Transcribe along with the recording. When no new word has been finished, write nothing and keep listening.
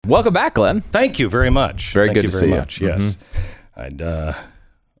Welcome back, Glenn. Thank you very much. Very good to see you. Yes. I'd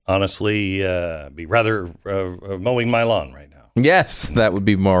honestly be rather mowing my lawn right now. Yes, that would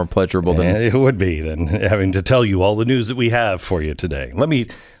be more pleasurable than it would be than having to tell you all the news that we have for you today. Let me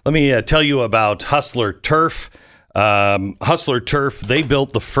tell you about Hustler Turf. Hustler Turf, they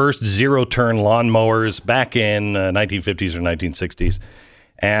built the first zero-turn lawnmowers back in 1950s or 1960s.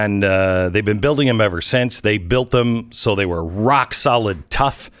 And they've been building them ever since. They built them so they were rock solid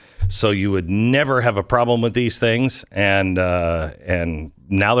tough, so you would never have a problem with these things. And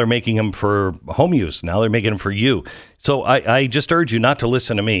now they're making them for home use. Now they're making them for you. So I just urge you not to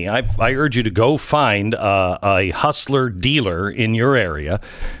listen to me. I urge you to go find a Hustler dealer in your area.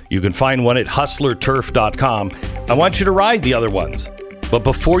 You can find one at hustlerturf.com. I want you to ride the other ones. But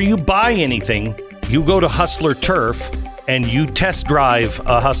before you buy anything, you go to Hustler Turf and you test drive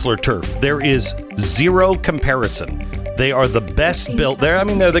a Hustler Turf. There is zero comparison. They are the best built. They're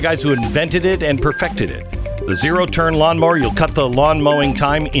the guys who invented it and perfected it. The zero-turn lawnmower, you'll cut the lawn mowing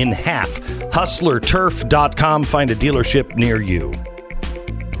time in half. HustlerTurf.com. Find a dealership near you.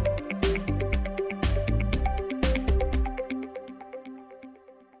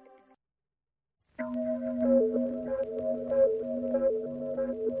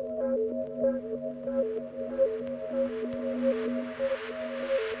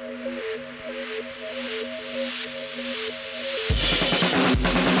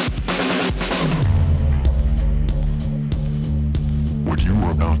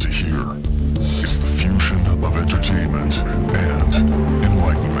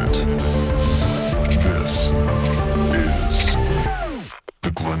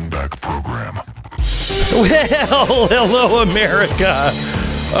 Well, hello, America.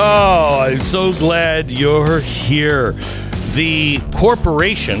 Oh, I'm so glad you're here. The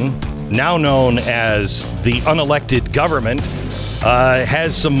corporation, now known as the unelected government,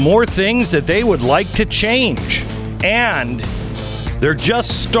 has some more things that they would like to change. And they're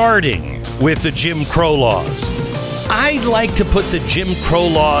just starting with the Jim Crow laws. I'd like to put the Jim Crow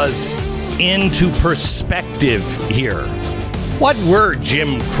laws into perspective here. What were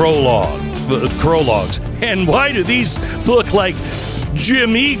Jim Crow logs? And why do these look like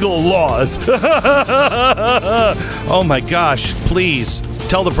Jim Eagle laws? Oh my gosh, please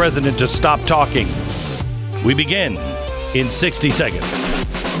tell the president to stop talking. We begin in 60 seconds.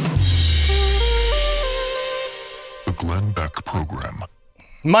 The Glenn Beck Program.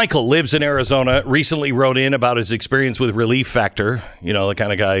 Michael lives in Arizona, recently wrote in about his experience with Relief Factor. You know, the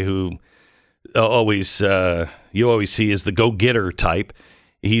kind of guy who you always see as the go-getter type.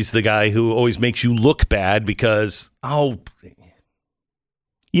 He's the guy who always makes you look bad because, in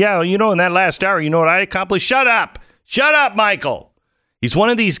that last hour, you know what I accomplished? Shut up, Michael. He's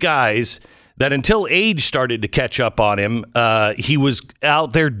one of these guys that until age started to catch up on him, he was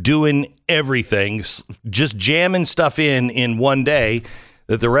out there doing everything, just jamming stuff in one day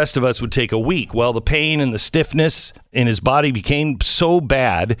that the rest of us would take a week. Well, the pain and the stiffness in his body became so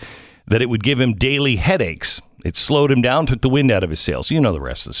bad that it would give him daily headaches. It slowed him down, took the wind out of his sails. You know the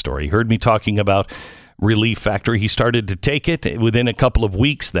rest of the story. He heard me talking about Relief Factor. He started to take it. Within a couple of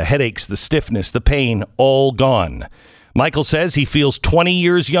weeks, the headaches, the stiffness, the pain, all gone. Michael says he feels 20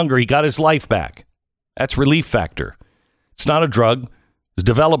 years younger. He got his life back. That's Relief Factor. It's not a drug. It's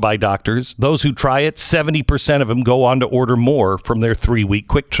developed by doctors. Those who try it, 70% of them go on to order more from their 3-week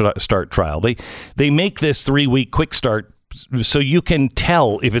quick start trial. They make this 3-week quick start so you can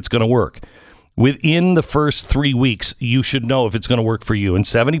tell if it's going to work. Within the first 3 weeks, you should know if it's going to work for you. And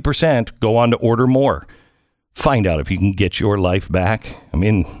 70% go on to order more. Find out if you can get your life back. I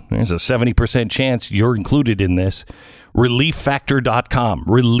mean, there's a 70% chance you're included in this. ReliefFactor.com.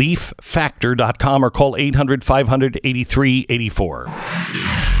 ReliefFactor.com or call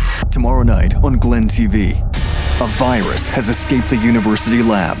 800-500-8384. Tomorrow night on Glenn TV. A virus has escaped the university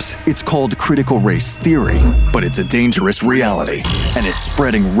labs. It's called critical race theory, but it's a dangerous reality, and it's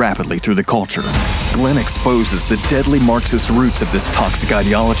spreading rapidly through the culture. Glenn exposes the deadly Marxist roots of this toxic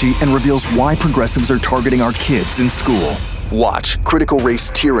ideology and reveals why progressives are targeting our kids in school. Watch Critical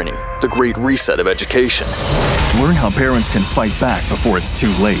Race Tyranny, the Great Reset of Education. Learn how parents can fight back before it's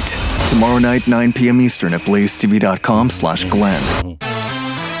too late. Tomorrow night, 9 p.m. Eastern at blazetv.com/Glenn.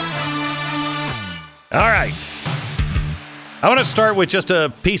 All right. I want to start with just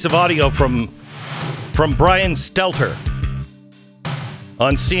a piece of audio from Brian Stelter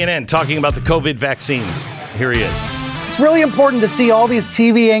on CNN talking about the COVID vaccines. Here he is. It's really important to see all these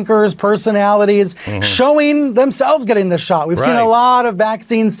TV anchors, personalities showing themselves getting the shot. We've seen a lot of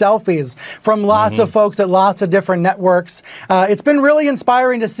vaccine selfies from lots of folks at lots of different networks. It's been really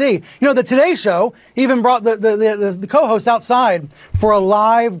inspiring to see. You know, the Today Show even brought the co-hosts outside for a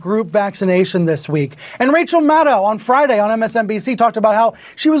live group vaccination this week. And Rachel Maddow on Friday on MSNBC talked about how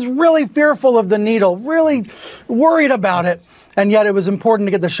she was really fearful of the needle, really worried about it. And yet it was important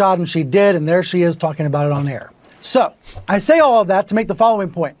to get the shot, and she did. And there she is talking about it on air. So I say all of that to make the following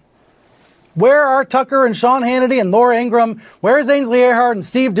point. Where are Tucker and Sean Hannity and Laura Ingraham? Where is Ainsley Earhardt and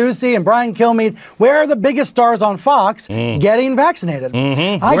Steve Doocy and Brian Kilmeade? Where are the biggest stars on Fox getting vaccinated?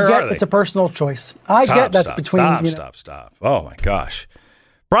 I get it's a personal choice. I get that's between... Stop. Oh, my gosh.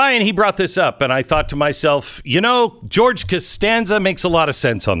 Brian, he brought this up, and I thought to myself, you know, George Costanza makes a lot of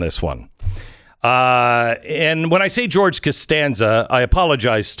sense on this one. And when I say George Costanza, I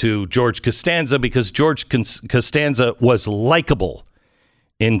apologize to George Costanza because George Costanza was likable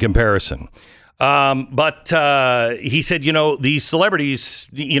in comparison. But he said, you know, these celebrities,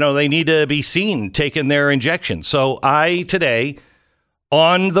 you know, they need to be seen taking their injection. So I today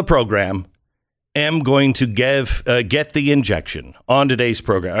on the program am going to get the injection on today's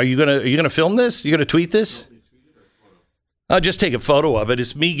program. Are you gonna film this? You gonna tweet this? I'll just take a photo of it.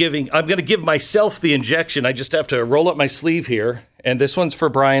 It's me I'm going to give myself the injection. I just have to roll up my sleeve here. And this one's for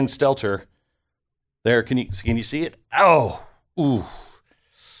Brian Stelter. There, can you see it? Oh, ooh.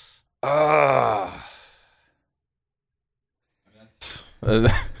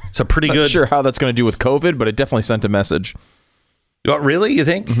 It's a pretty good... Not sure how that's going to do with COVID, but it definitely sent a message. Oh, really? You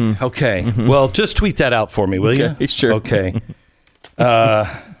think? Okay. Well, just tweet that out for me, will you? Sure. Okay.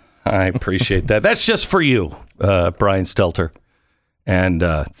 I appreciate that. That's just for you, Brian Stelter. And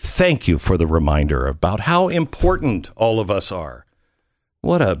thank you for the reminder about how important all of us are.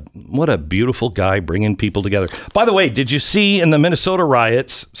 What a beautiful guy bringing people together. By the way, did you see in the Minnesota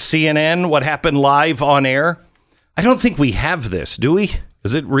riots, CNN, what happened live on air? I don't think we have this, do we?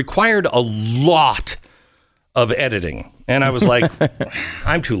 Because it required a lot of editing. And I was like,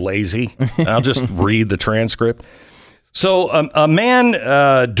 I'm too lazy. I'll just read the transcript. So a man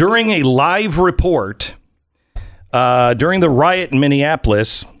during a live report during the riot in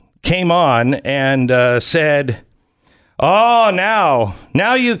Minneapolis came on and said, "Oh,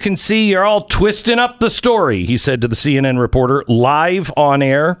 now you can see you're all twisting up the story," he said to the CNN reporter live on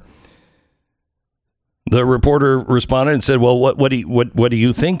air. The reporter responded and said, "Well, what do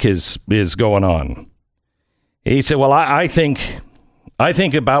you think is going on?" He said, "Well, I think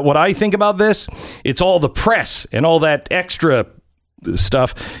about what I think about this. It's all the press and all that extra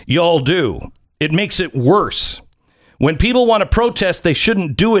stuff y'all do. It makes it worse. When people want to protest, they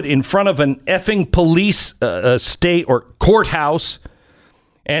shouldn't do it in front of an effing police state or courthouse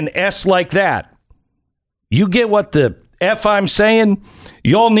and S like that. You get what the F I'm saying?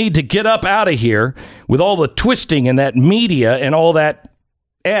 Y'all need to get up out of here with all the twisting and that media and all that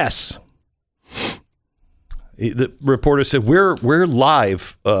S." The reporter said, we're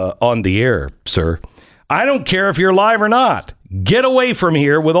live on the air, sir. I don't care if you're live or not. Get away from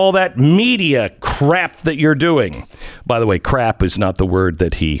here with all that media crap that you're doing. By the way, crap is not the word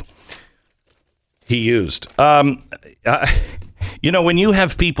that he used. You know, when you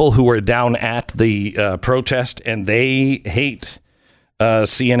have people who are down at the protest and they hate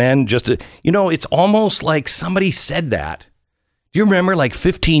CNN, it's almost like somebody said that. Do you remember like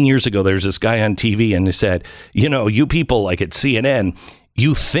 15 years ago, there's this guy on TV and he said, you know, you people like at CNN,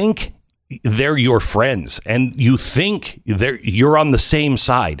 you think they're your friends and you think you're on the same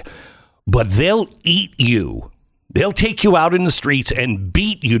side, but they'll eat you. They'll take you out in the streets and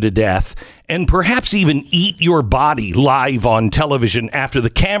beat you to death and perhaps even eat your body live on television after the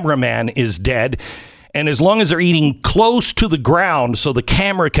cameraman is dead. And as long as they're eating close to the ground so the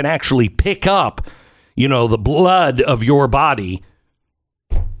camera can actually pick up, you know, the blood of your body.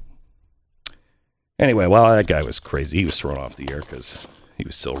 Anyway, well, that guy was crazy. He was thrown off the air because he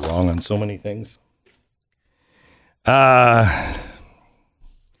was so wrong on so many things. You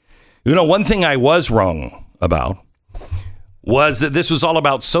know, one thing I was wrong about was that this was all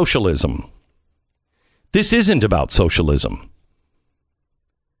about socialism. This isn't about socialism.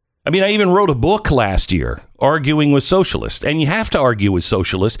 I mean, I even wrote a book last year arguing with socialists. And you have to argue with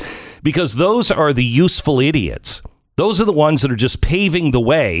socialists because those are the useful idiots. Those are the ones that are just paving the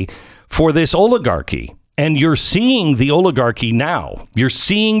way for this oligarchy. And you're seeing the oligarchy now. You're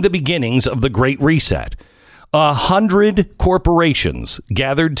seeing the beginnings of the Great Reset. 100 corporations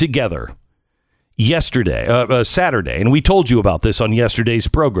gathered together Saturday. And we told you about this on yesterday's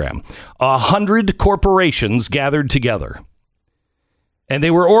program. 100 corporations gathered together. And they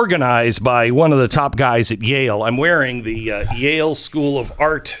were organized by one of the top guys at Yale. I'm wearing the Yale School of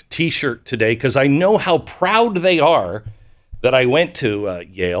Art t-shirt today because I know how proud they are that I went to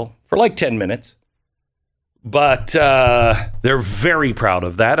Yale for like 10 minutes. But they're very proud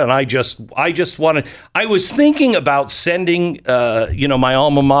of that. And I just wanted, I was thinking about sending, my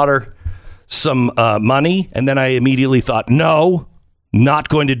alma mater some money. And then I immediately thought, no, not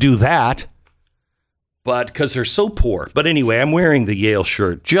going to do that. But because they're so poor. But anyway, I'm wearing the Yale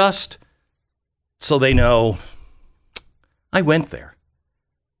shirt just so they know I went there.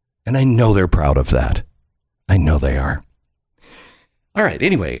 And I know they're proud of that. I know they are. All right.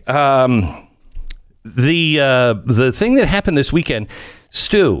 Anyway, the thing that happened this weekend,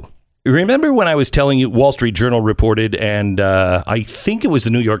 Stu, remember when I was telling you Wall Street Journal reported, and I think it was the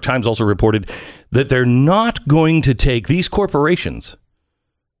New York Times also reported, that they're not going to take, these corporations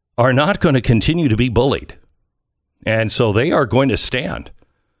are not going to continue to be bullied. And so they are going to stand.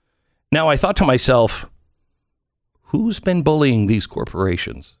 Now, I thought to myself, who's been bullying these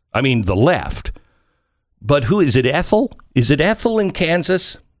corporations? I mean, the left. But who is it? Ethel? Is it Ethel in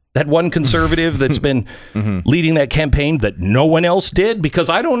Kansas? That one conservative that's been leading that campaign that no one else did? Because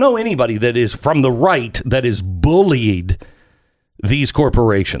I don't know anybody that is from the right that is bullied these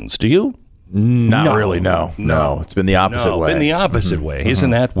corporations. Do you? Not really, no. It's been the opposite way. Been the opposite way.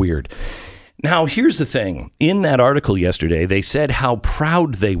 Isn't that weird? Now, here's the thing. In that article yesterday, they said how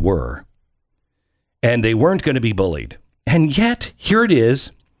proud they were, and they weren't going to be bullied. And yet, here it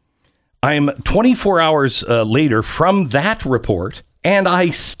is. I'm 24 hours later from that report, and I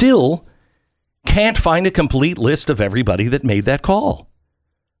still can't find a complete list of everybody that made that call.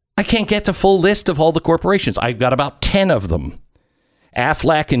 I can't get the full list of all the corporations. I've got about 10 of them.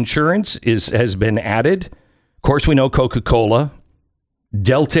 Aflac Insurance has been added. Of course, we know Coca-Cola,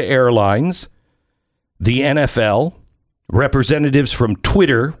 Delta Airlines, the NFL, representatives from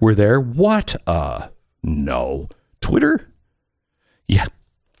Twitter were there. What? No. Twitter?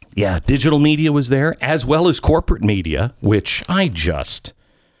 Yeah, digital media was there, as well as corporate media, which I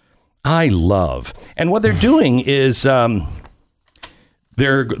love. And what they're doing is they're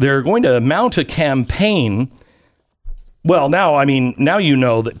going to mount a campaign. Well, now you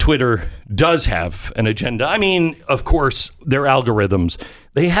know that Twitter does have an agenda. I mean, of course, their algorithms,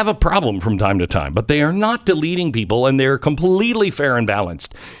 they have a problem from time to time, but they are not deleting people, and they're completely fair and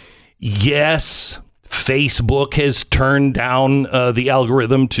balanced. Yes, Facebook has turned down the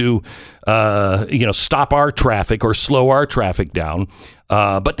algorithm to, stop our traffic or slow our traffic down.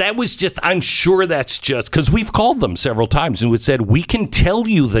 But that was just, I'm sure that's just because we've called them several times and we said, we can tell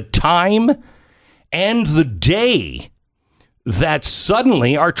you the time and the day that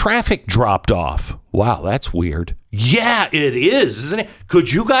suddenly our traffic dropped off. Wow, that's weird. Yeah, it is, isn't it?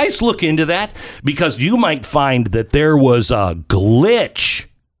 Could you guys look into that? Because you might find that there was a glitch.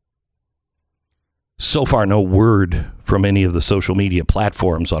 So far, no word from any of the social media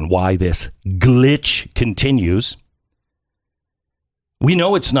platforms on why this glitch continues. We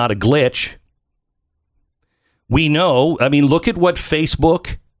know it's not a glitch. We know, look at what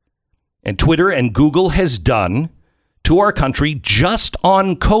Facebook and Twitter and Google has done to our country just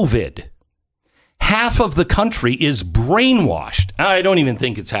on COVID. Half of the country is brainwashed. I don't even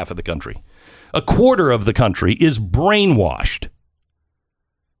think it's half of the country. A quarter of the country is brainwashed.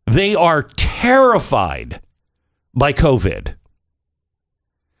 They are terrified by COVID.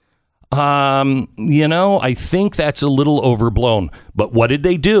 I think that's a little overblown. But what did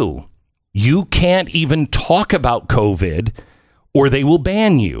they do? You can't even talk about COVID or they will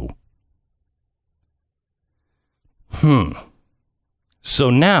ban you. So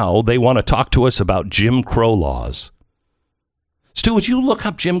now they want to talk to us about Jim Crow laws. Stu, would you look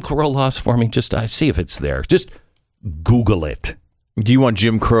up Jim Crow laws for me? Just see if it's there. Just Google it. Do you want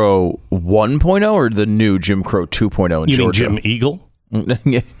Jim Crow 1.0 or the new Jim Crow 2.0 in you Georgia? Mean Jim Eagle?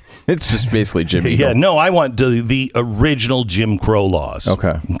 It's just basically Jim Eagle. Yeah, no, I want the original Jim Crow laws.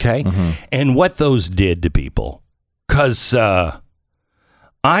 Okay. And what those did to people. Because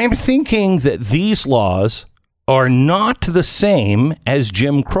I'm thinking that these laws are not the same as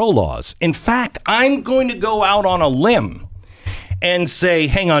Jim Crow laws. In fact, I'm going to go out on a limb and say,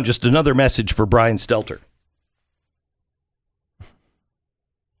 hang on, just another message for Brian Stelter.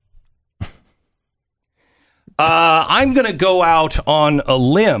 I'm going to go out on a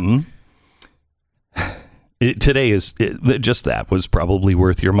limb. Today is just that was probably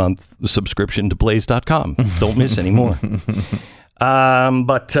worth your month subscription to Blaze.com. Don't miss any more.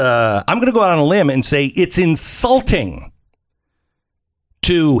 But I'm going to go out on a limb and say it's insulting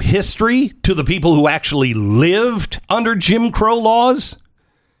to history, to the people who actually lived under Jim Crow laws.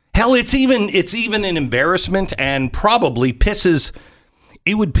 Hell, it's even an embarrassment and probably pisses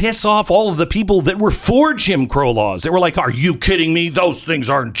it would piss off all of the people that were for Jim Crow laws. They were like, are you kidding me? Those things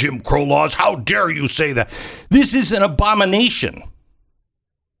aren't Jim Crow laws. How dare you say that? This is an abomination.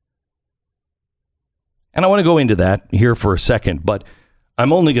 And I want to go into that here for a second, but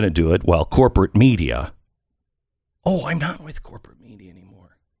I'm only going to do it while corporate media. Oh, I'm not with corporate media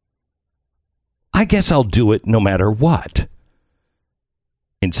anymore. I guess I'll do it no matter what.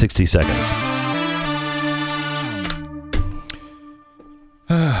 In 60 seconds.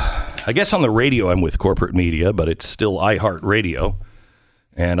 I guess on the radio I'm with corporate media, but it's still iHeartRadio.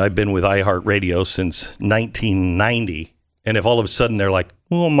 And I've been with iHeartRadio since 1990. And if all of a sudden they're like,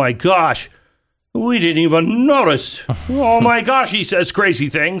 oh my gosh, we didn't even notice. Oh my gosh, he says crazy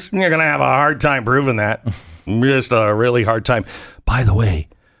things. You're going to have a hard time proving that. Just a really hard time. By the way,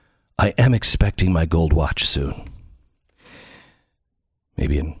 I am expecting my gold watch soon.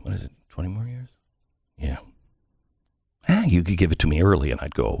 Maybe in, 20 more years? Yeah. You could give it to me early and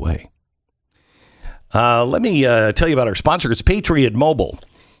I'd go away. Let me tell you about our sponsor. It's Patriot Mobile.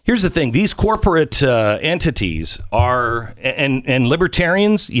 Here's the thing. These corporate entities are, and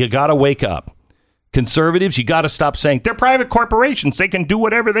libertarians, you got to wake up. Conservatives, you got to stop saying they're private corporations. They can do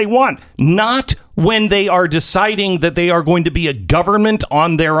whatever they want. Not when they are deciding that they are going to be a government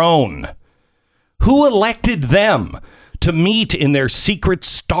on their own. Who elected them to meet in their secret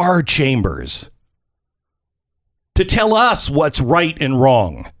star chambers to tell us what's right and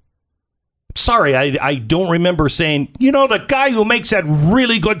wrong? Sorry, I don't remember saying, you know, the guy who makes that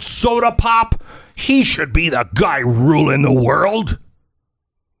really good soda pop, he should be the guy ruling the world.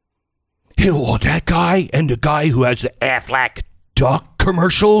 Oh, that guy and the guy who has the Aflac duck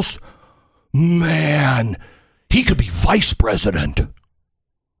commercials, man, he could be vice president.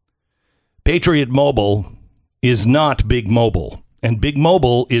 Patriot Mobile is not Big Mobile, and Big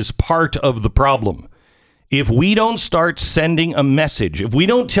Mobile is part of the problem. If we don't start sending a message, if we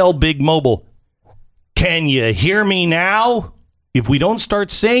don't tell Big Mobile, can you hear me now? If we don't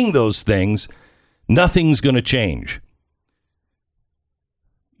start saying those things, nothing's going to change.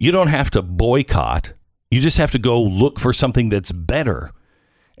 You don't have to boycott. You just have to go look for something that's better.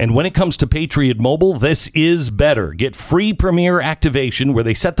 And when it comes to Patriot Mobile, this is better. Get free Premier activation where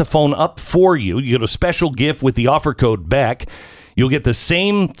they set the phone up for you. You get a special gift with the offer code BECK. You'll get the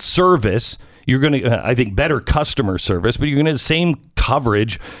same service. You're going to, I think, better customer service, but you're going to have the same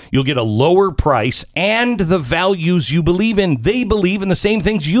coverage. You'll get a lower price and the values you believe in. They believe in the same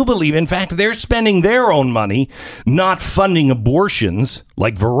things you believe in. In fact, they're spending their own money, not funding abortions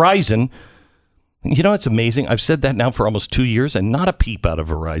like Verizon. You know, it's amazing. I've said that now for almost 2 years and not a peep out of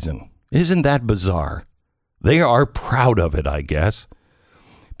Verizon. Isn't that bizarre? They are proud of it, I guess.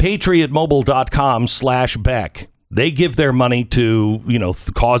 PatriotMobile.com/Beck. They give their money to,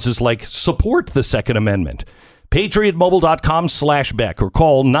 causes like support the Second Amendment. PatriotMobile.com/Beck or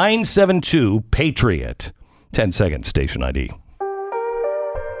call 972-PATRIOT. 10 seconds, station ID.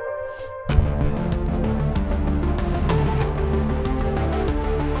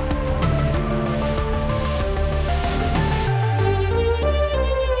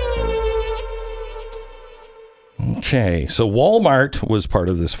 Okay, so Walmart was part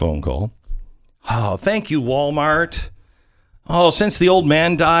of this phone call. Oh, thank you, Walmart. Oh, since the old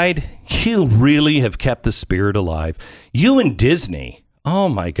man died, you really have kept the spirit alive. You and Disney. Oh,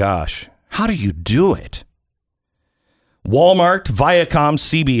 my gosh. How do you do it? Walmart, Viacom,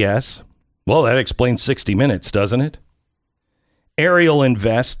 CBS. Well, that explains 60 Minutes, doesn't it? Ariel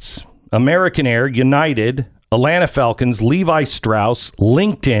Invests, American Air, United, Atlanta Falcons, Levi Strauss,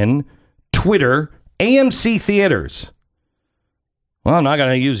 LinkedIn, Twitter, AMC Theaters. Well, I'm not going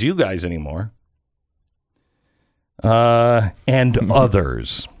to use you guys anymore. And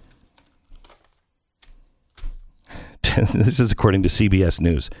others. This is according to CBS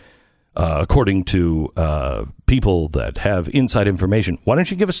News. According to people that have inside information. Why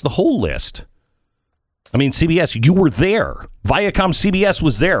don't you give us the whole list? I mean, CBS, you were there. Viacom CBS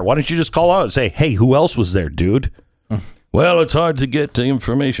was there. Why don't you just call out and say, hey, who else was there, dude? Well, it's hard to get to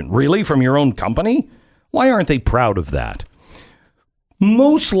information. Really? From your own company? Why aren't they proud of that?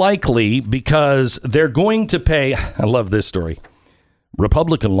 Most likely because they're going to pay. I love this story.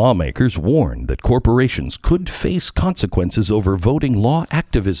 Republican lawmakers warn that corporations could face consequences over voting law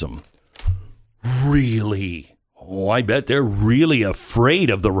activism. Really? Oh, I bet they're really afraid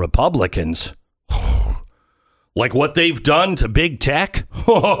of the Republicans. Like what they've done to big tech?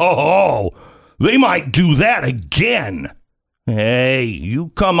 Oh, they might do that again. Hey, you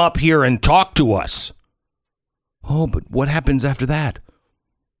come up here and talk to us. Oh, but what happens after that?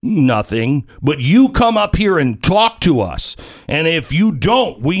 Nothing. But you come up here and talk to us. And if you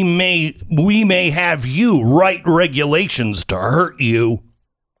don't, we may have you write regulations to hurt you.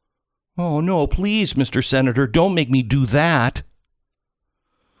 Oh, no, please, Mr. Senator, don't make me do that.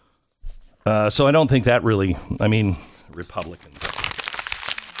 So I don't think that really, Republicans,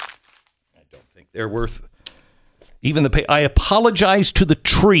 I don't think they're worth even the pay. I apologize to the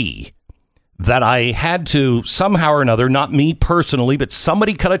tree that I had to somehow or another, not me personally, but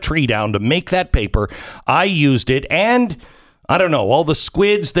somebody cut a tree down to make that paper. I used it, and I don't know, all the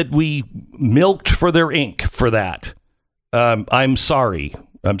squids that we milked for their ink for that. I'm sorry.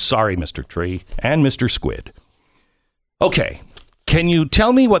 I'm sorry, Mr. Tree and Mr. Squid. Okay. Can you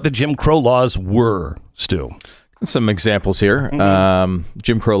tell me what the Jim Crow laws were, Stu? Some examples here.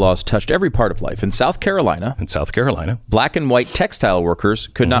 Jim Crow laws touched every part of life. In South Carolina, black and white textile workers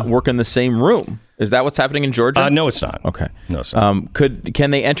could not work in the same room. Is that what's happening in Georgia? No, it's not. Okay. No, it's not.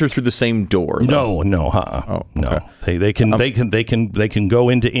 Can they enter through the same door? Though? No. Oh, no. okay. They can go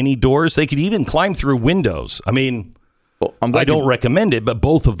into any doors. They could even climb through windows. Well, I don't recommend it, but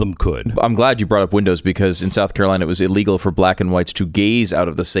both of them could. I'm glad you brought up windows, because in South Carolina, it was illegal for black and whites to gaze out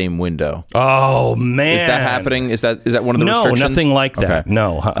of the same window. Oh, man. Is that happening? Is that one of the restrictions? No, nothing like that. Okay.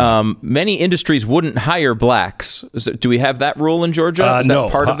 No. Many industries wouldn't hire blacks. Do we have that rule in Georgia? Is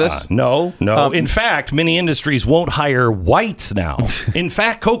that part of this? No. In fact, many industries won't hire whites now. In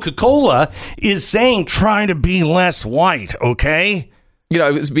fact, Coca-Cola is saying try to be less white, okay? You know,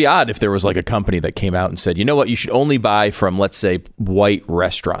 it would be odd if there was like a company that came out and said, you know what, you should only buy from, let's say, white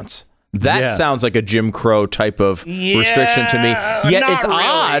restaurants. That sounds like a Jim Crow type of restriction to me. Yet it's really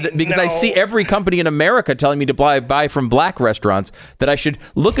odd because I see every company in America telling me to buy from black restaurants, that I should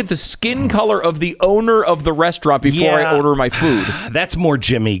look at the skin color of the owner of the restaurant before I order my food. That's more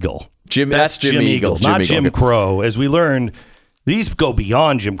Jim Eagle. That's Jim Eagle. Not Jim Crow. As we learned, these go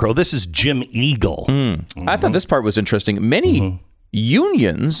beyond Jim Crow. This is Jim Eagle. I thought this part was interesting. Many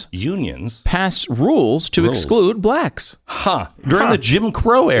unions passed rules to exclude blacks. During the Jim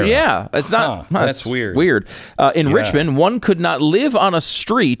Crow era. Yeah, it's not. That's weird. Weird. In Richmond, one could not live on a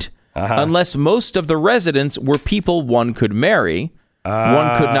street unless most of the residents were people one could marry.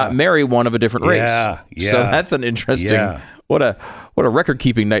 One could not marry one of a different race. So that's an interesting. What a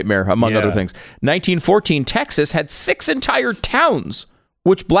record-keeping nightmare, among other things. 1914, Texas had 6 entire towns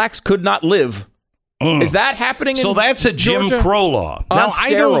which blacks could not live. Is that happening in Georgia? So that's a Jim Crow law. Now,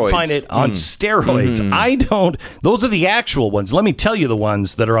 I don't find it on steroids. I don't. Those are the actual ones. Let me tell you the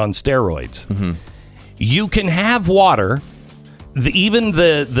ones that are on steroids. You can have water. Even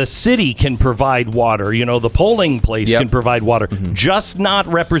the city can provide water. You know, the polling place can provide water. Just not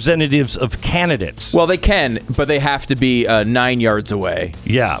representatives of candidates. Well, they can, but they have to be 9 yards away.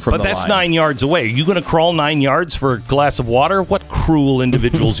 But that's line. 9 yards away. Are you going to crawl 9 yards for a glass of water? What cruel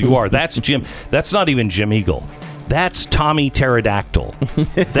individuals you are. That's Jim. That's not even Jim Eagle. That's Tommy Pterodactyl.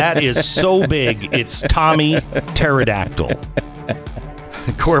 That is so big. It's Tommy Pterodactyl.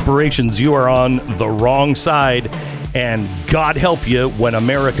 Corporations, you are on the wrong side. And God help you when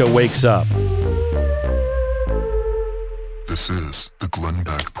America wakes up. This is the Glenn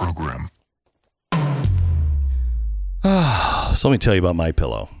Beck Program. So let me tell you about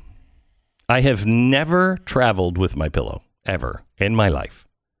MyPillow. I have never traveled with MyPillow, ever, in my life.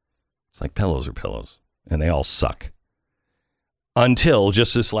 It's like pillows are pillows, and they all suck. Until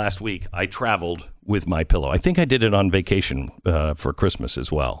just this last week, I traveled with MyPillow. I think I did it on vacation for Christmas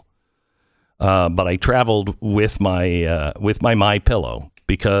as well. But I traveled with my MyPillow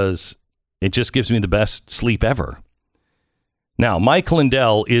because it just gives me the best sleep ever. Now, Mike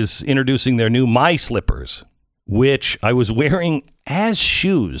Lindell is introducing their new My Slippers, which I was wearing as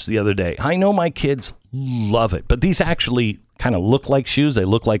shoes the other day. I know my kids love it, but these actually kind of look like shoes. They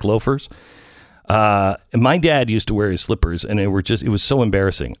look like loafers. My dad used to wear his slippers, and it was so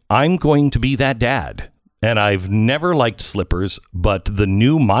embarrassing. I'm going to be that dad, and I've never liked slippers, but the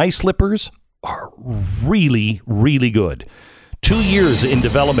new My Slippers are really, really good. 2 years in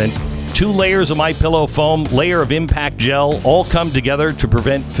development, 2 layers of MyPillow foam, layer of impact gel, all come together to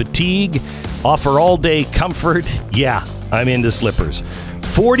prevent fatigue, offer all-day comfort. Yeah, I'm into slippers.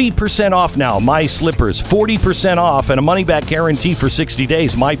 40% off now, My Slippers. 40% off and a money-back guarantee for 60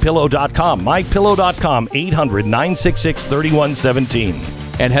 days. MyPillow.com. MyPillow.com.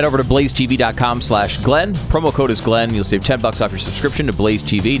 800-966-3117. And head over to blazetv.com/Glenn. Promo code is Glenn. You'll save $10 off your subscription to Blaze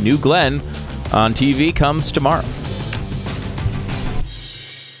TV. New Glenn on TV comes tomorrow.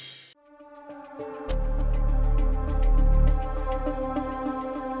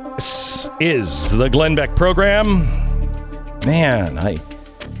 This is the Glenn Beck Program. Man,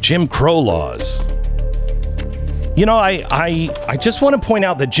 Jim Crow laws. You know, I just want to point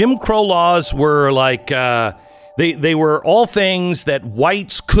out that Jim Crow laws were like... They were all things that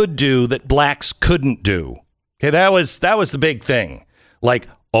whites could do that blacks couldn't do. Okay, that was the big thing. Like,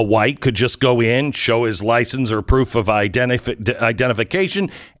 A white could just go in, show his license or proof of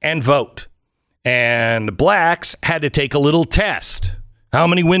identification, and vote. And blacks had to take a little test. How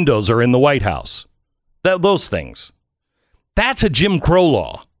many windows are in the White House? Those things. That's a Jim Crow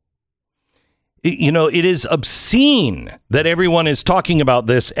law. You know, it is obscene that everyone is talking about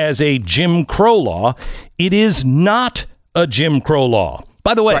this as a Jim Crow law. It is not a Jim Crow law.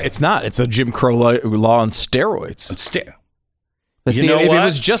 By the way, right, it's not. It's a Jim Crow law on steroids. If it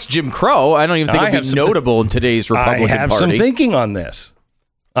was just Jim Crow, I don't even think it'd be notable in today's Republican Party. I have some thinking on this.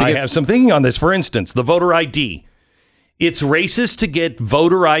 For instance, the voter ID. It's racist to get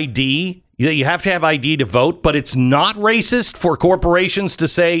voter ID. You have to have ID to vote, but it's not racist for corporations to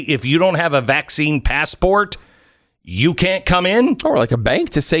say if you don't have a vaccine passport, you can't come in. Or like a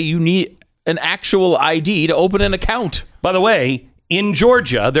bank to say you need an actual ID to open an account. By the way, in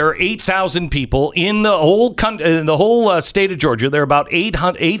Georgia, there are 8,000 people in the whole state of Georgia. There are about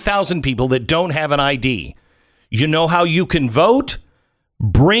 8,000 people that don't have an ID. You know how you can vote?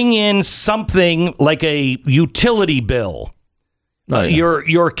 Bring in something like a utility bill,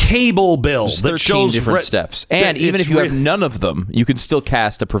 your cable bill. There's 13 different steps. And even if you have none of them, you can still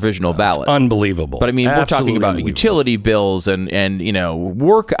cast a provisional ballot. Unbelievable. But I mean, we're talking about utility bills and you know,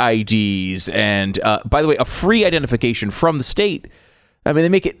 work IDs and, by the way, a free identification from the state. I mean, they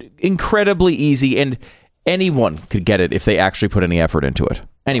make it incredibly easy, and anyone could get it if they actually put any effort into it.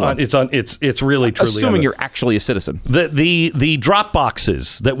 Anyone. It's really truly. Assuming you're actually a citizen. The drop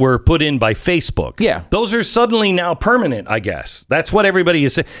boxes that were put in by Facebook. Yeah. Those are suddenly now permanent, I guess. That's what everybody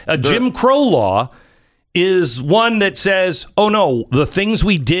is saying. Jim Crow law is one that says, oh no, the things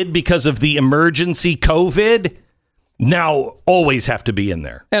we did because of the emergency COVID now always have to be in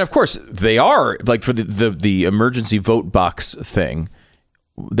there. And of course, they are, like for the emergency vote box thing.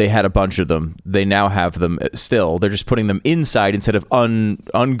 They had a bunch of them. They now have them still. They're just putting them inside instead of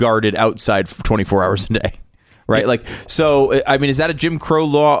unguarded outside for 24 hours a day. Right? Like, so, I mean, is that a Jim Crow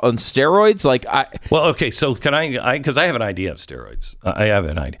law on steroids? Well, okay, so can I because I have an idea of steroids. I have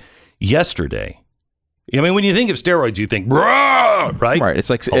an idea. Yesterday, I mean, when you think of steroids, you think, right? Right.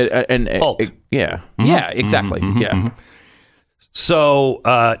 It's like, Hulk. Yeah. Mm-hmm. Yeah, exactly. Mm-hmm. Yeah. So,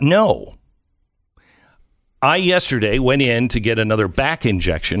 no. I yesterday went in to get another back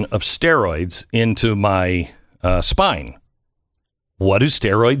injection of steroids into my spine. What do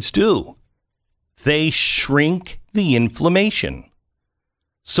steroids do? They shrink the inflammation.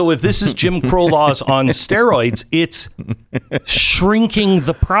 So if this is Jim Crow laws on steroids, it's shrinking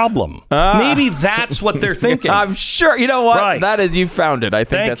the problem. Maybe that's what they're thinking. I'm sure. You know what? Right. That is, you found it. I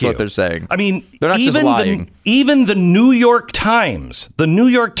think that's what they're saying. I mean, they're not just lying. Even the New York Times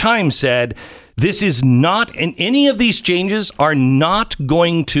said, this is not, and any of these changes are not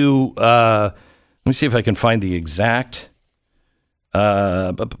going to, let me see if I can find the exact,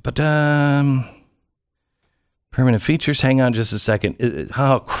 permanent features. Hang on just a second.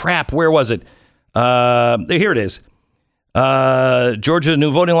 Oh, crap. Where was it? Here it is. Georgia new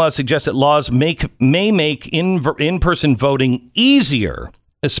voting laws suggest that laws may make in-person voting easier,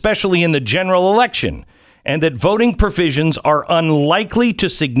 especially in the general election, and that voting provisions are unlikely to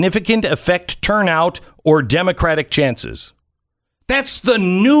significantly affect turnout or Democratic chances. That's the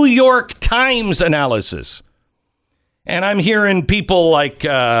New York Times analysis. And I'm hearing people like,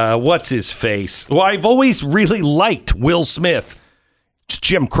 what's his face? Well, I've always really liked Will Smith. It's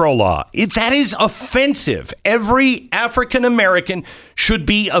Jim Crow law. That is offensive. Every African American should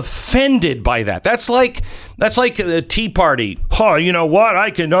be offended by that. That's like the Tea Party. Oh, you know what?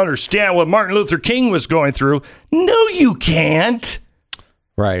 I can understand what Martin Luther King was going through. No, you can't.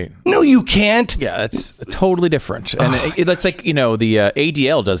 Right. No, you can't. Yeah, that's totally different. And that's like, you know, the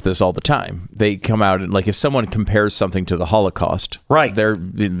ADL does this all the time. They come out and, like, if someone compares something to the Holocaust, right,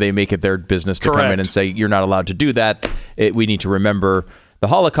 they make it their business to come in and say, you're not allowed to do that. We need to remember the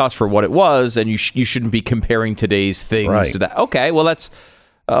Holocaust for what it was, and you shouldn't be comparing today's things to that. Okay, well, that's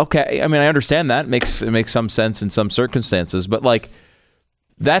okay. I mean, I understand that. It makes some sense in some circumstances, but, like,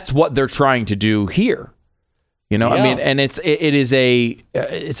 that's what they're trying to do here. You know, I mean, and it's really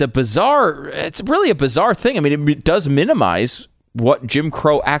a bizarre thing. I mean, it does minimize what Jim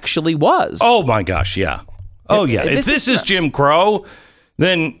Crow actually was. Oh my gosh, yeah. Oh yeah. If this is Jim Crow,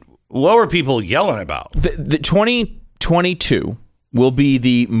 then what were people yelling about? The 2022 will be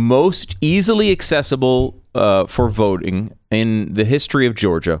the most easily accessible for voting in the history of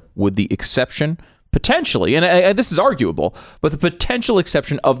Georgia, with the exception, potentially, and this is arguable, but the potential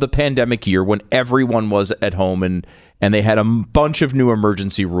exception of the pandemic year when everyone was at home and they had a bunch of new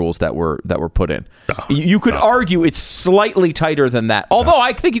emergency rules that were put in. You could argue it's slightly tighter than that. Although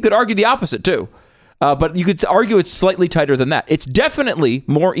I think you could argue the opposite too. But you could argue it's slightly tighter than that. It's definitely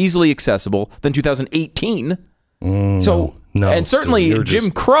more easily accessible than 2018. No, and certainly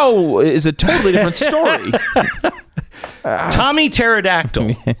Jim Crow is a totally different story. Tommy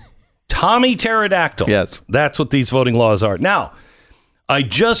Pterodactyl. Tommy Pterodactyl. Yes. That's what these voting laws are. Now, I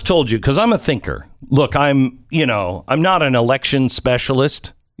just told you, because I'm a thinker. Look, I'm not an election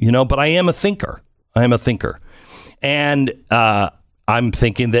specialist, but I am a thinker. And I'm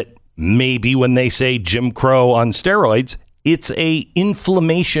thinking that maybe when they say Jim Crow on steroids, it's a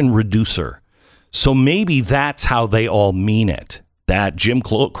inflammation reducer. So maybe that's how they all mean it. That Jim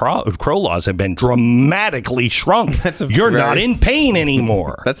Crow laws have been dramatically shrunk. You're not in pain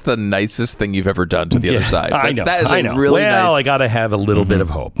anymore. That's the nicest thing you've ever done to the other side. I know. That is I know. really nice. Well, I got to have a little bit of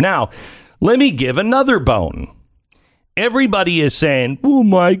hope. Now, let me give another bone. Everybody is saying, oh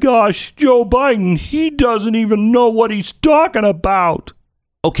my gosh, Joe Biden, he doesn't even know what he's talking about.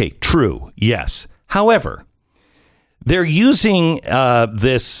 Okay, true. Yes. However, they're using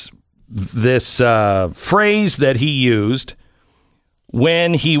this phrase that he used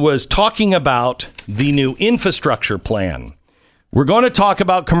when he was talking about the new infrastructure plan. We're going to talk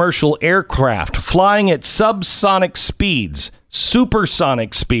about commercial aircraft flying at subsonic speeds,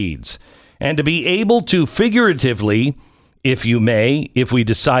 supersonic speeds, and to be able to figuratively, if you may, if we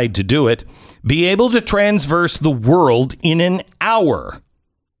decide to do it, be able to transverse the world in an hour,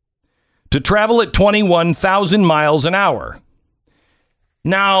 to travel at 21,000 miles an hour.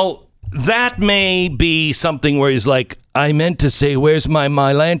 Now, that may be something where he's like, I meant to say, where's my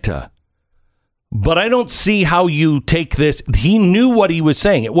Mylanta? But I don't see how you take this. He knew what he was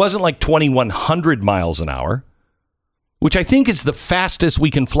saying. It wasn't like 2,100 miles an hour, which I think is the fastest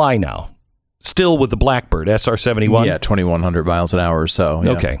we can fly now. Still with the Blackbird, SR-71. Yeah, 2,100 miles an hour or so.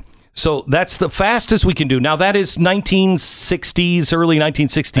 Yeah. Okay. So that's the fastest we can do. Now, that is 1960s, early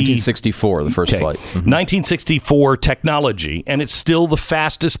 1960s. 1964, the first flight. Mm-hmm. 1964 technology, and it's still the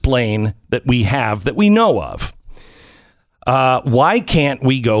fastest plane that we have that we know of. Why can't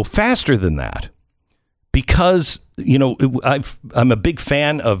we go faster than that? Because, I'm a big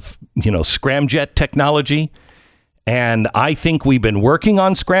fan of, scramjet technology, and I think we've been working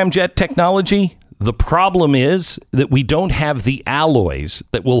on scramjet technology. The problem is that we don't have the alloys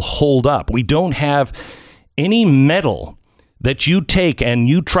that will hold up. We don't have any metal that you take and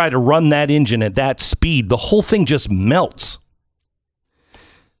you try to run that engine at that speed. The whole thing just melts.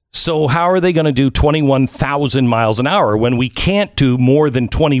 So how are they going to do 21,000 miles an hour when we can't do more than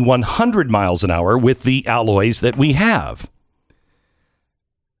 2,100 miles an hour with the alloys that we have?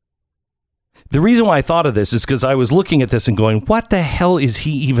 The reason why I thought of this is because I was looking at this and going, what the hell is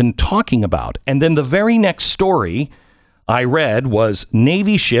he even talking about? And then the very next story I read was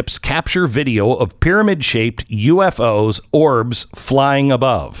Navy ships capture video of pyramid-shaped UFOs, orbs flying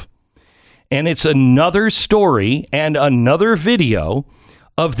above. And it's another story and another video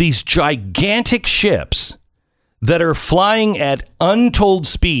of these gigantic ships that are flying at untold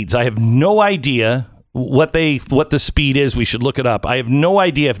speeds. I have no idea what the speed is. We should look it up. I have no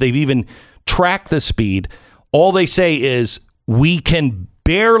idea if they've even tracked the speed. All they say is we can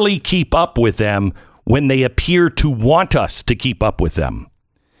barely keep up with them when they appear to want us to keep up with them.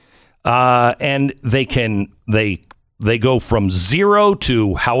 And they go from 0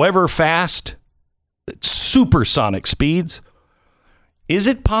 to however fast, supersonic speeds. Is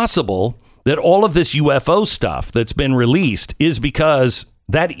it possible that all of this UFO stuff that's been released is because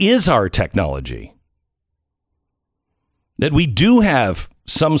that is our technology? That we do have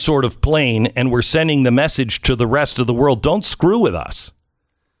some sort of plane and we're sending the message to the rest of the world, don't screw with us,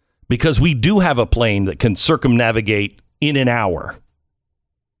 because we do have a plane that can circumnavigate in an hour.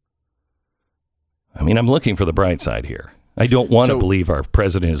 I mean, I'm looking for the bright side here. I don't want to believe our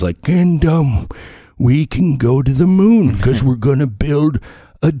president is like, and we can go to the moon because we're going to build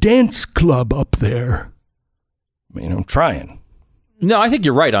a dance club up there. I mean, I'm trying. No, I think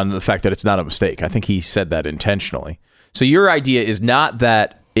you're right on the fact that it's not a mistake. I think he said that intentionally. So your idea is not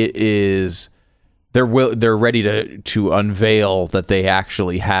that it is they're ready to unveil that they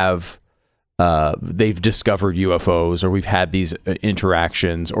actually have they've discovered UFOs, or we've had these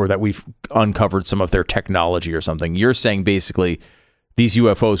interactions, or that we've uncovered some of their technology or something. You're saying basically these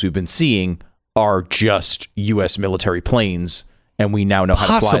UFOs we've been seeing are just U.S. military planes, and we now know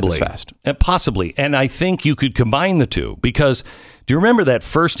how to fly this fast. Possibly. And I think you could combine the two, because do you remember that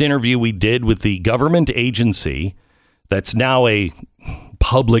first interview we did with the government agency that's now a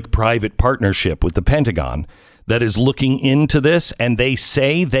public-private partnership with the Pentagon that is looking into this, and they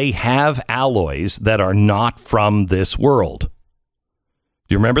say they have alloys that are not from this world?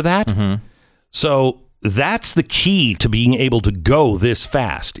 Do you remember that? Mm-hmm. So that's the key to being able to go this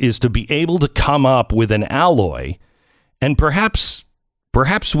fast, is to be able to come up with an alloy. And perhaps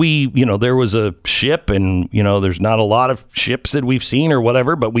we, there was a ship and, there's not a lot of ships that we've seen or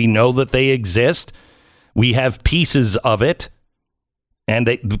whatever, but we know that they exist. We have pieces of it.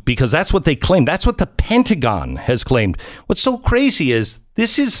 And because that's what they claim. That's what the Pentagon has claimed. What's so crazy is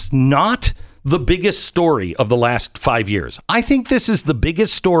this is not the biggest story of the last 5 years. I think this is the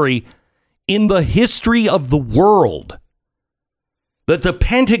biggest story in the history of the world. That the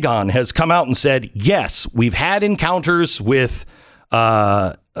Pentagon has come out and said, yes, we've had encounters with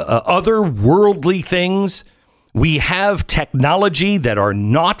other worldly things. We have technology that are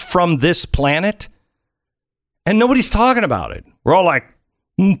not from this planet. And nobody's talking about it. We're all like,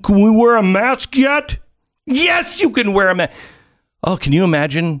 can we wear a mask yet? Yes, you can wear a mask. Oh, can you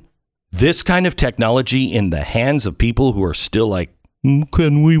imagine this kind of technology in the hands of people who are still like,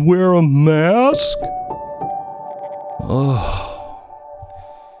 can we wear a mask? Oh.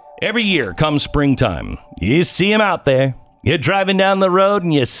 Every year comes springtime. You see them out there. You're driving down the road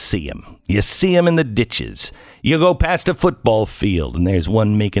and you see them. You see them in the ditches. You go past a football field and there's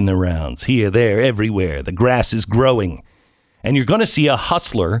one making the rounds. Here, there, everywhere. The grass is growing. And you're going to see a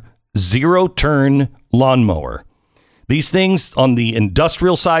Hustler zero-turn lawnmower. These things on the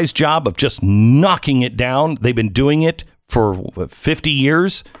industrial-sized job of just knocking it down, they've been doing it for 50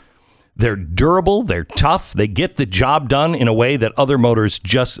 years. They're durable. They're tough. They get the job done in a way that other mowers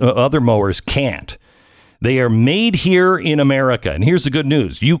can't. They are made here in America. And here's the good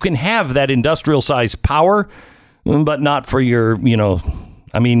news. You can have that industrial-sized power, but not for your, I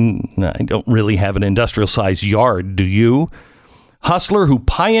don't really have an industrial-sized yard, do you? Hustler, who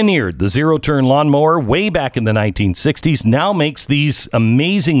pioneered the zero-turn lawnmower way back in the 1960s, now makes these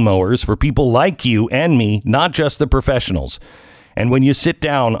amazing mowers for people like you and me, not just the professionals. And when you sit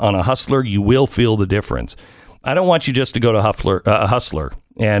down on a Hustler, you will feel the difference. I don't want you just to go to Hustler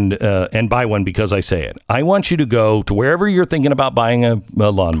and buy one because I say it. I want you to go to wherever you're thinking about buying a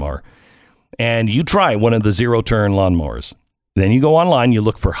lawnmower, and you try one of the zero-turn lawnmowers. Then you go online, you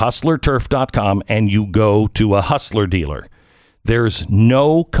look for hustlerturf.com, and you go to a Hustler dealer. There's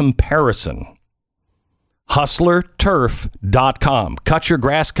no comparison. Hustlerturf.com. Cut your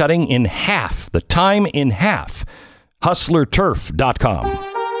grass cutting in half, the time in half. Hustlerturf.com.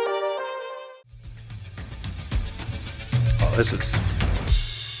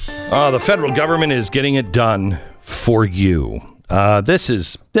 Oh, the federal government is getting it done for you. This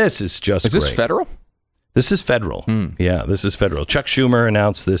is just great. Is this federal? This is federal. Yeah, this is federal. Chuck Schumer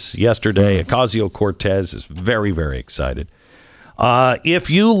announced this yesterday. Ocasio-Cortez is very, very excited. If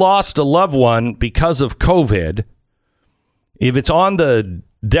you lost a loved one because of COVID, if it's on the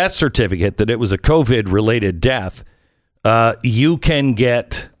death certificate that it was a COVID-related death, you can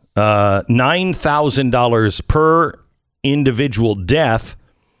get $9,000 per individual death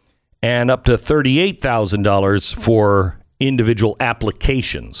and up to $38,000 for individual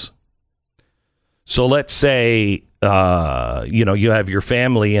applications. So let's say, you have your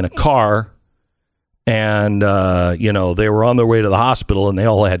family in a car and, they were on their way to the hospital and they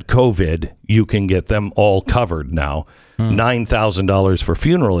all had COVID. You can get them all covered now. $9,000 for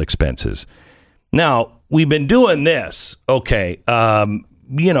funeral expenses. Now, we've been doing this, for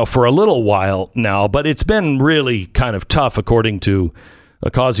a little while now, but it's been really kind of tough, according to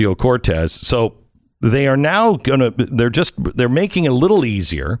Ocasio-Cortez. So they are now they're making it a little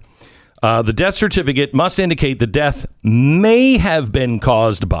easier. The death certificate must indicate the death may have been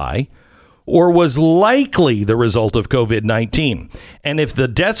caused by or was likely the result of COVID-19. And if the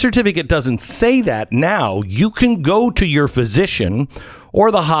death certificate doesn't say that now, you can go to your physician or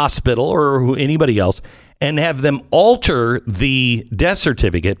the hospital or anybody else and have them alter the death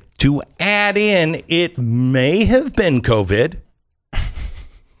certificate to add in it may have been COVID.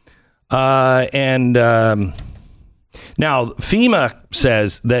 Now, FEMA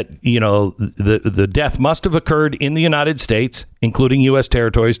says that, the death must have occurred in the United States, including U.S.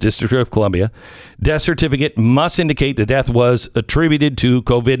 territories, District of Columbia. Death certificate must indicate the death was attributed to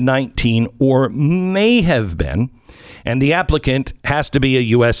COVID-19 or may have been, and the applicant has to be a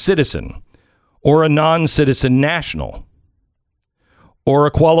U.S. citizen or a non-citizen national or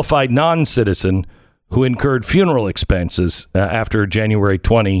a qualified non-citizen who incurred funeral expenses after January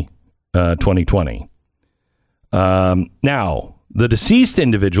 20, 2020. Now, the deceased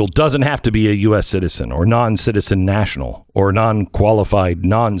individual doesn't have to be a U.S. citizen or non-citizen national or non-qualified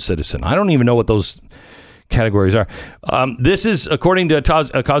non-citizen. I don't even know what those categories are. This is, according to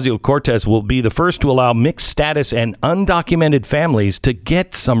Ocasio-Cortez, will be the first to allow mixed status and undocumented families to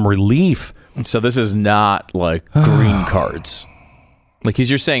get some relief. So this is not like green cards. Like,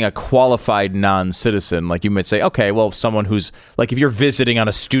 you're saying a qualified non-citizen, like you might say, okay, well, someone who's, like, if you're visiting on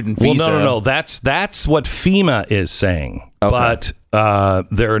a student visa. Well, no. That's what FEMA is saying. Okay. But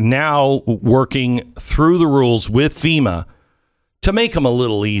they're now working through the rules with FEMA to make them a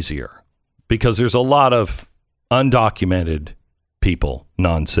little easier, because there's a lot of undocumented people,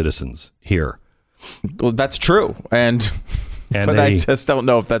 non-citizens here. Well, that's true. But I just don't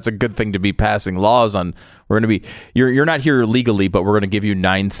know if that's a good thing to be passing laws on. We're going to be, you're not here legally, but we're going to give you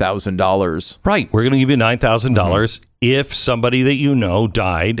 $9,000. Right. We're going to give you $9,000 if somebody that you know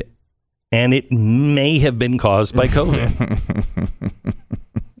died, and it may have been caused by COVID.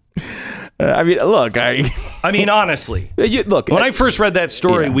 I mean, look, honestly, look, when I first read that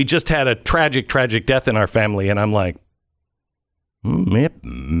story, we just had a tragic death in our family, and I'm like, it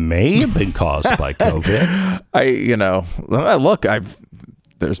may have been caused by COVID.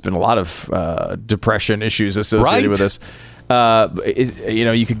 There's been a lot of depression issues associated with this.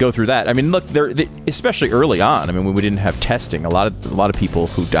 You could go through that. I mean, look, especially early on. I mean, when we didn't have testing, a lot of people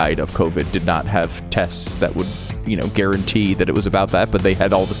who died of COVID did not have tests that would, guarantee that it was about that, but they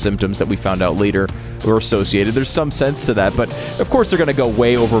had all the symptoms that we found out later were associated. There's some sense to that, but of course they're going to go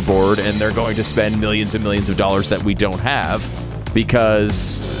way overboard, and they're going to spend millions and millions of dollars that we don't have.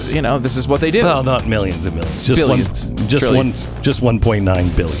 Because, this is what they do. Well, not millions and millions. Just billions. Just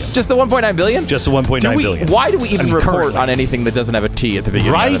 1.9 billion. Just the 1.9 billion? Just the 1.9 billion. Why do we even report on anything that doesn't have a T at the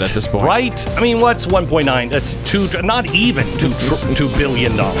beginning of it at this point? Right. I mean, what's 1.9? That's not even $2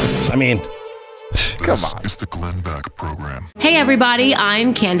 billion. I mean... Come on. It's the Glenn Beck Program. Hey everybody,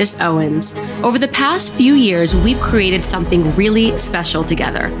 I'm Candace Owens. Over the past few years, we've created something really special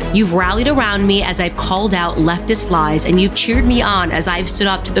together. You've rallied around me as I've called out leftist lies, and you've cheered me on as I've stood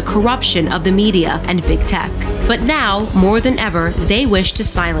up to the corruption of the media and big tech. But now, more than ever, they wish to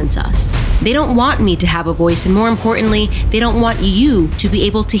silence us. They don't want me to have a voice, and more importantly, they don't want you to be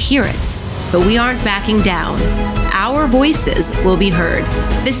able to hear it. But we aren't backing down. Our voices will be heard.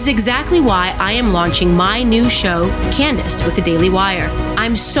 This is exactly why I am launching my new show, Candace with the Daily Wire.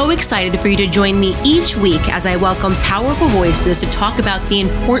 I'm so excited for you to join me each week as I welcome powerful voices to talk about the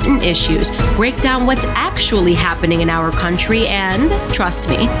important issues, break down what's actually happening in our country, and, trust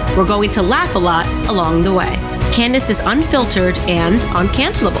me, we're going to laugh a lot along the way. Candace is unfiltered and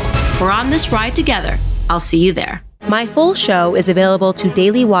uncancelable. We're on this ride together. I'll see you there. My full show is available to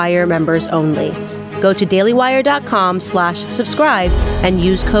Daily Wire members only. Go to dailywire.com/subscribe and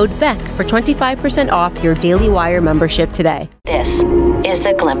use code BECK for 25% off your Daily Wire membership today. This is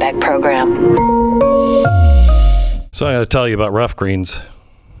the Glenn Beck Program. So I got to tell you about Rough Greens.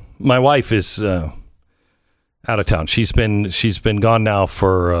 My wife is out of town. She's been gone now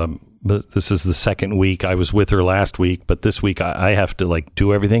for this is the second week. I was with her last week, but this week I have to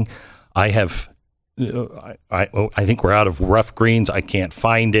do everything. I think we're out of Rough Greens. I can't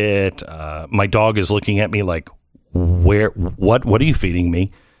find it. My dog is looking at me like, what are you feeding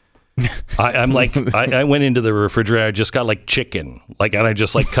me? I'm like, I went into the refrigerator. I just got chicken, and I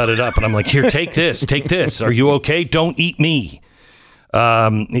just cut it up, and I'm like, here, take this. Are you okay? Don't eat me.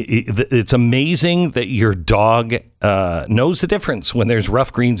 It's amazing that your dog knows the difference when there's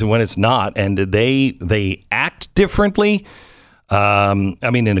Rough Greens and when it's not, and they act differently. In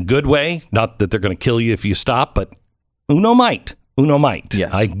a good way, not that they're going to kill you if you stop, but uno might.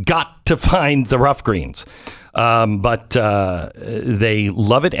 Yes. I got to find the Rough Greens. But they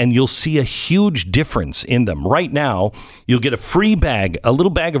love it, and you'll see a huge difference in them. Right now, you'll get a free bag, a little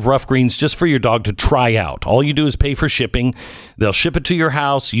bag of Rough Greens just for your dog to try out. All you do is pay for shipping. They'll ship it to your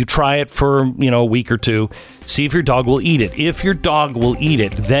house. You try it for, a week or two. See if your dog will eat it. If your dog will eat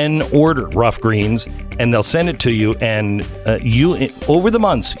it, then order Rough Greens, and they'll send it to you. And over the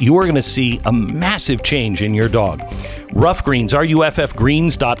months, you are going to see a massive change in your dog. Rough Greens,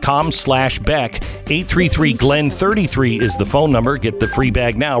 ruffgreens.com/Beck. 833-GLEN-33 is the phone number. Get the free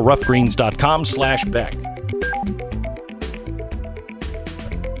bag now. ruffgreens.com/Beck.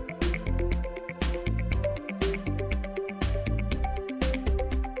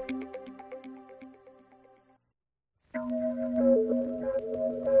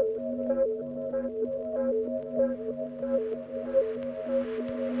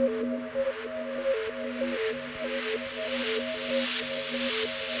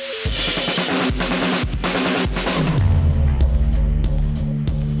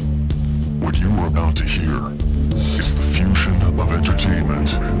 What you are about to hear is the fusion of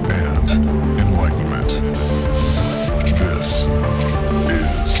entertainment and enlightenment. This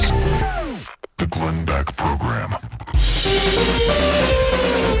is the Glenn Beck Program.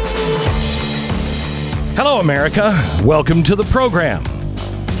 Hello, America. Welcome to the program.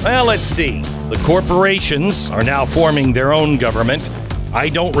 Well, let's see. The corporations are now forming their own government. I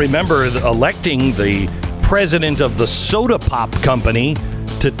don't remember electing the president of the soda pop company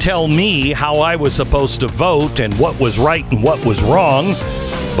to tell me how I was supposed to vote and what was right and what was wrong.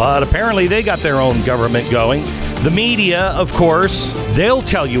 But apparently they got their own government going. The media, of course, they'll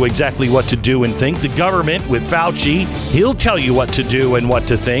tell you exactly what to do and think. The government with Fauci, he'll tell you what to do and what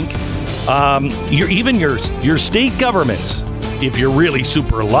to think. Even your state governments, if you're really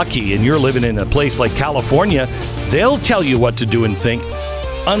super lucky and you're living in a place like California, they'll tell you what to do and think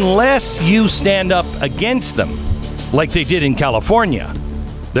unless you stand up against them, like they did in California.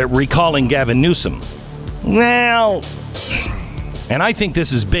 They're recalling Gavin Newsom. Well, and I think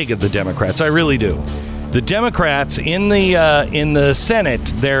this is big of the Democrats. I really do. The Democrats in the Senate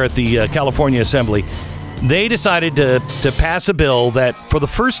there at the California Assembly, they decided to pass a bill that, for the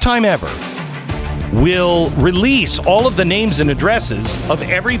first time ever, will release all of the names and addresses of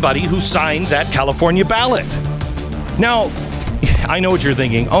everybody who signed that California ballot. Now, I know what you're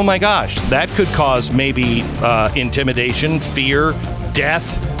thinking. Oh my gosh, that could cause maybe intimidation, fear,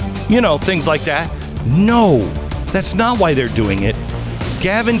 death, things like that. No, that's not why they're doing it.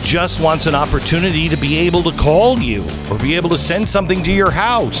 Gavin just wants an opportunity to be able to call you or be able to send something to your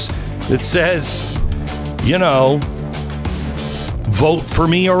house that says, vote for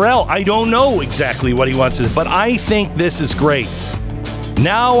me or else. I don't know exactly what he wants to, but I think this is great.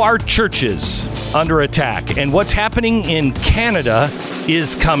 Now our churches under attack, and what's happening in Canada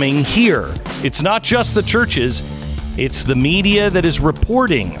is coming here. It's not just the churches, it's the media that is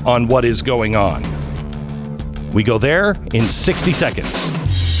reporting on what is going on. We go there in 60 seconds.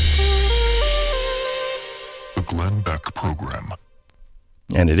 The Glenn Beck Program.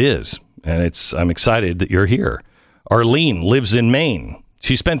 And it is. And I'm excited that you're here. Arlene lives in Maine.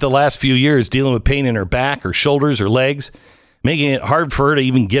 She spent the last few years dealing with pain in her back, her shoulders, her legs, making it hard for her to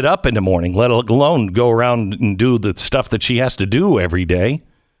even get up in the morning, let alone go around and do the stuff that she has to do every day.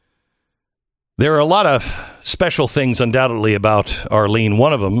 There are a lot of special things undoubtedly about Arlene.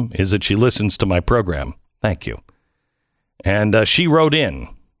 One of them is that she listens to my program. Thank you. And she wrote in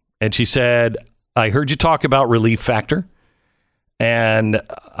and she said, I heard you talk about Relief Factor and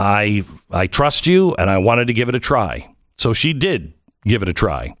I trust you and I wanted to give it a try. So she did give it a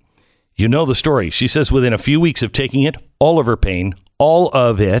try. You know the story. She says within a few weeks of taking it, all of her pain, all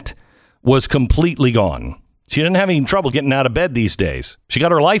of it was completely gone. She didn't have any trouble getting out of bed these days. She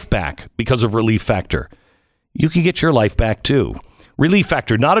got her life back because of Relief Factor. You can get your life back too. Relief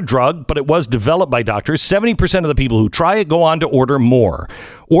Factor, not a drug, but it was developed by doctors. 70% of the people who try it go on to order more.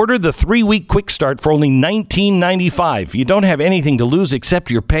 Order the 3-week quick start for only $19.95. You don't have anything to lose except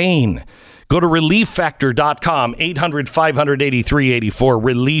your pain. Go to relieffactor.com, 800-500-8384,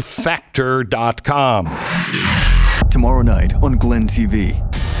 relieffactor.com. Tomorrow night on Glenn TV.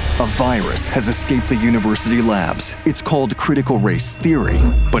 A virus has escaped the university labs. It's called critical race theory,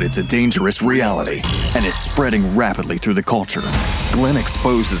 but it's a dangerous reality, and it's spreading rapidly through the culture. Glenn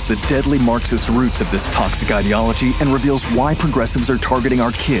exposes the deadly Marxist roots of this toxic ideology and reveals why progressives are targeting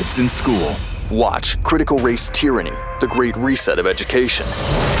our kids in school. Watch Critical Race Tyranny, the Great Reset of Education.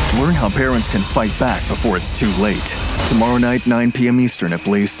 Learn how parents can fight back before it's too late. Tomorrow night, 9 p.m. Eastern at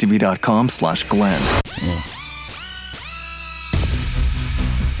blazetv.com/Glenn.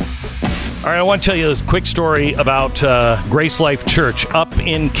 All right, I want to tell you this quick story about Grace Life Church up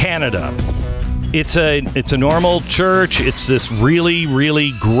in Canada. It's a normal church. It's this really,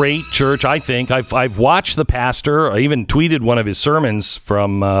 really great church, I think. I've watched the pastor. I even tweeted one of his sermons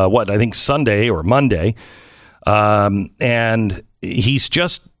from, I think Sunday or Monday. And he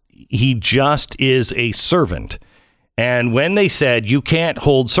just is a servant. And when they said, you can't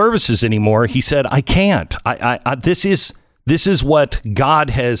hold services anymore, he said, I can't. This is what God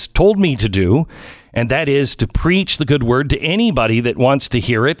has told me to do, and that is to preach the good word to anybody that wants to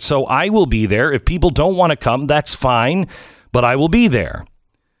hear it. So I will be there. If people don't want to come, that's fine, but I will be there.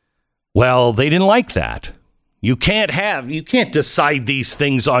 Well, they didn't like that. You can't decide these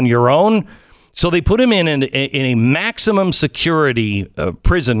things on your own. So they put him in a maximum security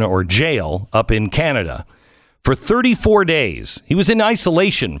prison or jail up in Canada for 34 days. He was in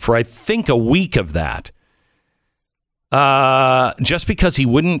isolation for, I think, a week of that. Just because he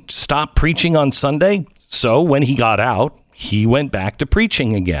wouldn't stop preaching on Sunday. So when he got out, he went back to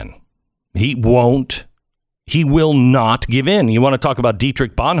preaching again. He will not give in. You want to talk about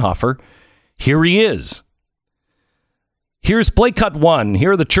Dietrich Bonhoeffer? Here he is. Here's Play Cut 1.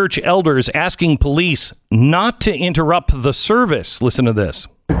 Here are the church elders asking police not to interrupt the service. Listen to this.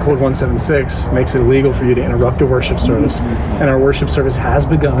 Code 176 makes it illegal for you to interrupt a worship service, and our worship service has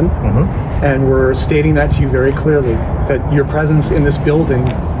begun, and we're stating that to you very clearly, that your presence in this building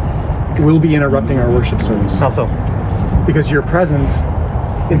will be interrupting our worship service. How so? Because your presence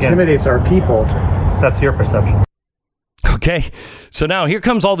intimidates our people. That's your perception. Okay, so now here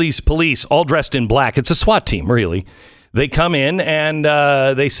comes all these police, all dressed in black. It's a SWAT team, really. They come in and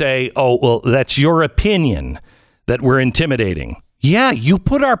they say, oh, well, that's your opinion that we're intimidating. Yeah, you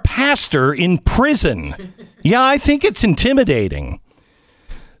put our pastor in prison. Yeah, I think it's intimidating.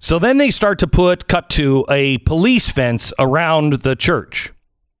 So then they start to cut to a police fence around the church.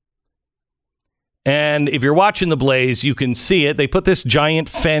 And if you're watching the Blaze, you can see it. They put this giant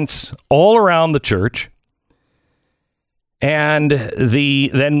fence all around the church. And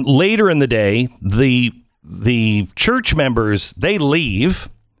then later in the day, the church members, they leave.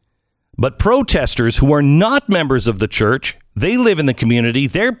 But protesters who are not members of the church, they live in the community.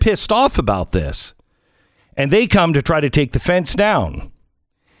 They're pissed off about this. And they come to try to take the fence down.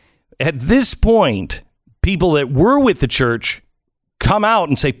 At this point, people that were with the church come out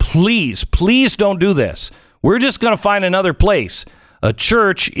and say, please don't do this. We're just going to find another place. A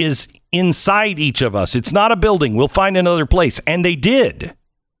church is inside each of us. It's not a building. We'll find another place. And they did.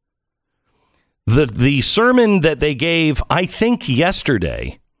 The sermon that they gave, I think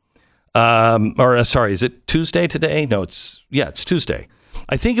yesterday, is it Tuesday today? No, it's Tuesday.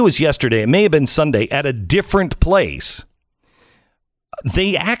 I think it was yesterday. It may have been Sunday at a different place.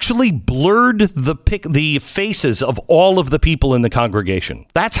 They actually blurred the faces of all of the people in the congregation.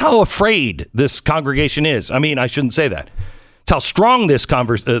 That's how afraid this congregation is. I mean, I shouldn't say that. It's how strong this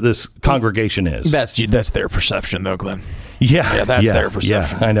congregation is. That's their perception, though, Glenn. Yeah, that's their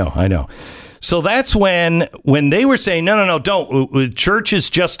perception. Yeah, I know. So that's when they were saying, no, don't. Church is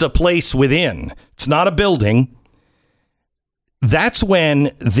just a place within. It's not a building. That's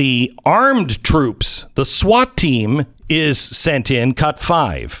when the armed troops, the SWAT team, is sent in, cut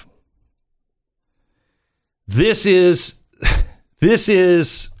 5. This is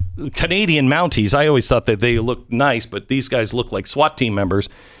Canadian Mounties. I always thought that they looked nice, but these guys look like SWAT team members.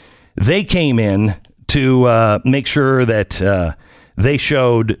 They came in to make sure that they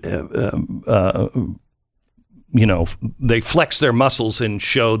showed, they flexed their muscles and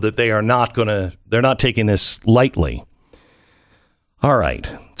showed that they're not taking this lightly. All right.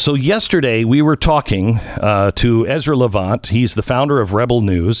 So yesterday we were talking to Ezra Levant. He's the founder of Rebel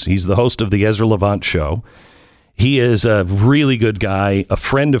News. He's the host of the Ezra Levant Show. He is a really good guy, a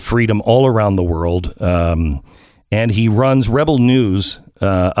friend of freedom all around the world. And he runs Rebel News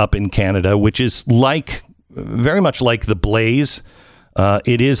up in Canada, which is very much like the Blaze.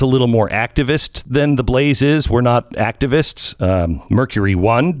 It is a little more activist than the Blaze is. We're not activists. Mercury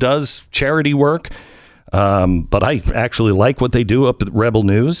One does charity work. But I actually like what they do up at Rebel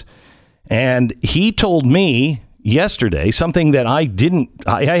News. And he told me yesterday something that I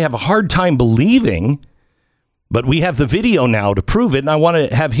have a hard time believing, but we have the video now to prove it. And I want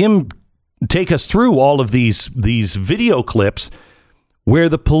to have him take us through all of these video clips where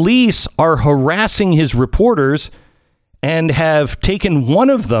the police are harassing his reporters and have taken one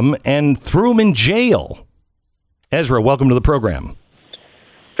of them and threw him in jail. Ezra, welcome to the program.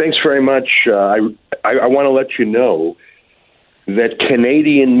 Thanks very much. I want to let you know that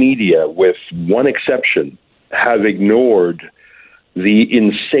Canadian media, with one exception, have ignored the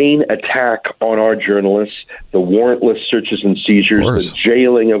insane attack on our journalists, the warrantless searches and seizures, the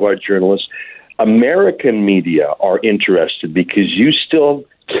jailing of our journalists. American media are interested because you still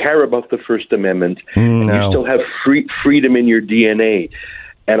care about the First Amendment, and you still have freedom in your DNA.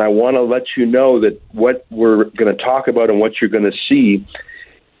 And I want to let you know that what we're going to talk about and what you're going to see,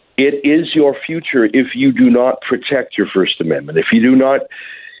 it is your future if you do not protect your First Amendment. If you do not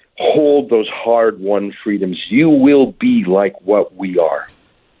hold those hard-won freedoms, you will be like what we are.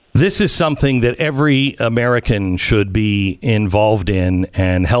 This is something that every American should be involved in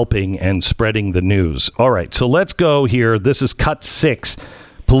and helping and spreading the news. All right, so let's go here. This is cut 6.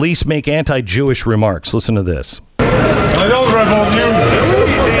 Police make anti-Jewish remarks. Listen to this. I know Rebel News.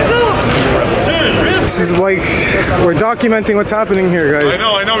 This is like, we're documenting what's happening here, guys.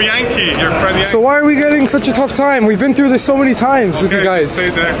 I know, Yankee, your friend Yankee. So why are we getting such a tough time? We've been through this so many times with you guys. He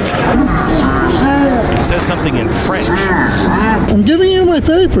says something in French. I'm giving you my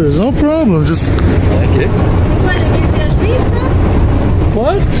papers, no problem. Just. Okay.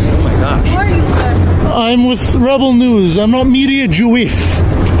 What? Oh my gosh. Who are you, sir? I'm with Rebel News. I'm not media Juif.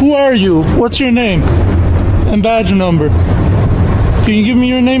 Who are you? What's your name? And badge number. Can you give me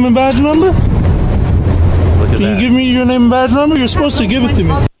your name and badge number? Can you give me your name and badge number? You're supposed to give it to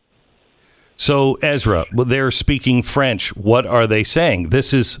me. So, Ezra, they're speaking French. What are they saying?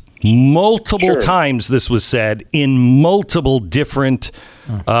 This is multiple times this was said in multiple different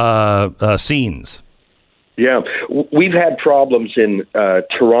scenes. Yeah, we've had problems in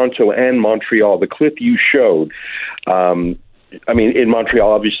Toronto and Montreal. The clip you showed, I mean, in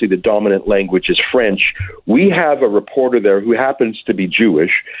Montreal, obviously the dominant language is French. We have a reporter there who happens to be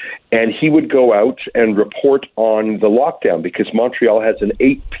Jewish, and he would go out and report on the lockdown because Montreal has an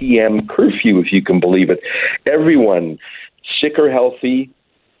 8 p.m. curfew, if you can believe it. Everyone, sick or healthy,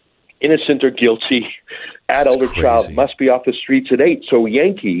 innocent or guilty, adult or child, must be off the streets at 8. So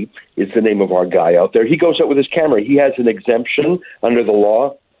Yankee is the name of our guy out there. He goes out with his camera. He has an exemption under the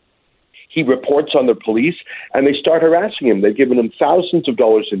law. He reports on the police, and they start harassing him. They've given him thousands of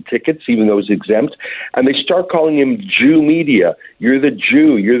dollars in tickets, even though he's exempt, and they start calling him Jew media. You're the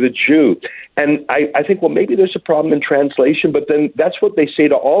Jew. You're the Jew. And I think, well, maybe there's a problem in translation, but then that's what they say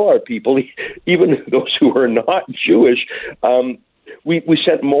to all our people, even those who are not Jewish. We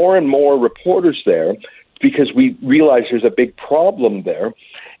sent more and more reporters there because we realized there's a big problem there,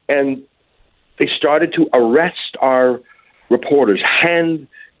 and they started to arrest our reporters,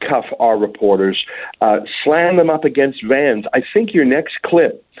 handcuff our reporters, slam them up against vans. I think your next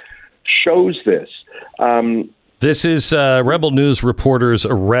clip shows this. This is Rebel News reporters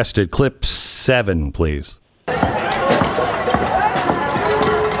arrested. Clip 7, please. Okay,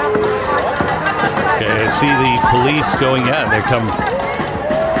 I see the police going out. They come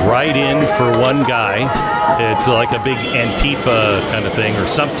right in for one guy. It's like a big Antifa kind of thing or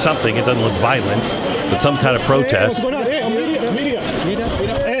something. It doesn't look violent, but some kind of protest. Hey, what's going on? Hey, I'm media.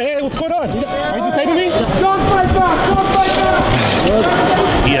 Hey, what's going on? Are you defending me? Don't fight back! Don't fight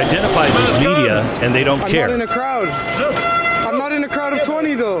back! He identifies as media, and they don't care. I'm not in a crowd. I'm not in a crowd of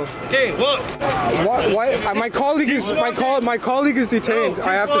 20, though. Okay, look. Why? My colleague is detained.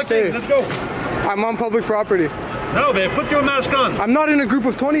 I have to stay. Let's go. I'm on public property. No, man. Put your mask on. I'm not in a group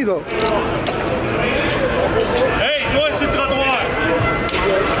of 20, though. Hey, toi, c'est trop droit.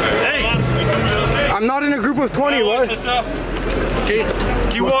 Hey. I'm not in a group of 20. What? Okay.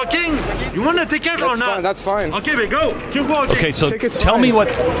 Keep walking. You want to take care or not? That's fine. Okay, but go. Keep walking. Okay, so tell me what.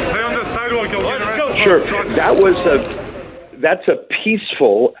 Stay on the sidewalk. Let's go. Sure. That's a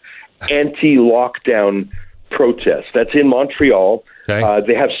peaceful anti-lockdown protest. That's in Montreal. Okay.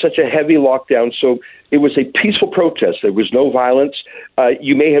 They have such a heavy lockdown, so it was a peaceful protest. There was no violence.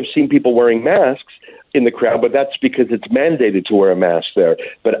 You may have seen people wearing masks in the crowd, but that's because it's mandated to wear a mask there.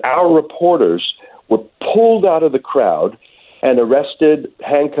 But our reporters were pulled out of the crowd and arrested,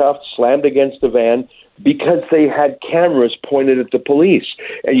 handcuffed, slammed against the van because they had cameras pointed at the police.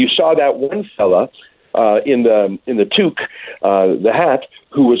 And you saw that one fella in the toque, the hat,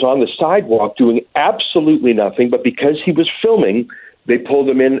 who was on the sidewalk doing absolutely nothing, but because he was filming, they pulled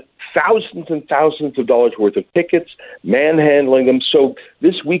him in, thousands and thousands of dollars worth of tickets, manhandling them. So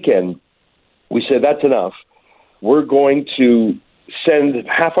this weekend, we said, that's enough. We're going to send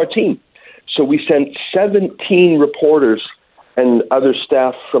half our team. So we sent 17 reporters and other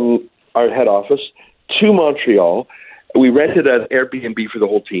staff from our head office to Montreal. We rented an Airbnb for the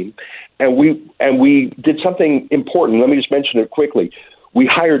whole team, and we did something important. Let me just mention it quickly. We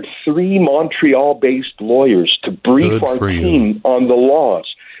hired 3 Montreal-based lawyers to brief our team on the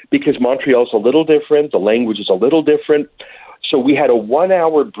laws, because Montreal's a little different, the language is a little different. So we had a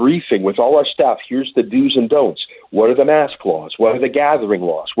 1-hour briefing with all our staff. Here's the do's and don'ts. What are the mask laws? What are the gathering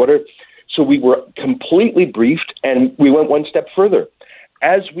laws? So we were completely briefed, and we went one step further.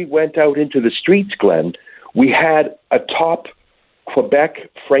 As we went out into the streets, Glenn, we had a top Quebec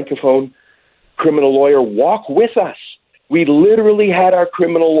Francophone criminal lawyer walk with us. We literally had our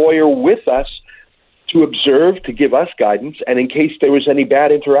criminal lawyer with us to observe, to give us guidance, and in case there was any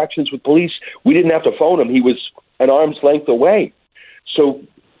bad interactions with police, we didn't have to phone him. He was an arm's length away. So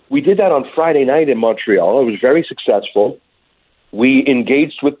we did that on Friday night in Montreal. It was very successful. We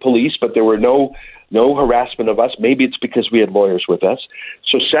engaged with police, but there were no harassment of us. Maybe it's because we had lawyers with us.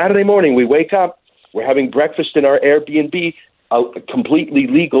 So Saturday morning, we wake up, we're having breakfast in our Airbnb, a completely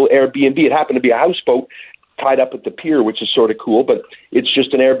legal Airbnb. It happened to be a houseboat tied up at the pier, which is sort of cool, but it's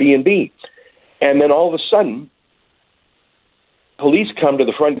just an Airbnb. And then all of a sudden, police come to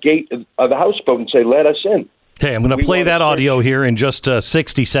the front gate of the houseboat and say, let us in. Okay, I'm going to play that audio here in just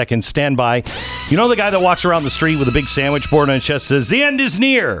 60 seconds. Stand by. You know the guy that walks around the street with a big sandwich board on his chest says, the end is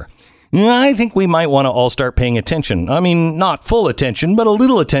near. I think we might want to all start paying attention. I mean, not full attention, but a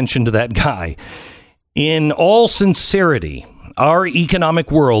little attention to that guy. In all sincerity, our economic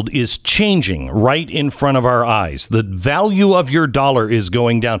world is changing right in front of our eyes. The value of your dollar is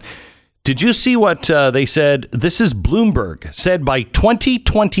going down. Did you see what they said? This is Bloomberg, said by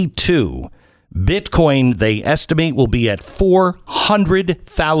 2022, Bitcoin, they estimate, will be at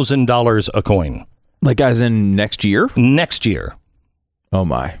 $400,000 a coin. Like as in next year? Next year. Oh,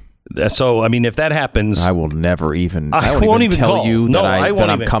 my. So, I mean, if that happens, I will never even. I won't even tell call. you No, that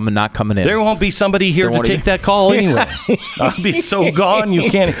I'm coming, not coming in. There won't be somebody here to take that call anyway. I'll be so gone you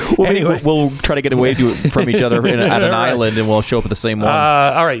can't. Anyway, we'll try to get away from each other at an island, and we'll show up at the same one.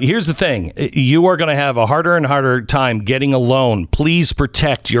 All right. Here's the thing: you are going to have a harder and harder time getting a loan. Please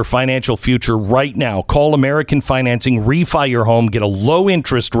protect your financial future right now. Call American Financing, refi your home, get a low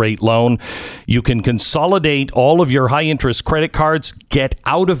interest rate loan. You can consolidate all of your high interest credit cards. Get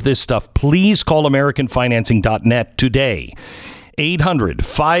out of this stuff. Please call AmericanFinancing.net today.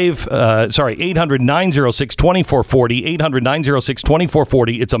 800-906-2440,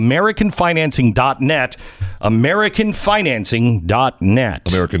 800-906-2440. It's AmericanFinancing.net,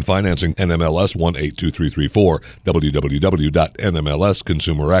 AmericanFinancing.net. American Financing, NMLS 182334,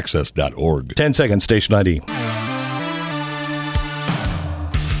 www.nmlsconsumeraccess.org. 10 seconds, station ID.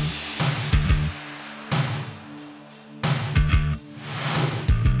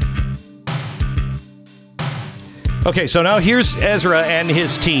 Okay, so now here's Ezra and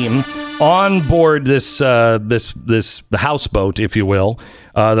his team on board this houseboat, if you will,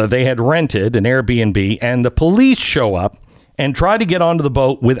 that they had rented, an Airbnb, and the police show up and try to get onto the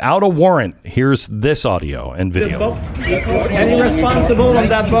boat without a warrant. Here's this audio and video. Any responsible on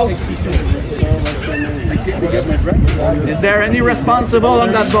that boat? Is there any responsible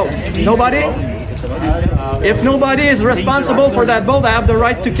on that boat? Nobody? If nobody is responsible for that boat, I have the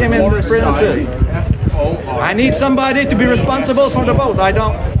right to come in the premises. I need somebody to be responsible for the boat. I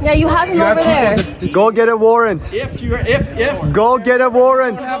don't. Yeah, you have him over there. Go get a warrant. Go get a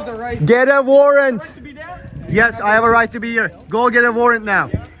warrant. Get a warrant. Yes, I have a right to be here. Go get a warrant now.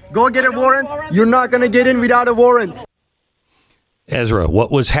 Go get a warrant. You're not going to get in without a warrant. Ezra,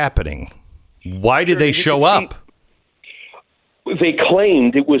 what was happening? Why did they show up? They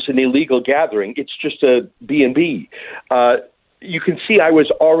claimed it was an illegal gathering. It's just a B&B. You can see I was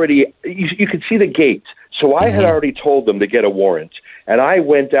already, you can see the gate. So I had already told them to get a warrant. And I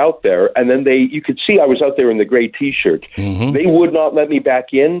went out there, and then you could see I was out there in the gray T-shirt. They would not let me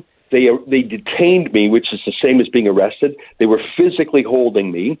back in. They detained me, which is the same as being arrested. They were physically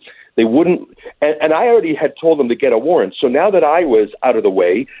holding me. They wouldn't, and I already had told them to get a warrant. So now that I was out of the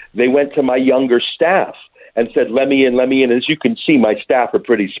way, they went to my younger staff and said, let me in. As you can see, my staff are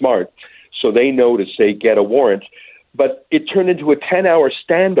pretty smart. So they know to say, get a warrant. But it turned into a 10-hour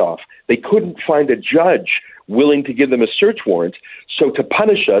standoff. They couldn't find a judge willing to give them a search warrant. So to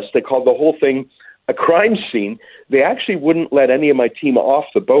punish us, they called the whole thing a crime scene. They actually wouldn't let any of my team off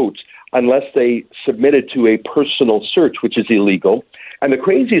the boat unless they submitted to a personal search, which is illegal. And the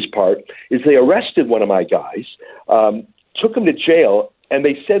craziest part is they arrested one of my guys, took him to jail, and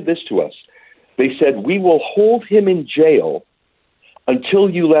they said this to us. They said, we will hold him in jail until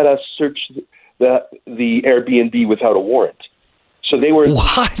you let us search the Airbnb without a warrant. So they were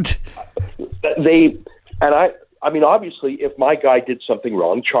what? I mean, obviously, if my guy did something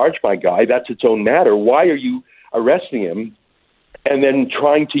wrong, charge my guy. That's its own matter. Why are you arresting him and then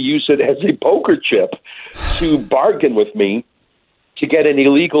trying to use it as a poker chip to bargain with me to get an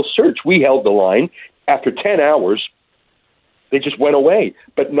illegal search? We held the line. After 10 hours, they just went away,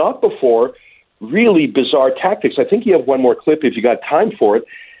 but not before really bizarre tactics. I think you have one more clip if you got time for it.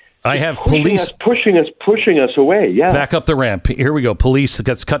 I have police pushing us away. Yeah. Back up the ramp. Here we go. Police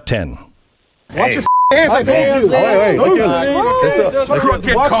gets cut 10. Watch your hands. I told you.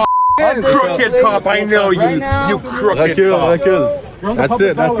 Crooked cop. Crooked cop. I know you. You crooked cop. That's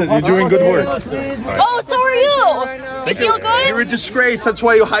it. You're doing good work. Oh, so are you. You feel good? You're a disgrace. That's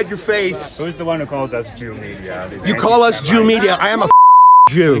why you hide your face. Who's the one who called us Jew media? You call us Jew media. I am a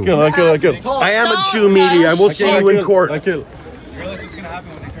Jew. I am a Jew media. I will see you in court. They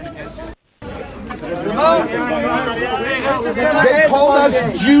called us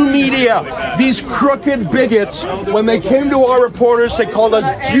Jew media. These crooked bigots, when they came to our reporters, they called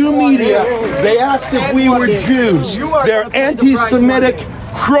us Jew media. They asked if we were Jews. They're anti-Semitic,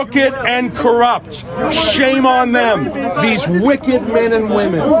 crooked, and corrupt. Shame on them, these wicked men and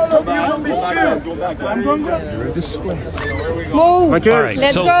women. All right,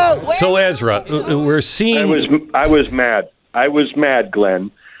 so Ezra, we're seeing... I was mad. I was mad,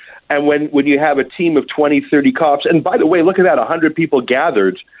 Glenn. And when you have a team of 20, 30 cops, and by the way, look at that, 100 people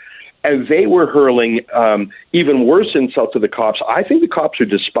gathered, and they were hurling even worse insults to the cops. I think the cops are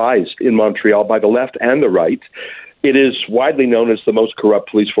despised in Montreal by the left and the right. It is widely known as the most corrupt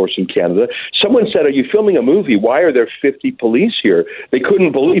police force in Canada. Someone said, are you filming a movie? Why are there 50 police here? They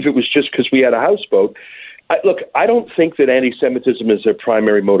couldn't believe it was just because we had a houseboat. Look, I don't think that anti-Semitism is their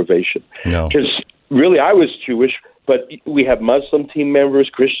primary motivation. No. Because really, I was Jewish, but we have Muslim team members,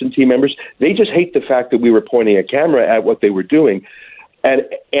 Christian team members. They just hate the fact that we were pointing a camera at what they were doing.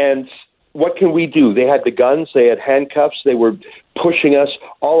 And what can we do? They had the guns, they had handcuffs, they were pushing us.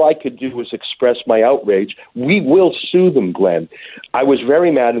 All I could do was express my outrage. We will sue them, Glenn. I was very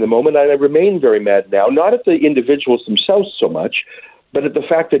mad in the moment, and I remain very mad now, not at the individuals themselves so much, but at the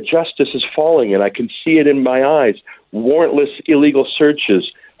fact that justice is falling, and I can see it in my eyes. Warrantless illegal searches,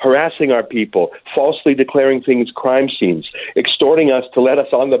 harassing our people, falsely declaring things crime scenes, extorting us to let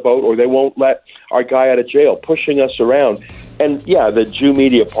us on the boat or they won't let our guy out of jail, pushing us around. And yeah, the Jew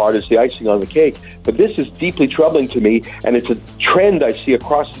media part is the icing on the cake. But this is deeply troubling to me, and it's a trend I see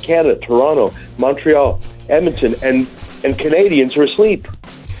across Canada, Toronto, Montreal, Edmonton, and Canadians are asleep.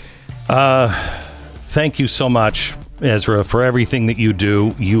 Thank you so much, Ezra, for everything that you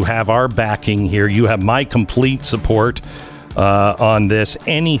do. You have our backing here. You have my complete support on this,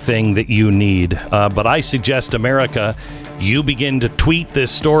 anything that you need. But I suggest, America, you begin to tweet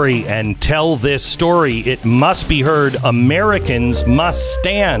this story and tell this story. It must be heard. Americans must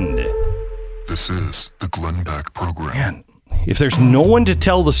stand. This is the Glenn Beck Program. Man, if there's no one to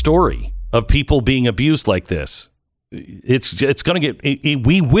tell the story of people being abused like this, it's going to get...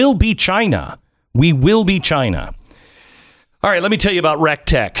 we will be China. We will be China. All right, let me tell you about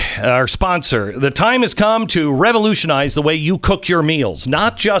RecTech, our sponsor. The time has come to revolutionize the way you cook your meals,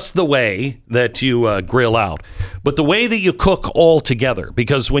 not just the way that you grill out, but the way that you cook all together.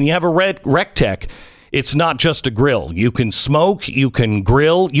 Because when you have a RecTech, it's not just a grill. You can smoke, you can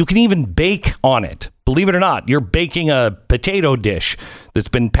grill, you can even bake on it. Believe it or not, you're baking a potato dish that's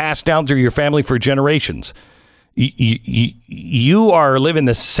been passed down through your family for generations. You are living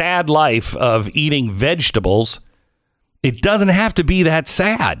the sad life of eating vegetables. It doesn't have to be that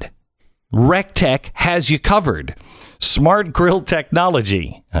sad. RecTech has you covered. Smart grill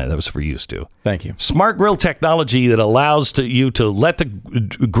technology. That was for you, Stu. Thank you. Smart grill technology that allows you to let the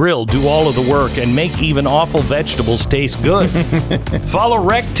grill do all of the work and make even awful vegetables taste good. Follow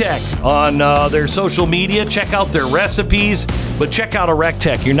RecTech on their social media. Check out their recipes. But check out a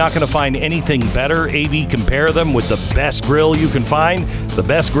RecTech. You're not going to find anything better. A/B compare them with the best grill you can find. The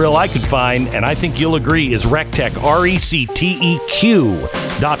best grill I could find, and I think you'll agree, is RecTech. RecTeq.com.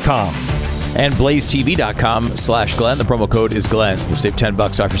 And blazetv.com/Glenn. The promo code is Glenn. You'll save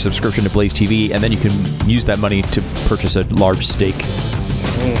 $10 off your subscription to Blaze TV, and then you can use that money to purchase a large steak.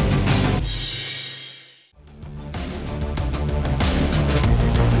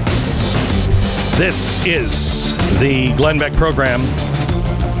 This is the Glenn Beck Program.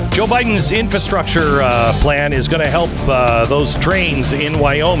 Joe Biden's infrastructure plan is going to help those trains in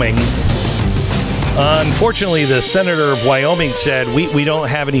Wyoming. Unfortunately, the senator of Wyoming said we don't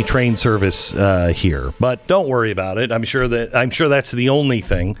have any train service here, but don't worry about it. I'm sure that's the only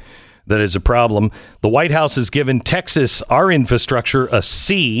thing that is a problem. The White House has given Texas, our infrastructure, a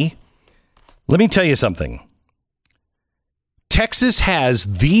C. Let me tell you something. Texas has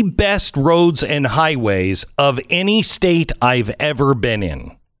the best roads and highways of any state I've ever been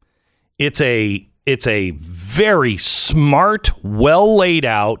in. It's a very smart, well laid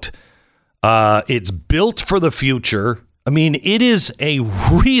out. It's built for the future. I mean, it is a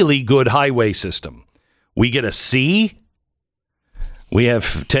really good highway system. We get a C. We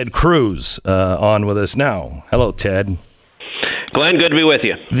have Ted Cruz on with us now. Hello, Ted. Glenn, good to be with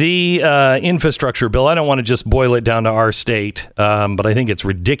you. The infrastructure bill, I don't want to just boil it down to our state, but I think it's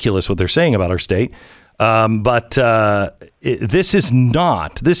ridiculous what they're saying about our state.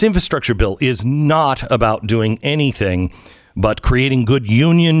 This infrastructure bill is not about doing anything but creating good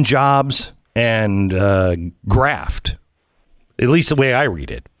union jobs and graft, at least the way I read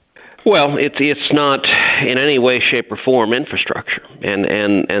it. Well, it's not in any way, shape, or form infrastructure,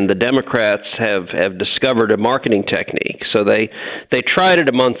 and the Democrats have discovered a marketing technique. So they tried it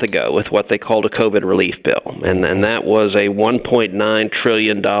a month ago with what they called a COVID relief bill, and that was a $1.9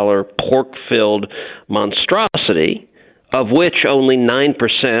 trillion pork-filled monstrosity, of which only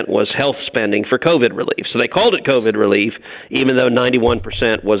 9% was health spending for COVID relief. So they called it COVID relief, even though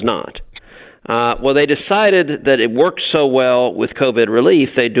 91% was not. Well, they decided that it worked so well with COVID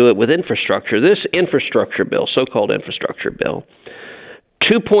relief, they do it with infrastructure. This infrastructure bill, so-called infrastructure bill,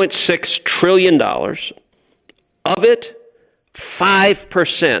 $2.6 trillion. Of it,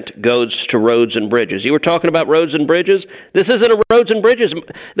 5% goes to roads and bridges. You were talking about roads and bridges. This isn't a roads and bridges.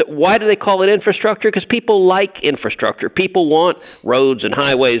 Why do they call it infrastructure? Because people like infrastructure. People want roads and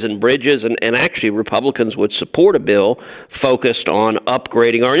highways and bridges, and actually Republicans would support a bill focused on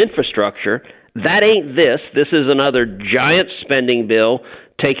upgrading our infrastructure. That ain't this. This is another giant spending bill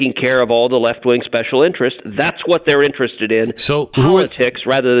taking care of all the left-wing special interests. That's what they're interested in. So politics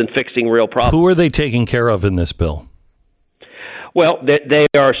rather than fixing real problems. Who are they taking care of in this bill? Well, they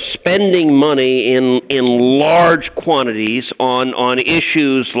are spending money in large quantities on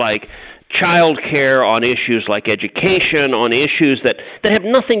issues like child care, on issues like education, on issues that have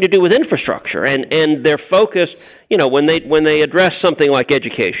nothing to do with infrastructure. And they're focused, when they address something like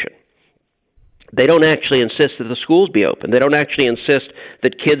education, they don't actually insist that the schools be open. They don't actually insist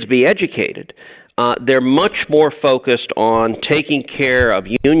that kids be educated. They're much more focused on taking care of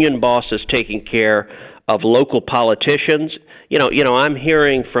union bosses, taking care of local politicians. I'm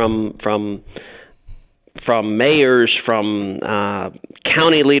hearing from mayors, from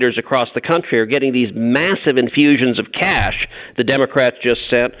county leaders across the country are getting these massive infusions of cash the Democrats just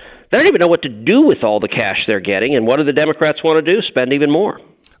sent. They don't even know what to do with all the cash they're getting. And what do the Democrats want to do? Spend even more.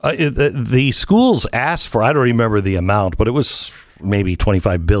 The schools asked for, I don't remember the amount, but it was maybe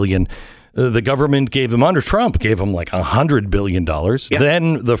 $25 billion. The government gave them, under Trump, gave them like $100 billion. Yep.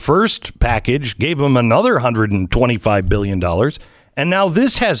 Then the first package gave them another $125 billion. And now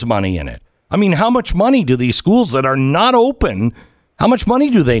this has money in it. I mean, how much money do these schools that are not open, how much money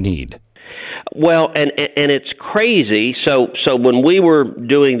do they need? Well, and it's crazy. So when we were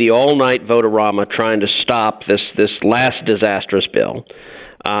doing the all-night vote-a-rama trying to stop this last disastrous bill,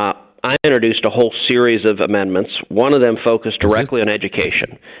 I introduced a whole series of amendments. One of them focused directly on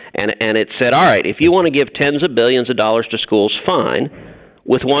education. And it said, all right, if you want to give tens of billions of dollars to schools, fine,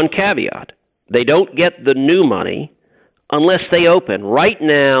 with one caveat. They don't get the new money unless they open. Right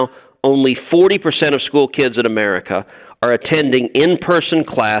now, only 40% of school kids in America are attending in-person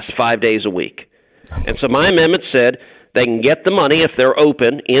class 5 days a week. And so my amendment said they can get the money if they're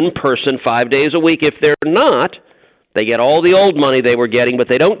open in person 5 days a week. If they're not, they get all the old money they were getting, but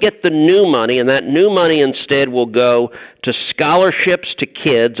they don't get the new money, and that new money instead will go to scholarships to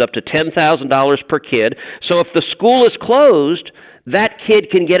kids, up to $10,000 per kid. So if the school is closed, that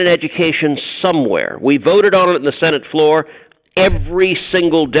kid can get an education somewhere. We voted on it in the Senate floor. Every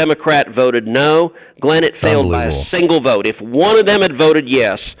single Democrat voted no. Glenn, it failed by a single vote. If one of them had voted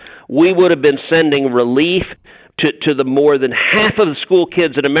yes, we would have been sending relief to the more than half of the school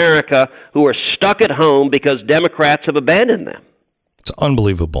kids in America who are stuck at home because Democrats have abandoned them. It's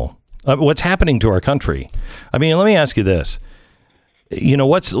unbelievable. What's happening to our country? I mean, let me ask you this.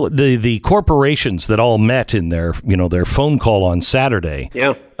 What's the corporations that all met in their phone call on Saturday?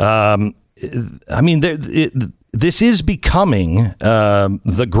 Yeah. I mean, this is becoming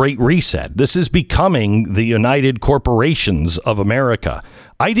the Great Reset. This is becoming the United Corporations of America.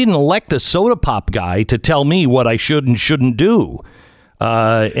 I didn't elect the soda pop guy to tell me what I should and shouldn't do.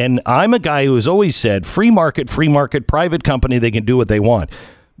 And I'm a guy who has always said free market, private company, they can do what they want.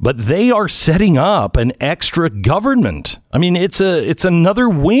 But they are setting up an extra government. I mean, it's another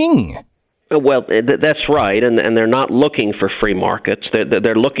wing. Well, that's right, and they're not looking for free markets.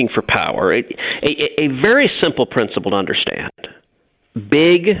 They're looking for power. A very simple principle to understand.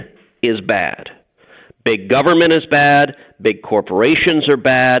 Big is bad. Big government is bad. Big corporations are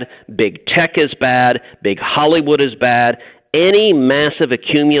bad. Big tech is bad. Big Hollywood is bad. Any massive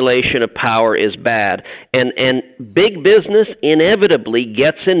accumulation of power is bad. And big business inevitably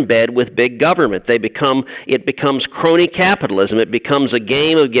gets in bed with big government. It becomes crony capitalism. It becomes a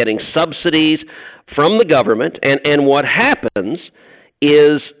game of getting subsidies from the government. And what happens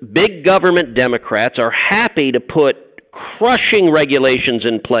is big government Democrats are happy to put crushing regulations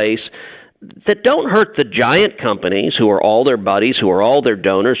in place that don't hurt the giant companies who are all their buddies, who are all their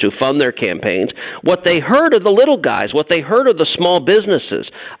donors, who fund their campaigns. What they hurt are the little guys. What they hurt are the small businesses.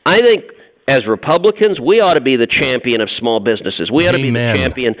 I think as Republicans, we ought to be the champion of small businesses. We ought to be the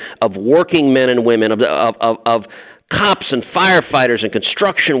champion of working men and women, of cops and firefighters and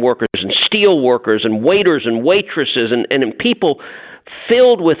construction workers and steel workers and waiters and waitresses and people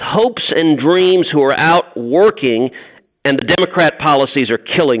filled with hopes and dreams who are out working. And the Democrat policies are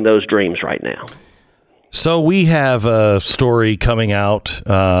killing those dreams right now. So we have a story coming out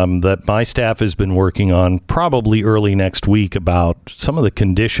that my staff has been working on probably early next week about some of the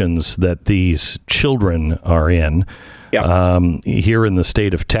conditions that these children are in here in the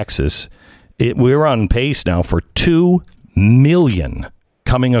state of Texas. We're on pace now for 2 million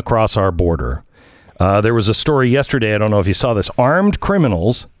coming across our border. There was a story yesterday, I don't know if you saw this, armed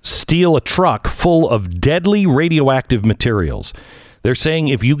criminals steal a truck full of deadly radioactive materials. They're saying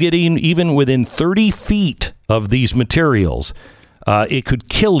if you get even within 30 feet of these materials, it could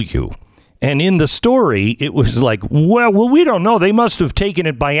kill you. And in the story, it was like, well, we don't know. They must have taken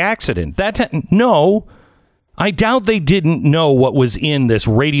it by accident. No, I doubt they didn't know what was in this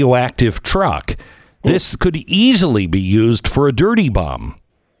radioactive truck. This could easily be used for a dirty bomb.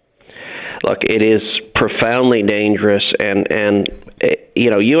 Look, it is profoundly dangerous, and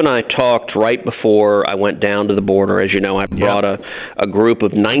you and I talked right before I went down to the border. As you know, I brought a group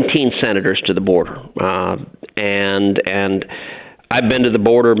of 19 senators to the border, and I've been to the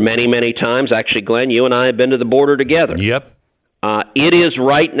border many, many times. Actually, Glenn, you and I have been to the border together. Yep. It is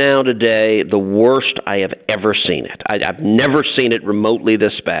right now today the worst I have ever seen it. I've never seen it remotely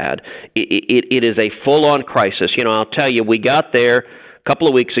this bad. It is a full-on crisis. I'll tell you, we got there a couple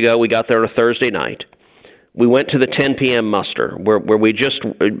of weeks ago. We got there on a Thursday night. We went to the 10 p.m. muster where we just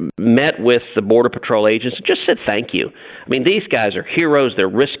met with the Border Patrol agents and just said thank you. I mean, these guys are heroes. They're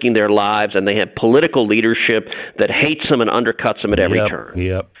risking their lives, and they have political leadership that hates them and undercuts them at every turn.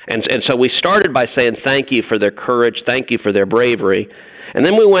 Yep. And so we started by saying thank you for their courage, thank you for their bravery, and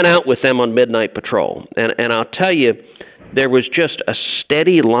then we went out with them on midnight patrol. And I'll tell you, there was just a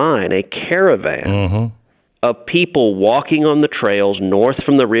steady line, a caravan of people walking on the trails north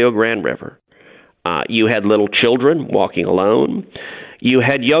from the Rio Grande River. You had little children walking alone. You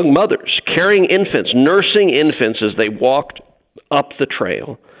had young mothers carrying infants, nursing infants as they walked up the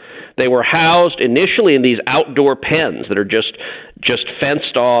trail. They were housed initially in these outdoor pens that are just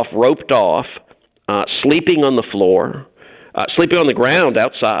fenced off, roped off, sleeping on the floor, sleeping on the ground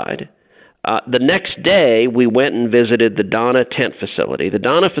outside. The next day, we went and visited the Daunte tent facility. The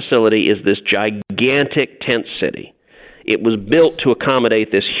Daunte facility is this gigantic tent city. It was built to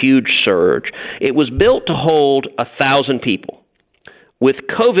accommodate this huge surge. It was built to hold 1,000 people. With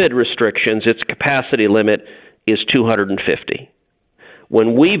COVID restrictions, its capacity limit is 250.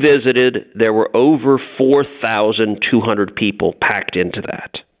 When we visited, there were over 4,200 people packed into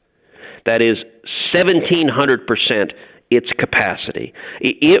that. That is 1,700% its capacity.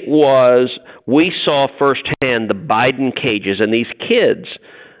 We saw firsthand the Biden cages, and these kids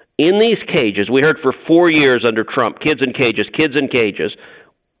in these cages, we heard for 4 years under Trump, kids in cages, kids in cages.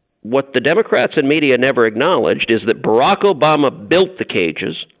 What the Democrats and media never acknowledged is that Barack Obama built the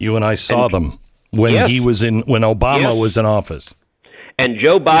cages. You and I saw them when Obama was in office. And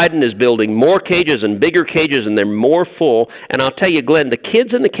Joe Biden is building more cages and bigger cages, and they're more full. And I'll tell you, Glenn, the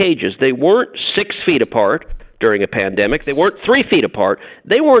kids in the cages, they weren't 6 feet apart during a pandemic. They weren't 3 feet apart.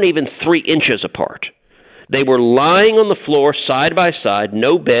 They weren't even 3 inches apart. They were lying on the floor side by side,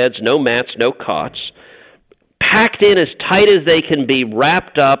 no beds, no mats, no cots, packed in as tight as they can be,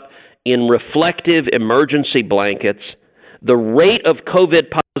 wrapped up in reflective emergency blankets. The rate of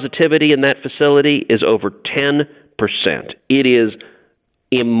COVID positivity in that facility is over 10%. It is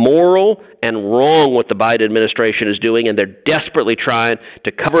immoral and wrong what the Biden administration is doing, and they're desperately trying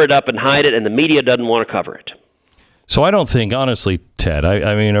to cover it up and hide it, and the media doesn't want to cover it. So I don't think, honestly, Ted,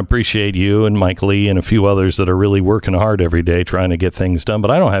 I mean, I appreciate you and Mike Lee and a few others that are really working hard every day trying to get things done,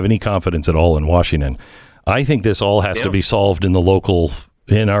 but I don't have any confidence at all in Washington. I think this all has to be solved in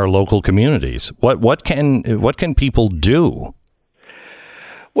our local communities. What can people do?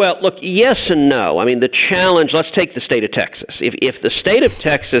 Well, look, yes and no. I mean, the challenge, let's take the state of Texas. If the state of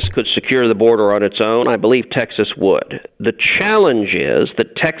Texas could secure the border on its own, I believe Texas would. The challenge is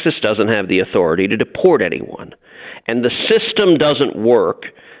that Texas doesn't have the authority to deport anyone. And the system doesn't work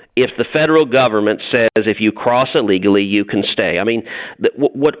if the federal government says if you cross illegally, you can stay. I mean,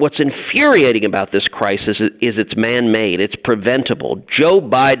 what's infuriating about this crisis is it's man-made. It's preventable. Joe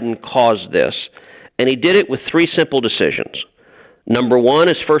Biden caused this, and he did it with 3 simple decisions. Number 1,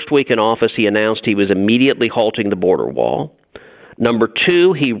 his first week in office, he announced he was immediately halting the border wall. Number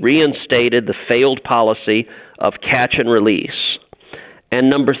 2, he reinstated the failed policy of catch and release. And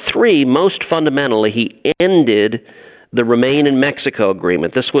number 3, most fundamentally, he ended the Remain in Mexico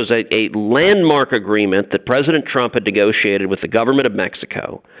agreement. This was a landmark agreement that President Trump had negotiated with the government of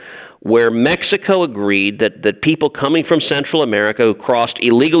Mexico, where Mexico agreed that people coming from Central America who crossed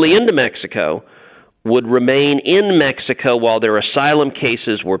illegally into Mexico would remain in Mexico while their asylum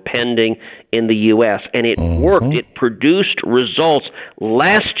cases were pending in the U.S. And it worked. It produced results.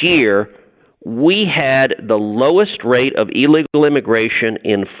 Last year, we had the lowest rate of illegal immigration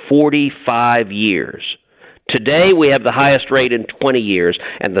in 45 years. Today, we have the highest rate in 20 years.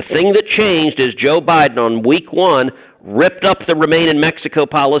 And the thing that changed is Joe Biden on week 1 ripped up the Remain in Mexico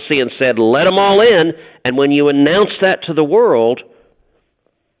policy and said, let them all in. And when you announce that to the world,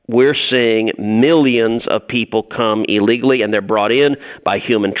 we're seeing millions of people come illegally, and they're brought in by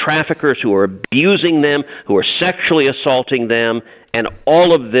human traffickers who are abusing them, who are sexually assaulting them, and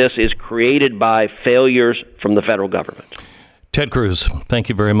all of this is created by failures from the federal government. Ted Cruz, thank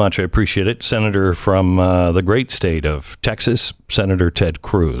you very much. I appreciate it. Senator from the great state of Texas, Senator Ted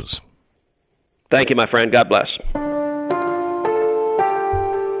Cruz. Thank you, my friend. God bless.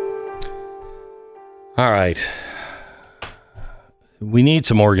 All right. We need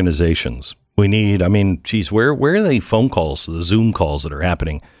some organizations. We need, I mean, geez, where are the phone calls, the Zoom calls that are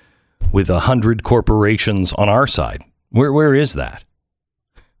happening with 100 corporations on our side? Where is that?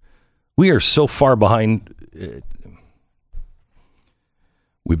 We are so far behind.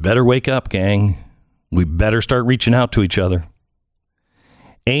 We better wake up, gang. We better start reaching out to each other.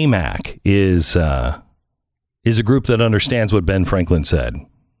 AMAC is a group that understands what Ben Franklin said,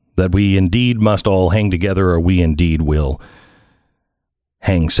 that we indeed must all hang together or we indeed will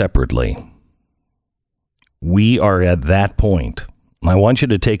hang separately. We are at that point. I want you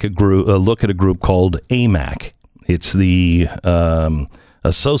to take a look at a group called AMAC. It's the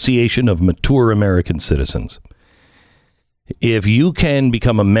Association of Mature American Citizens. If you can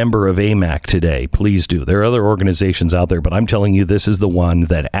become a member of AMAC today, please do. There are other organizations out there, but I'm telling you, this is the one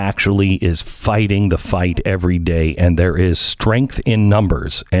that actually is fighting the fight every day, and there is strength in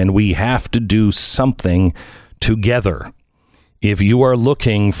numbers, and we have to do something together. If you are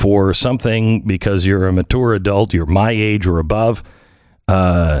looking for something because you're a mature adult, you're my age or above,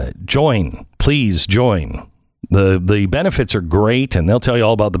 join. Please join. The benefits are great, and they'll tell you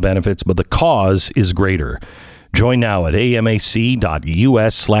all about the benefits, but the cause is greater. Join now at amac.us/Beck.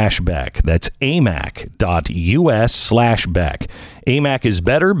 That's amac.us/Beck. AMAC is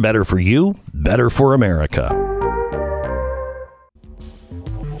better for you, better for America.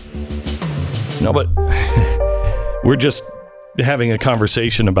 No, but we're just having a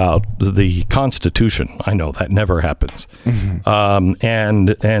conversation about the Constitution. I know that never happens. Mm-hmm.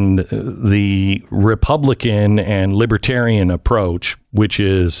 And the Republican and Libertarian approach, which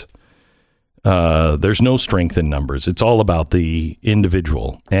is there's no strength in numbers. It's all about the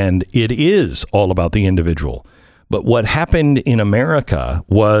individual. And it is all about the individual. But what happened in America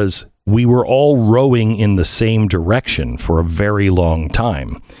was we were all rowing in the same direction for a very long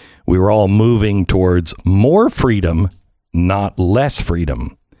time. We were all moving towards more freedom, not less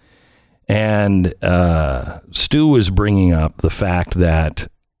freedom. And Stu is bringing up the fact that,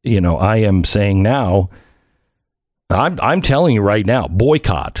 I am saying now, I'm telling you right now,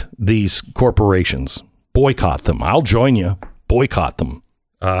 boycott these corporations. Boycott them. I'll join you. Boycott them.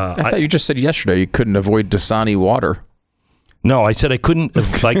 I thought you just said yesterday you couldn't avoid Dasani water. No, I said I couldn't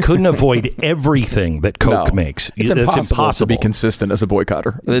avoid everything that Coke makes. It's impossible to be consistent as a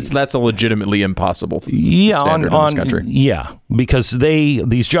boycotter. That's a legitimately impost standard in this country. Yeah, because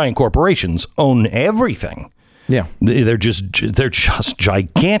these giant corporations own everything. Yeah, they're just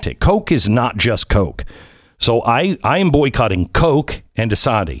gigantic. Coke is not just Coke. So I am boycotting Coke and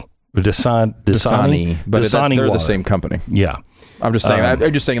Dasani. Dasani, but Dasani they're water. The same company. Yeah, I'm just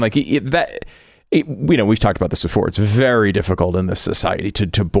saying. We've talked about this before. It's very difficult in this society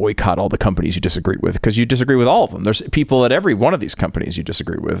to boycott all the companies you disagree with because you disagree with all of them. There's people at every one of these companies you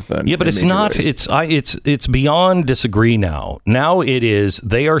disagree with. Yeah, but it's not. Ways. It's beyond disagree now. Now it is.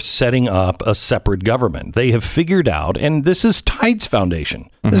 They are setting up a separate government. They have figured out, and this is Tides Foundation.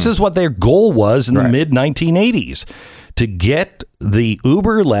 Mm-hmm. This is what their goal was in the mid 1980s. To get the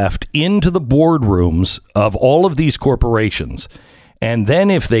uber left into the boardrooms of all of these corporations. And then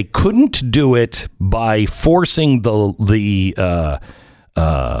if they couldn't do it by forcing showing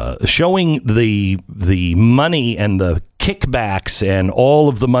the money and the kickbacks and all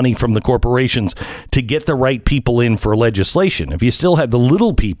of the money from the corporations to get the right people in for legislation, if you still had the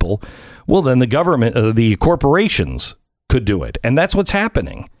little people, well, then the government, the corporations could do it. And that's what's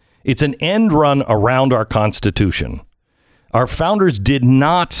happening. It's an end run around our Constitution. Our founders did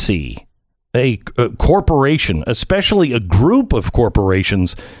not see a corporation, especially a group of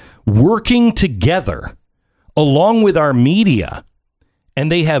corporations, working together along with our media.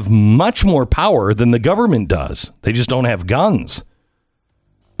 And they have much more power than the government does. They just don't have guns.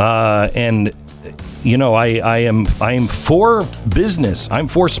 I am for business. I'm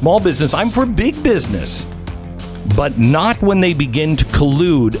for small business. I'm for big business. But not when they begin to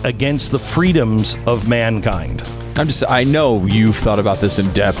collude against the freedoms of mankind. I know you've thought about this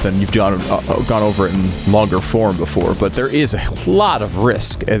in depth and you've gone over it in longer form before, but there is a lot of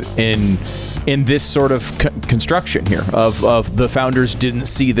risk in this sort of construction here of the founders didn't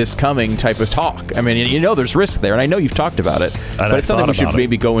see this coming type of talk. I mean, there's risk there, and I know you've talked about it, but it's something we should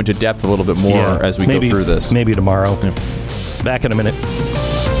maybe go into depth a little bit more as we go through this. Maybe tomorrow. Yeah. Back in a minute.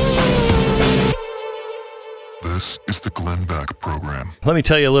 This is the Glenn Beck Program. Let me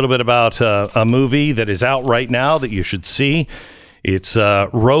tell you a little bit about a movie that is out right now that you should see. It's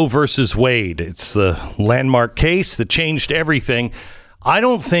Roe versus Wade. It's the landmark case that changed everything. I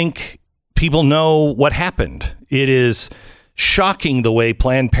don't think people know what happened. It is shocking the way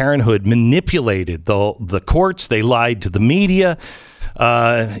Planned Parenthood manipulated the courts. They lied to the media.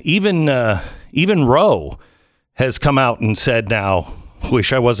 Even Roe has come out and said now,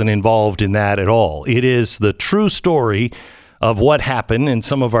 wish I wasn't involved in that at all. It is the true story of what happened, and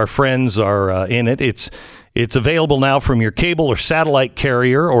some of our friends are in it. It's available now from your cable or satellite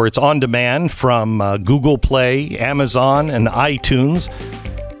carrier, or it's on demand from Google Play, Amazon, and iTunes.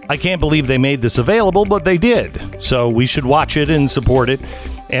 I can't believe they made this available, but they did. So we should watch it and support it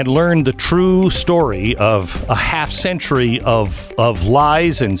and learn the true story of a half century of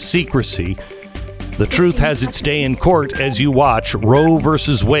lies and secrecy. The truth has its day in court as you watch Roe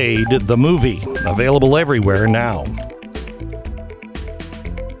versus Wade, the movie, available everywhere now.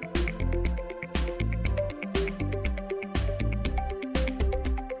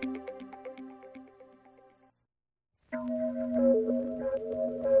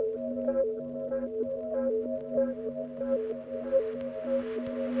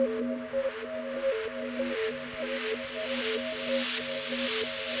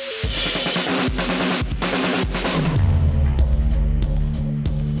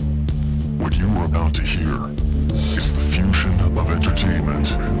 What you are about to hear is the fusion of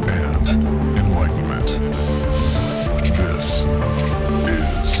entertainment and enlightenment. This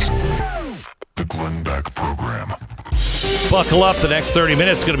is the Glenn Beck Program. Buckle up. The next 30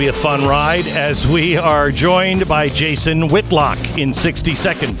 minutes is going to be a fun ride as we are joined by Jason Whitlock in 60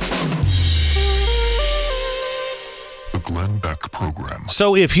 seconds. The Glenn Beck Program.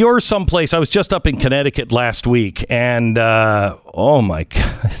 So if you're someplace, I was just up in Connecticut last week, and oh my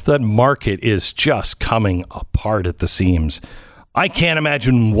God, that market is just coming apart at the seams. I can't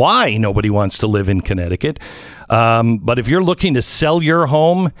imagine why nobody wants to live in Connecticut. But if you're looking to sell your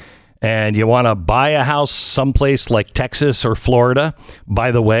home and you want to buy a house someplace like Texas or Florida,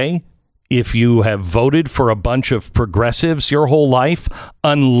 by the way, if you have voted for a bunch of progressives your whole life,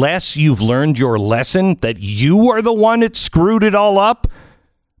 unless you've learned your lesson that you are the one that screwed it all up,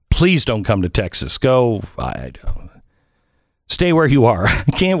 please don't come to Texas. Stay where you are. I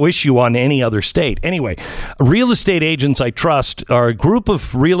can't wish you on any other state. Anyway, Real Estate Agents I Trust are a group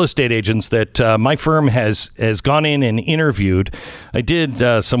of real estate agents that my firm has gone in and interviewed. I did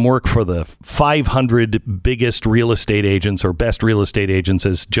some work for the 500 biggest real estate agents or best real estate agents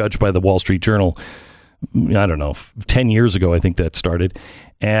as judged by the Wall Street Journal. I don't know, 10 years ago, I think that started.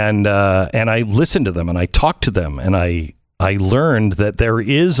 And I listened to them and I talked to them and I learned that there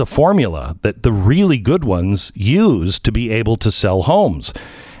is a formula that the really good ones use to be able to sell homes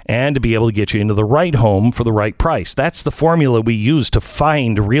and to be able to get you into the right home for the right price. That's the formula we use to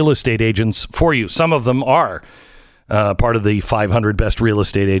find real estate agents for you. Some of them are part of the 500 best real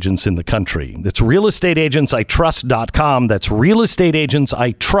estate agents in the country. It's realestateagentsitrust.com. That's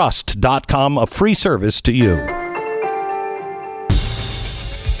realestateagentsitrust.com, a free service to you.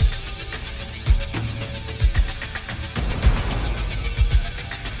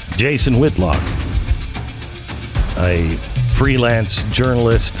 Jason Whitlock, a freelance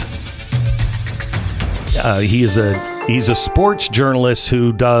journalist. He's a sports journalist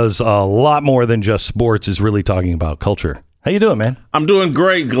who does a lot more than just sports, is really talking about culture. How you doing, man? I'm doing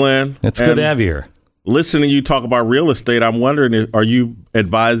great, Glenn. It's good to have you here. Listening to you talk about real estate, I'm wondering, are you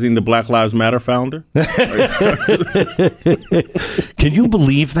advising the Black Lives Matter founder? Can you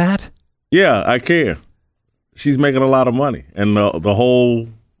believe that? Yeah, I can. She's making a lot of money, and the whole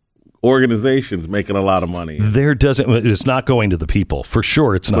organization's making a lot of money. It's not going to the people. For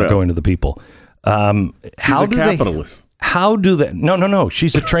sure, it's not going to the people. She's a capitalist. How do they? No.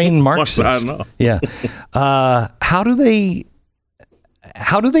 She's a trained Marxist. I know. Yeah. How do they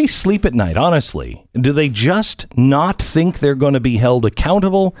sleep at night, honestly? Do they just not think they're going to be held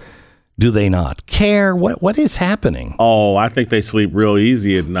accountable? Do they not care? What is happening? Oh, I think they sleep real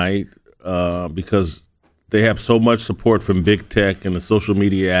easy at night because they have so much support from big tech and the social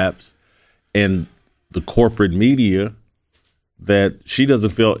media apps and the corporate media that she doesn't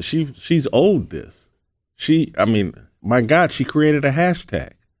feel she's owed this. My God, she created a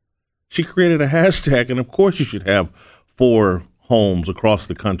hashtag. And of course you should have 4 homes across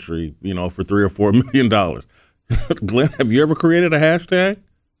the country, for $3 or $4 million. Glenn, have you ever created a hashtag?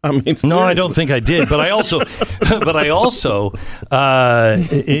 Seriously. No, I don't think I did, but I also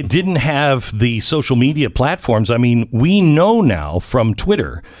it didn't have the social media platforms. We know now from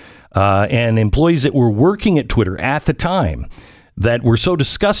Twitter and employees that were working at Twitter at the time that were so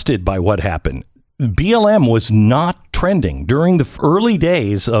disgusted by what happened. BLM was not trending during the early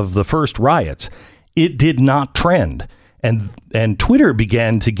days of the first riots. It did not trend, and Twitter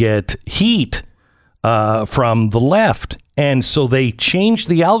began to get heat from the left. And so they changed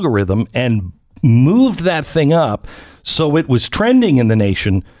the algorithm and moved that thing up so it was trending in the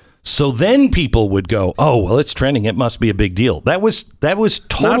nation. So then people would go, oh, well, it's trending. It must be a big deal. That was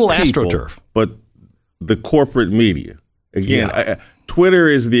total Not people, AstroTurf. But the corporate media. Again, Twitter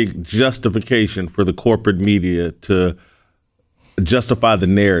is the justification for the corporate media to justify the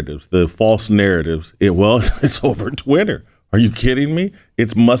narratives, the false narratives. It's over Twitter. Are you kidding me?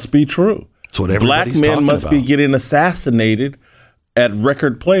 It must be true. That's what Black everybody's men talking must about. be getting assassinated at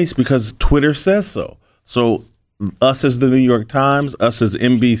record pace because Twitter says so. So us as the New York Times, us as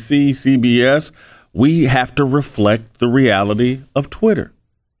NBC, CBS, we have to reflect the reality of Twitter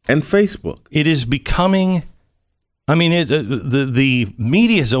and Facebook. It is becoming, the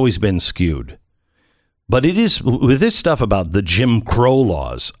media has always been skewed, but it is with this stuff about the Jim Crow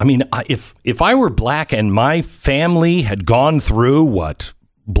laws. I mean, if I were black and my family had gone through what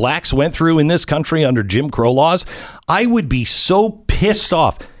blacks went through in this country under Jim Crow laws, I would be so pissed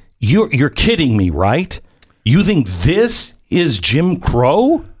off. You're kidding me, right? You think this is Jim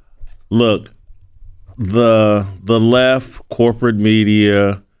Crow? Look, the left, corporate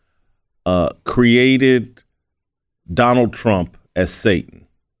media created Donald Trump as Satan.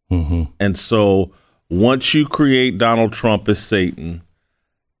 Mm-hmm. And so once you create Donald Trump as Satan,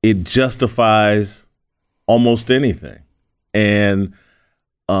 it justifies almost anything. And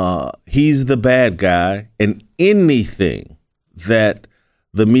he's the bad guy. And anything that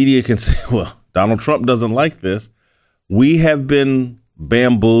the media can say, well, Donald Trump doesn't like this. We have been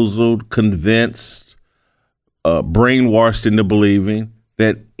bamboozled, convinced, brainwashed into believing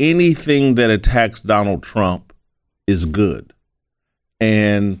that anything that attacks Donald Trump is good.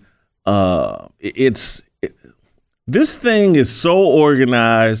 And this thing is so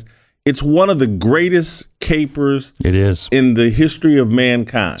organized. It's one of the greatest capers it is in the history of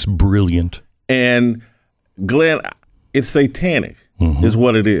mankind. It's brilliant. And Glenn, it's satanic is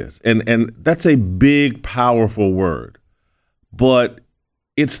what it is. And that's a big, powerful word. But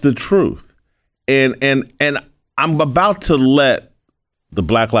it's the truth. And I'm about to let the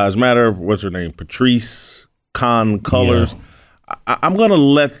Black Lives Matter, what's her name, Patrice Khan Colors, I'm going to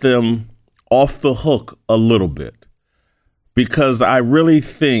let them off the hook a little bit because I really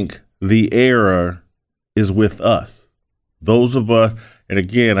think the error is with us. Those of us, and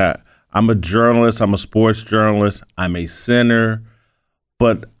again, I'm a journalist, I'm a sports journalist, I'm a sinner,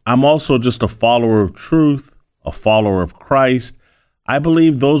 but I'm also just a follower of truth, a follower of Christ. I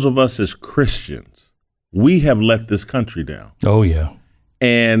believe those of us as Christians, we have let this country down. Oh, yeah.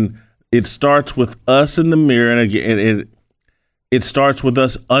 And it starts with us in the mirror, and again, it starts with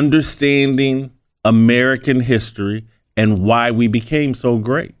us understanding American history and why we became so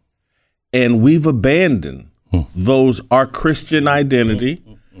great. And we've abandoned our Christian identity,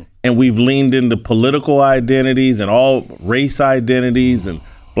 and we've leaned into political identities and all race identities and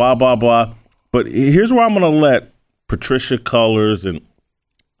blah, blah, blah. But here's where I'm going to let Patricia Cullors and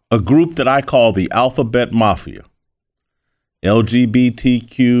a group that I call the Alphabet Mafia,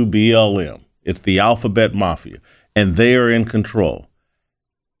 LGBTQ BLM. It's the Alphabet Mafia, and they are in control.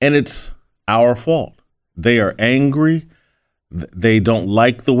 And it's our fault. They are angry. They don't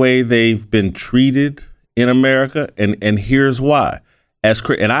like the way they've been treated in America. And here's why.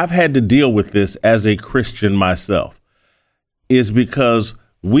 And I've had to deal with this as a Christian myself, is because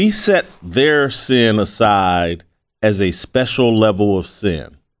we set their sin aside as a special level of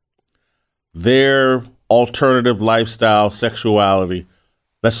sin. Their alternative lifestyle, sexuality,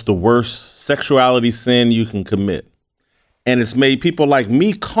 that's the worst sexuality sin you can commit. And it's made people like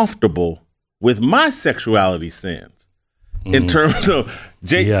me comfortable with my sexuality sins. In terms of,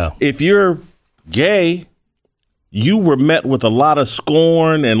 if you're gay, you were met with a lot of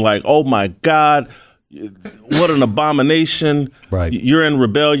scorn and like, oh my God, what an abomination. Right. You're in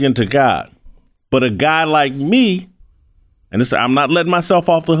rebellion to God. But a guy like me, and this, I'm not letting myself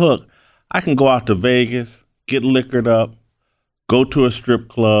off the hook, I can go out to Vegas, get liquored up, go to a strip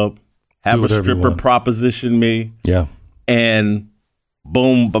club, have a stripper proposition me. Yeah. And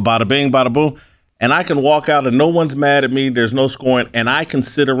boom, bada bing, bada boom. And I can walk out and no one's mad at me. There's no scoring. And I can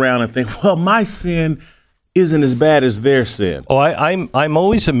sit around and think, well, my sin isn't as bad as their sin. Oh, I'm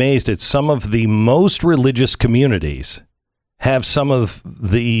always amazed at some of the most religious communities have some of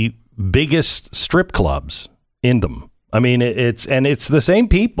the biggest strip clubs in them. I mean, it's the same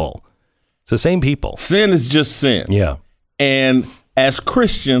people. It's the same people. Sin is just sin. Yeah. And as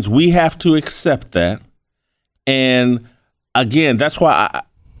Christians, we have to accept that. And again, that's why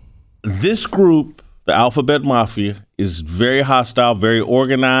this group, the Alphabet Mafia, is very hostile, very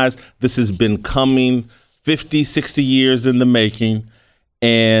organized. This has been coming 50, 60 years in the making.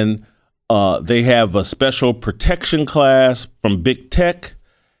 And they have a special protection class from big tech.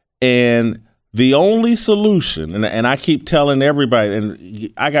 And the only solution, and I keep telling everybody,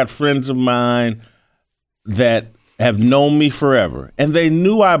 and I got friends of mine that have known me forever, and they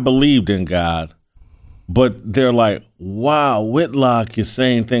knew I believed in God, but they're like, wow, Whitlock is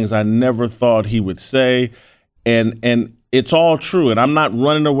saying things I never thought he would say. And it's all true. And I'm not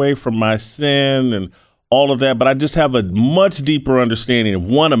running away from my sin and all of that, but I just have a much deeper understanding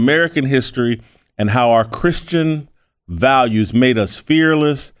of American history and how our Christian values made us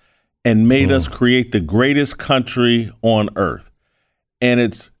fearless and made us create the greatest country on earth. And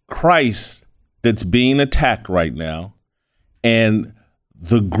it's Christ that's being attacked right now. And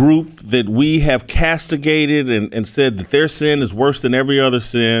the group that we have castigated and said that their sin is worse than every other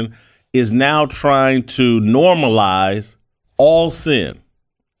sin is now trying to normalize all sin.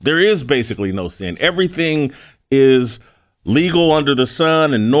 There is basically no sin. Everything is legal under the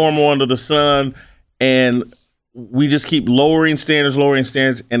sun and normal under the sun. And we just keep lowering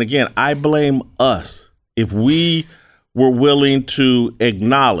standards. And again, I blame us. If we were willing to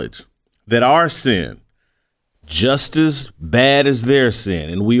acknowledge that our sin, just as bad as their sin,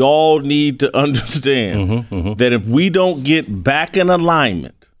 and we all need to understand that if we don't get back in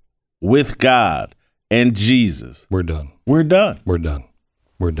alignment with God and Jesus, we're done. We're done. We're done.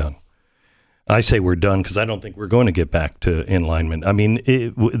 We're done. I say we're done because I don't think we're going to get back to alignment. I mean,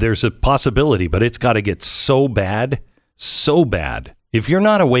 there's a possibility, but it's got to get so bad. If you're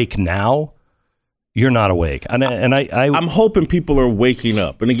not awake now, you're not awake. And I'm hoping people are waking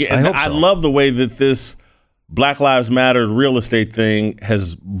up. And again, I love the way that this Black Lives Matter real estate thing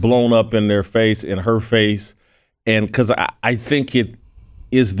has blown up in their face, in her face. And because I think it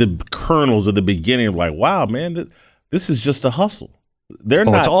is the kernels of the beginning of like, wow, man, this is just a hustle.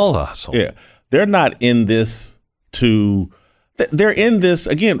 It's all a hustle. Yeah. They're not in this they're in this,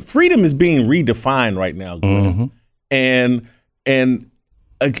 again, freedom is being redefined right now, Glenn. And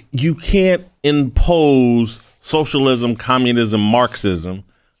you can't impose socialism, communism, Marxism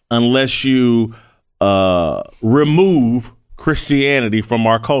unless you remove Christianity from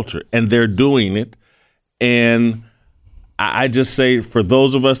our culture. And they're doing it. And I just say, for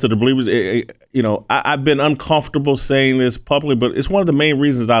those of us that are believers, I've been uncomfortable saying this publicly, but it's one of the main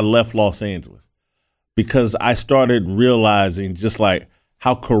reasons I left Los Angeles, because I started realizing just like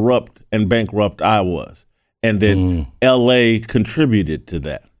how corrupt and bankrupt I was, and that LA contributed to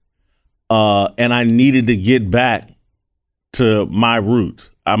that. And I needed to get back to my roots.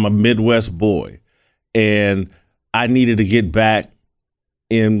 I'm a Midwest boy, and I needed to get back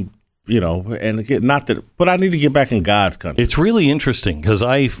in, and again, but I need to get back in God's country. It's really interesting because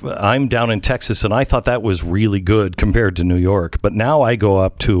I'm down in Texas, and I thought that was really good compared to New York. But now I go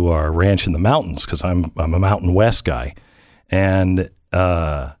up to our ranch in the mountains because I'm a Mountain West guy, and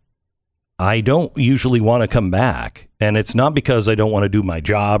I don't usually want to come back. And it's not because I don't want to do my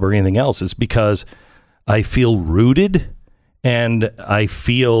job or anything else. It's because I feel rooted, and I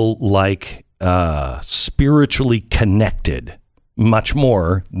feel like spiritually connected much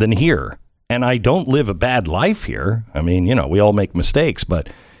more than here. And I don't live a bad life here. I mean, we all make mistakes, but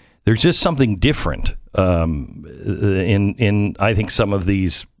there's just something different in I think some of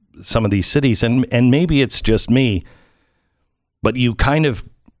these cities, and maybe it's just me, but you kind of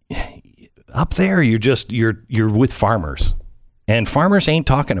up there, you're with farmers, and farmers ain't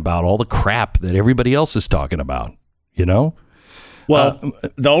talking about all the crap that everybody else is talking about, Well,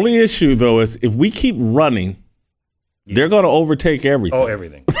 the only issue though is if we keep running, they're going to overtake everything. Oh,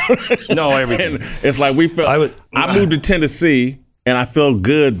 everything. No, everything. It's like I moved to Tennessee, and I feel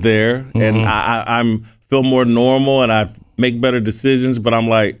good there, and I'm feel more normal, and I make better decisions. But I'm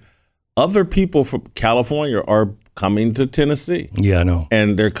like, other people from California are coming to Tennessee. Yeah, I know.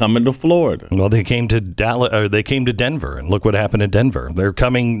 And they're coming to Florida. Well, they came to Dallas, or they came to Denver, and look what happened in Denver. They're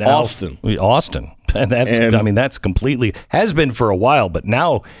coming now. Austin. And that's completely, has been for a while, but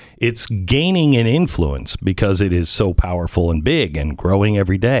now it's gaining an influence because it is so powerful and big and growing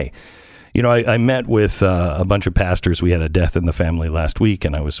every day. I met with a bunch of pastors. We had a death in the family last week,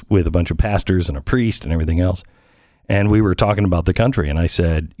 and I was with a bunch of pastors and a priest and everything else. And we were talking about the country, and I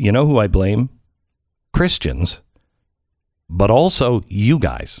said, you know who I blame? Christians, but also you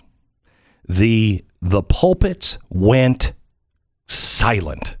guys. The pulpits went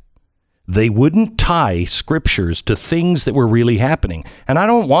silent. They wouldn't tie scriptures to things that were really happening. And I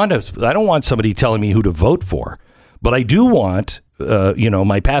don't want somebody telling me who to vote for, but I do want,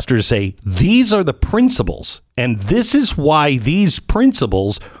 my pastor to say, these are the principles, and this is why these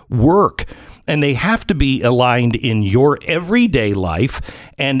principles work. And they have to be aligned in your everyday life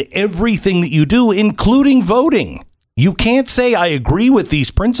and everything that you do, including voting. You can't say, I agree with these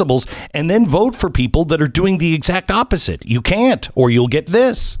principles, and then vote for people that are doing the exact opposite. You can't, or you'll get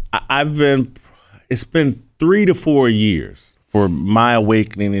this. It's been 3 to 4 years for my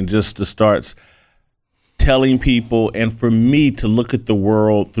awakening, and just to start telling people, and for me to look at the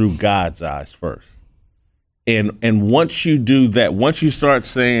world through God's eyes first. And once you do that, once you start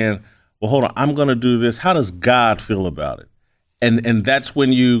saying, well, hold on, I'm going to do this, how does God feel about it? And that's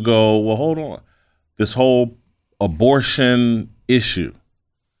when you go, well, hold on, this whole abortion issue,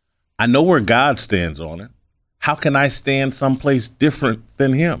 I know where God stands on it. How can I stand someplace different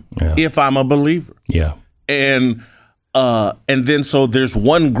than him if I'm a believer? Yeah. And then so there's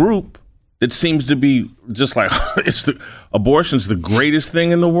one group that seems to be just like abortion's the greatest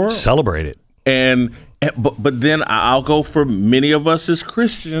thing in the world. Celebrate it. But then I'll go for many of us as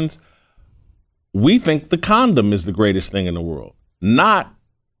Christians, we think the condom is the greatest thing in the world, not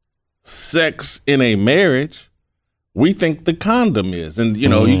sex in a marriage. We think the condom is. And, you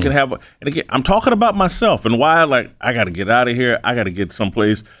know, you can have, and again, I'm talking about myself and why, like, I got to get out of here. I got to get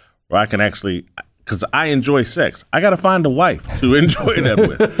someplace where I can actually, because I enjoy sex. I got to find a wife to enjoy that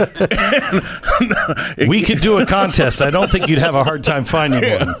with. We could do a contest. I don't think you'd have a hard time finding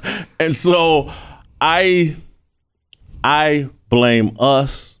one. And so I blame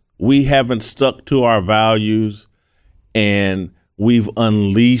us. We haven't stuck to our values, and we've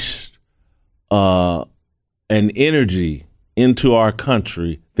unleashed an energy into our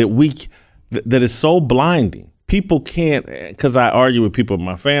country that is so blinding. People can't, because I argue with people in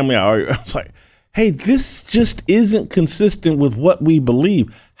my family. I was like, hey, this just isn't consistent with what we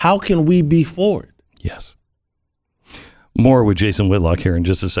believe. How can we be for it? Yes. More with Jason Whitlock here in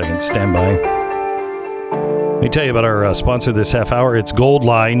just a second. Stand by. Let me tell you about our sponsor this half hour. It's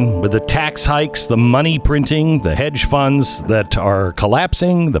Goldline. With the tax hikes, the money printing, the hedge funds that are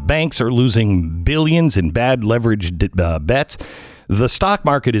collapsing, the banks are losing billions in bad leveraged bets. The stock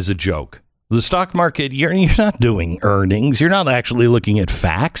market is a joke. The stock market, you're not doing earnings. You're not actually looking at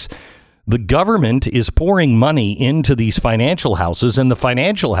facts. The government is pouring money into these financial houses, and the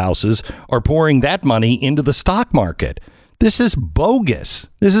financial houses are pouring that money into the stock market. This is bogus.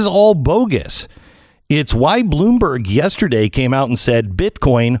 This is all bogus. It's why Bloomberg yesterday came out and said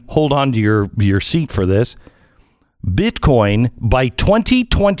Bitcoin, hold on to your seat for this, Bitcoin by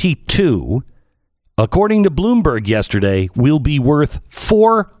 2022, according to Bloomberg yesterday, will be worth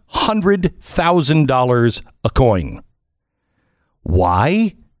 $400,000 a coin.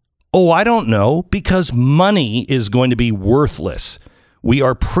 Why? Oh, I don't know. Because money is going to be worthless. We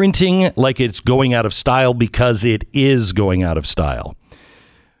are printing like it's going out of style because it is going out of style.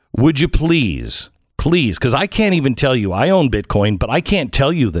 Would you please, because I can't even tell you, I own Bitcoin, but I can't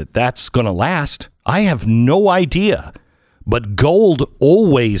tell you that that's going to last. I have no idea. But gold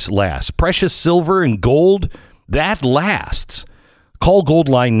always lasts. Precious silver and gold, that lasts. Call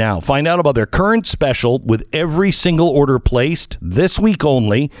Goldline now. Find out about their current special with every single order placed this week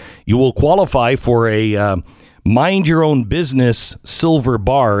only. You will qualify for a Mind Your Own Business silver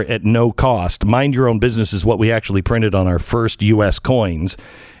bar at no cost. Mind Your Own Business is what we actually printed on our first U.S. coins.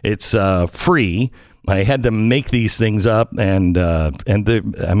 It's free. I had to make these things up, again,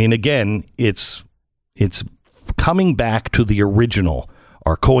 it's coming back to the original.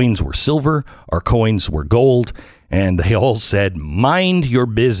 Our coins were silver, our coins were gold, and they all said, mind your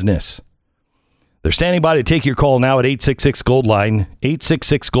business. They're standing by to take your call now at 866-GOLDLINE,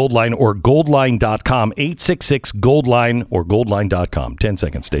 866-GOLDLINE, or goldline.com, 866-GOLDLINE, or goldline.com. 10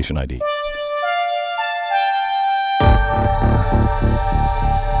 seconds, station ID.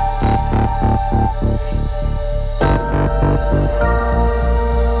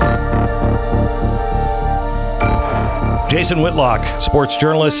 Jason Whitlock, sports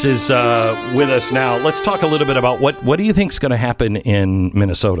journalist, is with us now. Let's talk a little bit about what do you think is going to happen in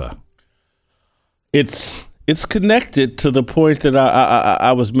Minnesota? It's connected to the point that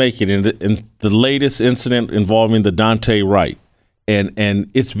I was making in the latest incident involving the Daunte Wright, and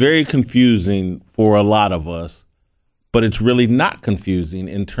it's very confusing for a lot of us, but it's really not confusing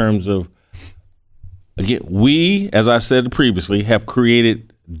in terms of, again, we, as I said previously, have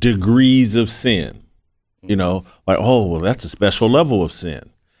created degrees of sin. You know, like, oh, well, that's a special level of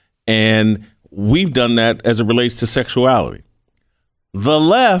sin. And we've done that as it relates to sexuality. The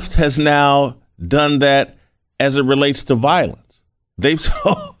left has now done that as it relates to violence.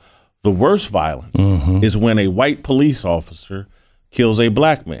 The worst violence is when a white police officer kills a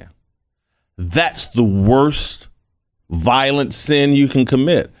black man. That's the worst violent sin you can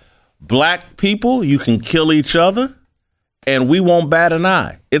commit. Black people, you can kill each other, and we won't bat an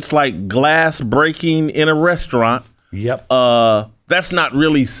eye. It's like glass breaking in a restaurant. Yep. That's not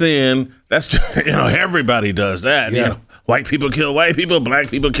really sin. That's just, everybody does that. Yeah. White people kill white people, black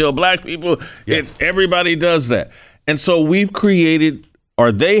people kill black people. Yeah. Everybody does that. And so we've created,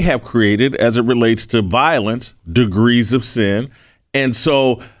 or they have created, as it relates to violence, degrees of sin. And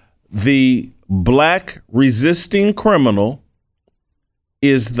so the black resisting criminal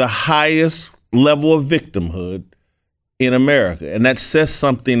is the highest level of victimhood in America, and that says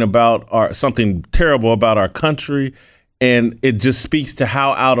something about something terrible about our country, and it just speaks to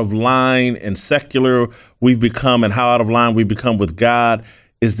how out of line and secular we've become, and how out of line we've become with God.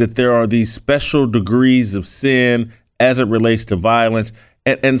 Is that there are these special degrees of sin as it relates to violence.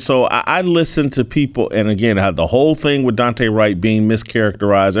 And so I listen to people, and again, I had the whole thing with Daunte Wright being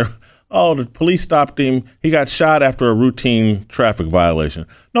mischaracterized. Oh, the police stopped him. He got shot after a routine traffic violation.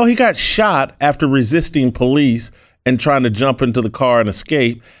 No, he got shot after resisting police and trying to jump into the car and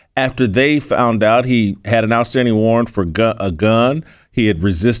escape after they found out he had an outstanding warrant for a gun. He had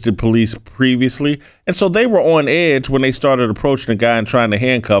resisted police previously. And so they were on edge when they started approaching the guy and trying to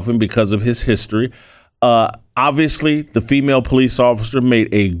handcuff him because of his history. Obviously, the female police officer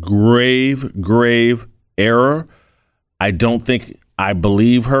made a grave error. I don't think I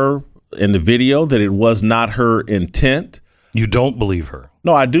believe her in the video that it was not her intent. You don't believe her?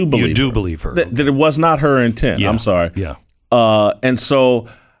 No, I do believe her. You do believe her. That it was not her intent. Yeah. I'm sorry. Yeah. And so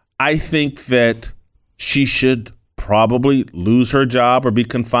I think that she should probably lose her job or be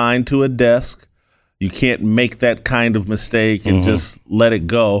confined to a desk. You can't make that kind of mistake and just let it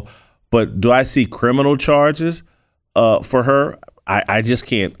go. But do I see criminal charges for her? I just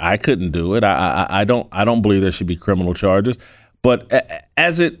can't. I couldn't do it. I don't believe there should be criminal charges. But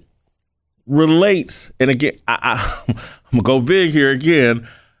as it relates, and again, I'm gonna go big here again.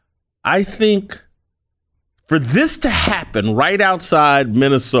 I think for this to happen right outside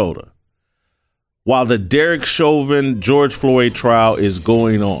Minnesota, while the Derek Chauvin, George Floyd trial is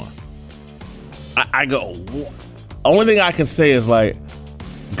going on, I go, only thing I can say is like,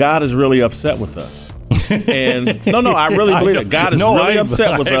 God is really upset with us. And no, I really believe it. God is really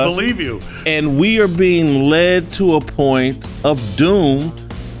upset with us. I believe you. And we are being led to a point of doom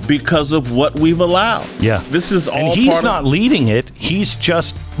because of what we've allowed. Yeah. This is all and he's not leading it. He's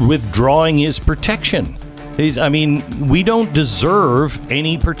just withdrawing his protection. We don't deserve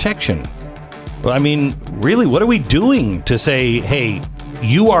any protection. I mean, really, what are we doing to say, hey,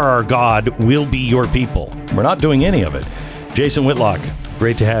 you are our God, we'll be your people? We're not doing any of it. Jason Whitlock,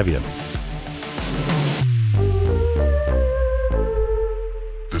 great to have you.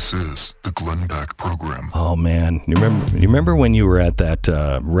 This is the Glenn Beck Program. Oh man, you remember when you were at that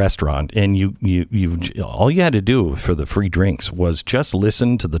restaurant and you all you had to do for the free drinks was just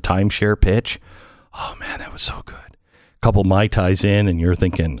listen to the timeshare pitch? Oh man, that was so good. Couple Mai Tais in, and you're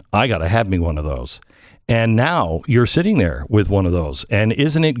thinking, I gotta have me one of those. And now you're sitting there with one of those, and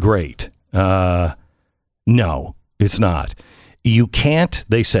isn't it great? No, it's not. You can't,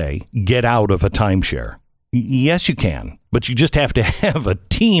 they say, get out of a timeshare. Yes, you can, but you just have to have a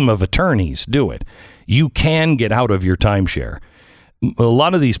team of attorneys do it. You can get out of your timeshare. A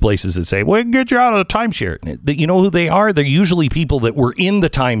lot of these places that say, well, we can get you out of the timeshare. You know who they are? They're usually people that were in the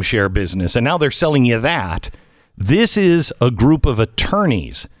timeshare business, and now they're selling you that. This is a group of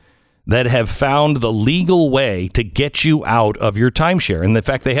attorneys that have found the legal way to get you out of your timeshare. And in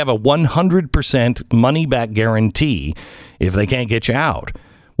fact, they have a 100% money-back guarantee if they can't get you out.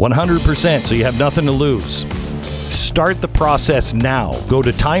 100%, so you have nothing to lose. Start the process now. Go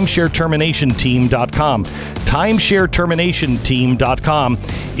to timeshareterminationteam.com. Timeshareterminationteam.com.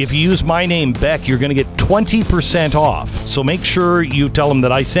 If you use my name, Beck, you're going to get 20% off. So make sure you tell them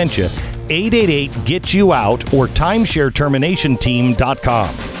that I sent you. 888-GET-YOU-OUT or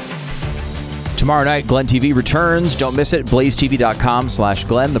timeshareterminationteam.com. Tomorrow night, Glenn TV returns. Don't miss it.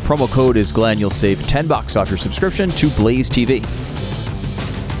 BlazeTV.com/Glenn. The promo code is Glenn. You'll save $10 off your subscription to Blaze TV.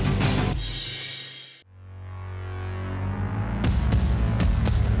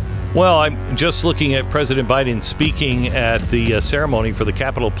 Well, I'm just looking at President Biden speaking at the ceremony for the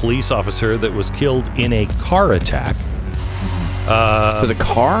Capitol police officer that was killed in a car attack. So the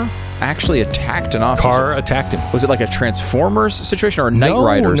car actually attacked an officer? Car attacked him. Was it like a Transformers situation or a Knight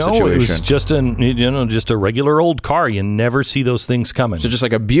Rider situation? No, it was just a regular old car. You never see those things coming. So just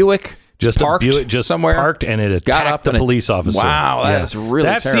like a Buick? Just parked a Buick, just somewhere, parked, and it attacked the police officer. Wow, that's really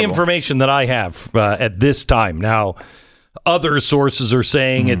That's terrible. The information that I have at this time. Now, other sources are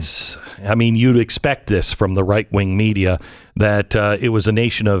saying you'd expect this from the right-wing media, that it was a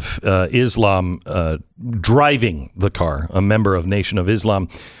Nation of Islam driving the car, a member of Nation of Islam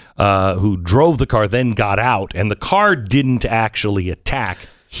who drove the car, then got out, and the car didn't actually attack.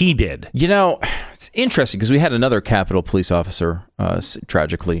 He did. You know, it's interesting because we had another Capitol police officer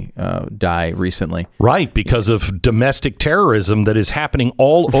tragically die recently. Right, because of domestic terrorism that is happening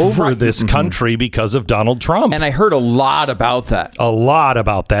all over this country because of Donald Trump. And I heard a lot about that.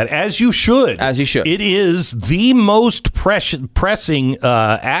 As you should. As you should. It is the most pressing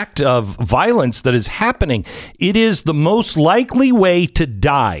act of violence that is happening. It is the most likely way to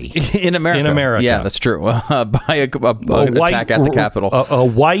die in America. Yeah, that's true. By a attack at the Capitol. A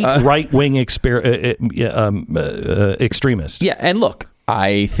white right-wing extremist. Yeah, and look,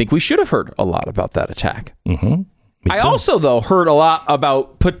 I think we should have heard a lot about that attack. Mm-hmm. I also, though, heard a lot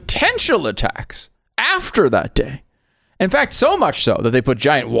about potential attacks after that day. In fact, so much so that they put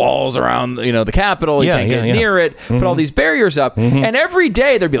giant walls around, the Capitol. You can't get near it. Put all these barriers up. And every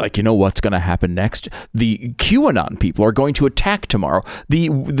day they'd be like, what's going to happen next? The QAnon people are going to attack tomorrow. The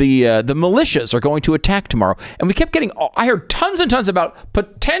militias are going to attack tomorrow. And we kept getting, I heard tons and tons about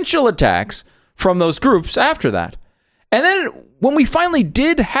potential attacks from those groups after that. And then when we finally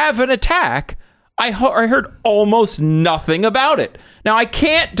did have an attack, I heard almost nothing about it. Now, I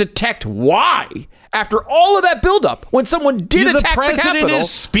can't detect why. After all of that buildup, when someone did attack the Capitol. The president is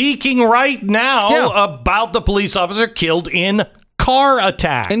speaking right now about the police officer killed in car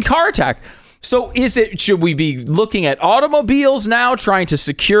attack. So should we be looking at automobiles now, trying to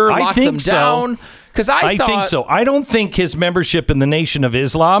lock them down? Because I think so. I don't think his membership in the Nation of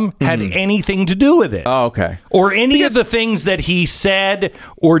Islam had anything to do with it. Oh, okay. Or any of the things that he said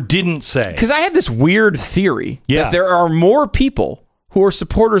or didn't say. Because I have this weird theory that there are more people who are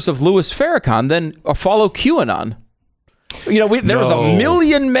supporters of Louis Farrakhan than follow QAnon. There was a 1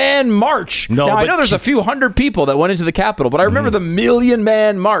 million man march. Now, I know there's a few hundred people that went into the Capitol, but I remember the 1 million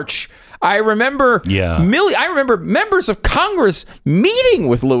man march. I remember members of Congress meeting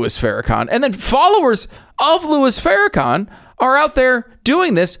with Louis Farrakhan, and then followers of Louis Farrakhan are out there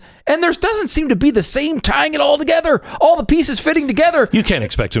doing this, and there doesn't seem to be the same tying it all together, all the pieces fitting together. You can't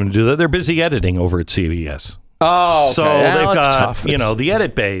expect them to do that. They're busy editing over at CBS. Oh, okay. So they've got tough. The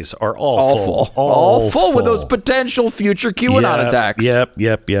edit bays are all full with those potential future QAnon attacks. Yep.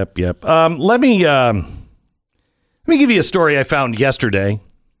 Let me give you a story I found yesterday,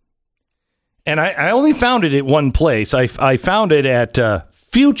 and I only found it at one place. I found it at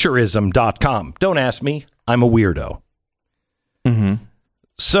futurism.com. Don't ask me. I'm a weirdo. Mm-hmm.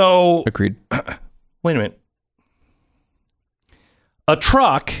 So agreed. Wait a minute. A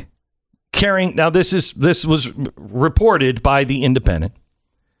truck carrying, now this was reported by The Independent,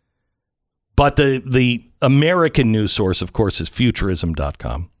 but the American news source, of course, is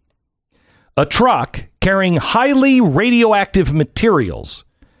futurism.com. A truck carrying highly radioactive materials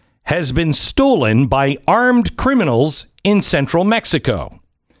has been stolen by armed criminals in central Mexico.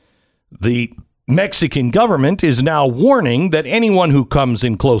 The Mexican government is now warning that anyone who comes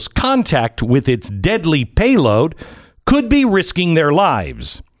in close contact with its deadly payload could be risking their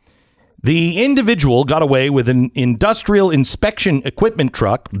lives. The individual got away with an industrial inspection equipment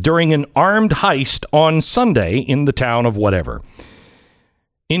truck during an armed heist on Sunday in the town of whatever.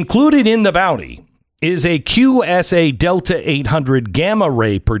 Included in the bounty is a QSA Delta 800 gamma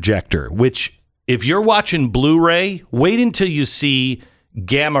ray projector, which, if you're watching Blu-ray, wait until you see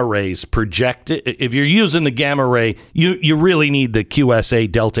gamma rays projected. If you're using the gamma ray, you really need the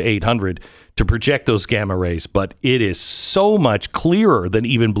QSA Delta 800 to project those gamma rays, but it is so much clearer than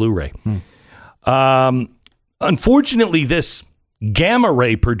even Blu-ray. Unfortunately, this gamma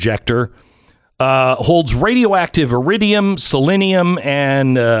ray projector holds radioactive iridium, selenium,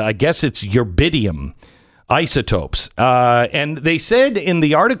 and I guess it's ytterbium isotopes. And they said in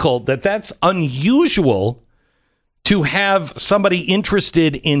the article that that's unusual to have somebody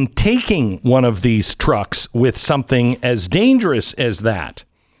interested in taking one of these trucks with something as dangerous as that.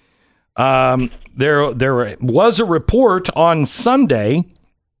 There was a report on Sunday,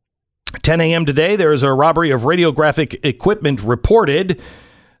 10 a.m. today. There is a robbery of radiographic equipment reported.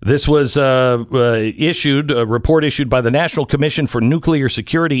 This was a report issued by the National Commission for Nuclear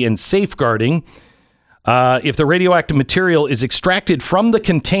Security and Safeguarding. If the radioactive material is extracted from the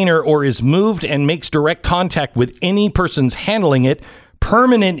container or is moved and makes direct contact with any persons handling it,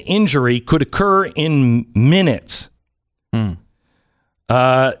 permanent injury could occur in minutes.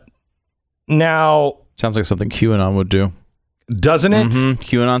 Now, sounds like something QAnon would do, doesn't it?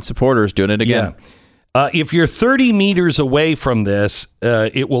 QAnon supporters doing it again. Yeah. If you're 30 meters away from this,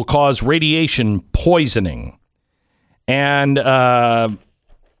 it will cause radiation poisoning. And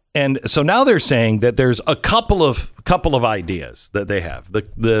so now they're saying that there's a couple of ideas that they have.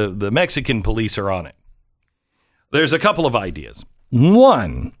 The Mexican police are on it. There's a couple of ideas.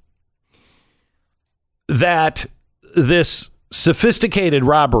 One, that this sophisticated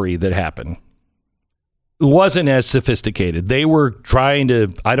robbery that happened, wasn't as sophisticated. They were trying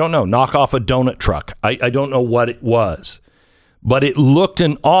to, I don't know, knock off a donut truck. I don't know what it was, but it looked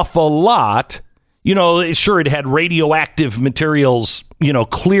an awful lot. You know, sure, it had radioactive materials, you know,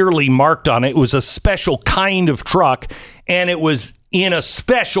 clearly marked on it. It was a special kind of truck, and it was in a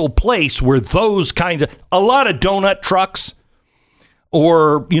special place where those kinds of, a lot of donut trucks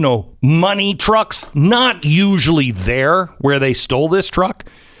or, you know, money trucks, not usually there where they stole this truck.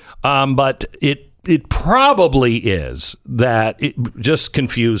 But it probably is that it just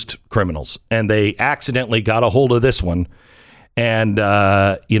confused criminals, and they accidentally got a hold of this one. And,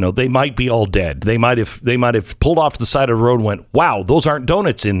 you know, they might be all dead. They might have pulled off the side of the road and went, wow, those aren't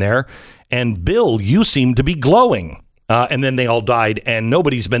donuts in there. And Bill, you seem to be glowing. And then they all died, and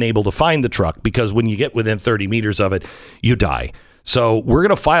nobody's been able to find the truck because when you get within 30 meters of it, you die. So we're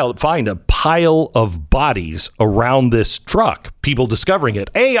going to find a pile of bodies around this truck, people discovering it.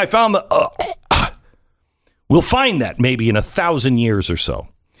 Hey, I found the... We'll find that maybe in 1,000 years or so.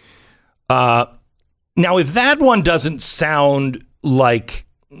 Now, if that one doesn't sound like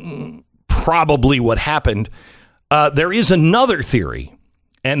probably what happened, there is another theory,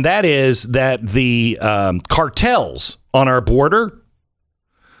 and that is that the cartels on our border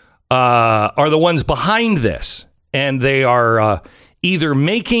are the ones behind this, and they are either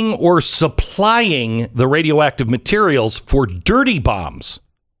making or supplying the radioactive materials for dirty bombs.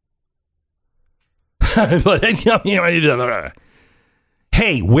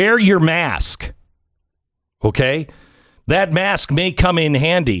 Hey, wear your mask. Okay, that mask may come in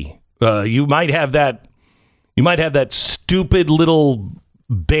handy. You might have that stupid little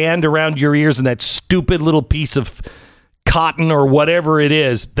band around your ears and that stupid little piece of cotton or whatever it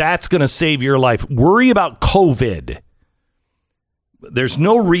is. That's going to save your life. Worry about COVID. There's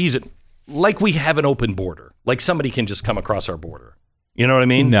no reason, like we have an open border, like somebody can just come across our border. You know what I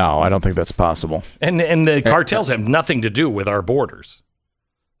mean? No, I don't think that's possible. And the cartels have nothing to do with our borders.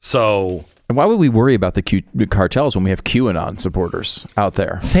 So why would we worry about the cartels when we have QAnon supporters out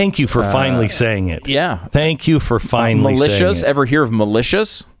there? Thank you for finally saying it. Yeah. Thank you for finally saying it. Ever hear of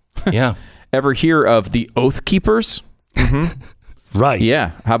militias? Yeah. Ever hear of the Oath Keepers? Mm-hmm. Right.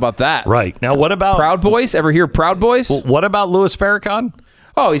 Yeah. How about that? Right. Now, what about Proud Boys? Ever hear of Proud Boys? Well, what about Louis Farrakhan?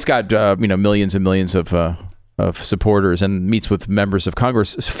 Oh, he's got millions and millions of supporters and meets with members of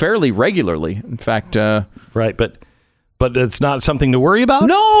Congress fairly regularly. In fact, right, but it's not something to worry about?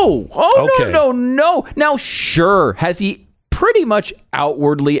 No. Oh, okay. No. Now, sure, has he pretty much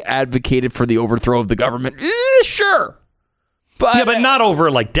outwardly advocated for the overthrow of the government? Sure. But not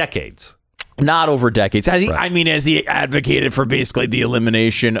over like decades. Not over decades. Has he? Right. I mean, has he advocated for basically the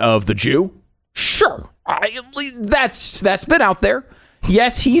elimination of the Jew? Sure. That's been out there.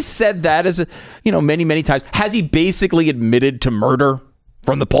 Yes, he's said that as many, many times. Has he basically admitted to murder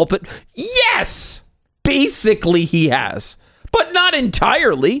from the pulpit? Yes, basically he has, but not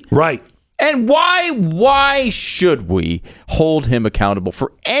entirely. Right. And why should we hold him accountable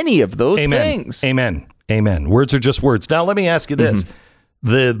for any of those things? Amen. Words are just words. Now, let me ask you this. Mm-hmm.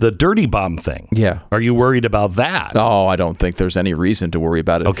 The dirty bomb thing. Yeah. Are you worried about that? Oh, I don't think there's any reason to worry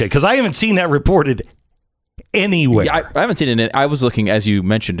about it. Okay, because I haven't seen that reported anywhere. Yeah, I haven't seen it. I was looking, as you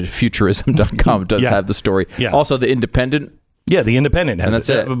mentioned, futurism.com does have the story. Yeah. Also, The Independent. Yeah, The Independent has and that's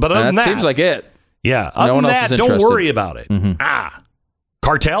it. But other than that, seems like it. Yeah. No one else is interested. Don't worry about it. Mm-hmm.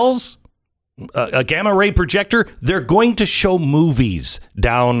 Cartels, a gamma ray projector, they're going to show movies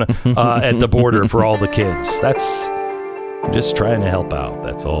down at the border for all the kids. That's just trying to help out.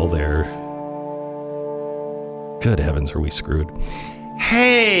 That's all there. Good heavens, are we screwed?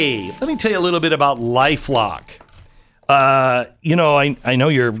 Hey, let me tell you a little bit about LifeLock. I know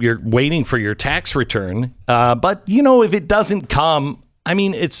you're waiting for your tax return, but if it doesn't come, I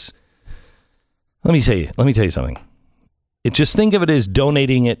mean, it's. Let me tell you something. Just think of it as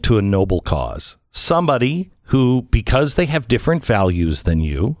donating it to a noble cause. Somebody who, because they have different values than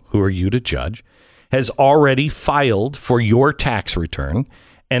you, who are you to judge, has already filed for your tax return,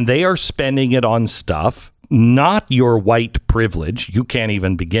 and they are spending it on stuff, not your white privilege. You can't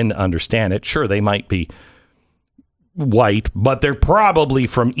even begin to understand it. Sure, they might be white, but they're probably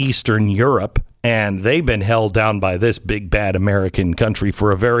from Eastern Europe, and they've been held down by this big, bad American country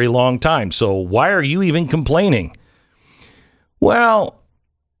for a very long time. So why are you even complaining? Well,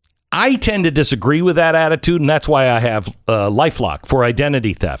 I tend to disagree with that attitude, and that's why I have LifeLock for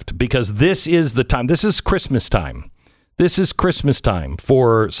identity theft, because this is the time. This is Christmas time. This is Christmas time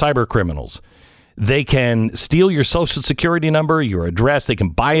for cyber criminals. They can steal your social security number, your address. They can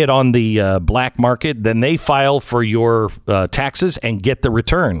buy it on the black market. Then they file for your taxes and get the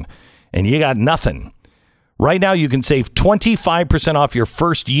return. And you got nothing. Right now, you can save 25% off your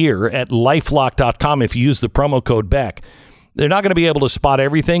first year at LifeLock.com if you use the promo code BECK. They're not going to be able to spot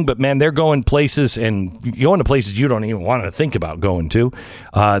everything, but, man, they're going places and going to places you don't even want to think about going to.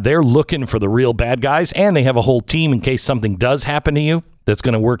 They're looking for the real bad guys, and they have a whole team in case something does happen to you that's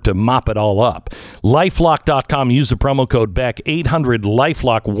going to work to mop it all up. LifeLock.com. Use the promo code BECK,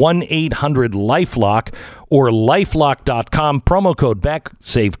 800-LIFELOCK, 1-800-LIFELOCK, or LifeLock.com, promo code BECK.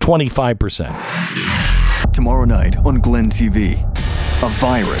 Save 25%. Tomorrow night on Glenn TV, a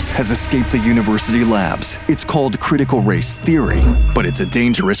virus has escaped the university labs. It's called critical race theory, but it's a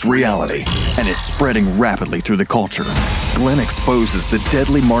dangerous reality, and it's spreading rapidly through the culture. Glenn exposes the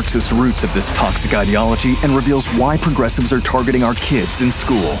deadly Marxist roots of this toxic ideology and reveals why progressives are targeting our kids in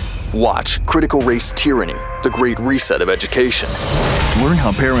school. Watch Critical Race Tyranny, the Great Reset of Education. Learn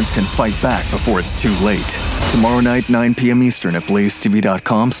how parents can fight back before it's too late. Tomorrow night, 9 p.m. Eastern at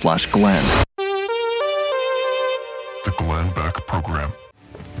blazetv.com/Glenn. The Glenn Beck Program.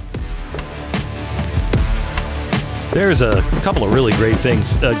 There's a couple of really great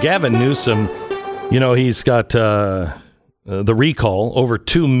things. Gavin Newsom, he's got the recall. Over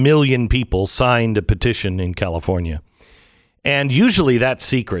 2 million people signed a petition in California. And usually that's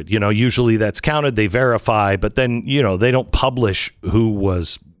secret. Usually that's counted. They verify. But then, they don't publish who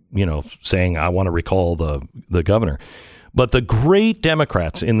was, saying, I want to recall the governor. But the great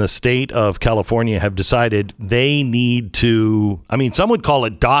Democrats in the state of California have decided they need to, some would call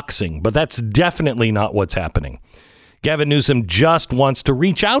it doxing, but that's definitely not what's happening. Gavin Newsom just wants to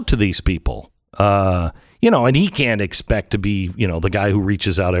reach out to these people, and he can't expect to be, the guy who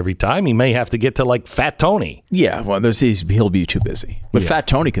reaches out every time. He may have to get to like Fat Tony. Yeah, well, he'll be too busy. But yeah. Fat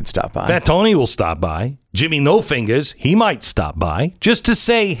Tony can stop by. Fat Tony will stop by. Jimmy No Fingers, he might stop by just to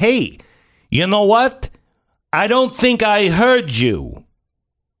say, hey, you know what? I don't think I heard you.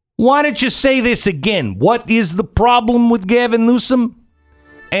 Why don't you say this again? What is the problem with Gavin Newsom?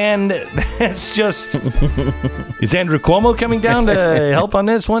 And that's just... Is Andrew Cuomo coming down to help on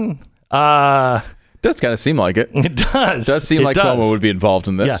this one? Does kind of seem like it. It does. It does seem like Cuomo would be involved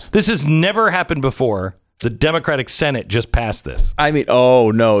in this. Yeah. This has never happened before. The Democratic Senate just passed this.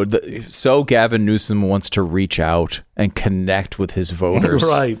 Oh, no. So Gavin Newsom wants to reach out and connect with his voters.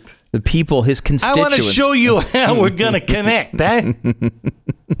 Right. The people, his constituents. I want to show you how we're going to connect, eh?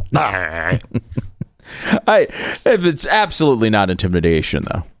 It's absolutely not intimidation,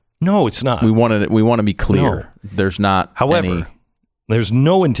 though. No, it's not. We want to be clear. No. There's not. However, there's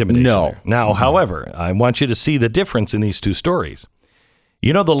no intimidation. No. There. Now, however, I want you to see the difference in these two stories.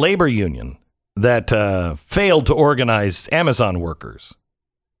 The labor union that failed to organize Amazon workers,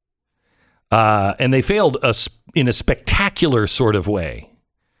 and they failed in a spectacular sort of way.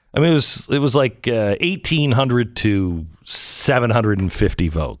 It was like 1,800 to 750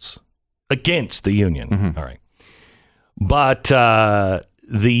 votes against the union. Mm-hmm. All right. But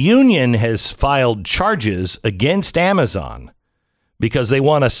the union has filed charges against Amazon because they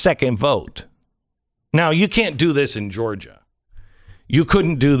want a second vote. Now, you can't do this in Georgia. You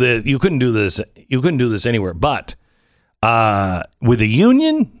couldn't do this. You couldn't do this anywhere. But with the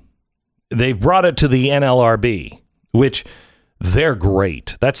union, they've brought it to the NLRB, which they're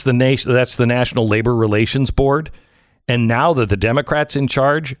great. That's the National Labor Relations Board. And now that the Democrats in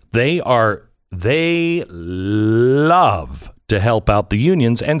charge, they love to help out the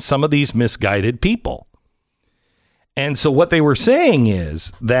unions and some of these misguided people. And so what they were saying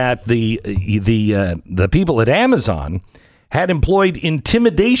is that the people at Amazon had employed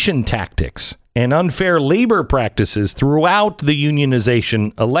intimidation tactics and unfair labor practices throughout the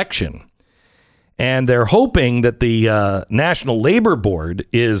unionization election. And they're hoping that the National Labor Board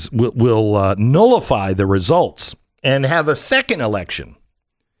will nullify the results and have a second election,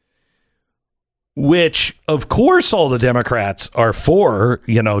 which, of course, all the Democrats are for,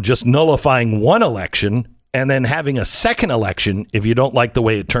 just nullifying one election and then having a second election if you don't like the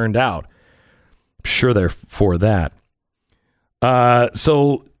way it turned out. I'm sure they're for that.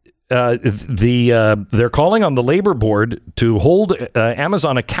 They're calling on the labor board to hold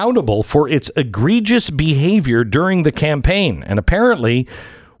Amazon accountable for its egregious behavior during the campaign. And apparently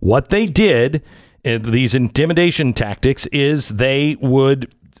what they did, these intimidation tactics, is they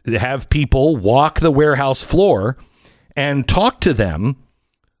would have people walk the warehouse floor and talk to them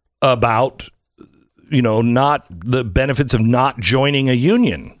about, not the benefits of not joining a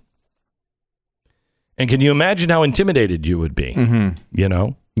union. And can you imagine how intimidated you would be?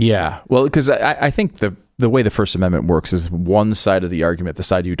 Mm-hmm. Yeah. Well, because I think the way the First Amendment works is one side of the argument, the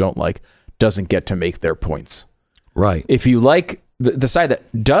side you don't like, doesn't get to make their points. Right. If you like, the side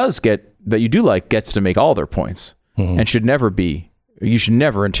that you do like gets to make all their points, mm-hmm. and should never be You should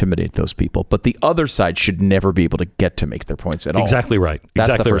never intimidate those people, but the other side should never be able to get to make their points at all. Exactly right. That's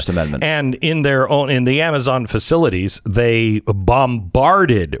exactly the First right. Amendment. And in the Amazon facilities, they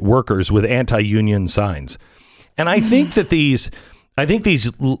bombarded workers with anti-union signs. And I think that these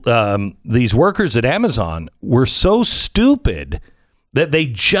workers at Amazon were so stupid that they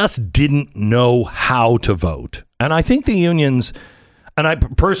just didn't know how to vote. And I think the unions, and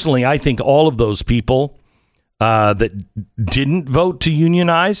I think all of those people that didn't vote to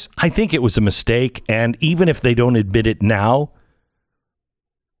unionize, I think it was a mistake. And even if they don't admit it now,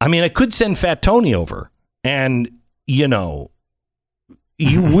 I mean, I could send Fat Tony over and, you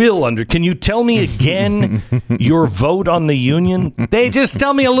will can you tell me again your vote on the union? They just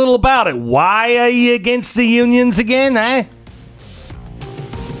tell me a little about it. Why are you against the unions again, eh?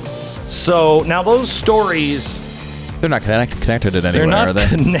 So now those stories... They're not connected in any way, are they?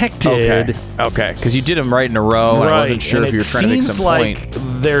 They're not connected. Okay. Because you did them right in a row, and I wasn't sure if you were trying to make some point. It seems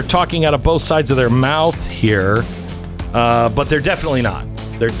like they're talking out of both sides of their mouth here, but they're definitely not.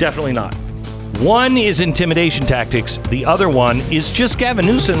 They're definitely not. One is intimidation tactics. The other one is just Gavin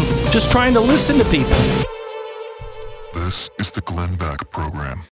Newsom just trying to listen to people. This is the Glenn Beck Program.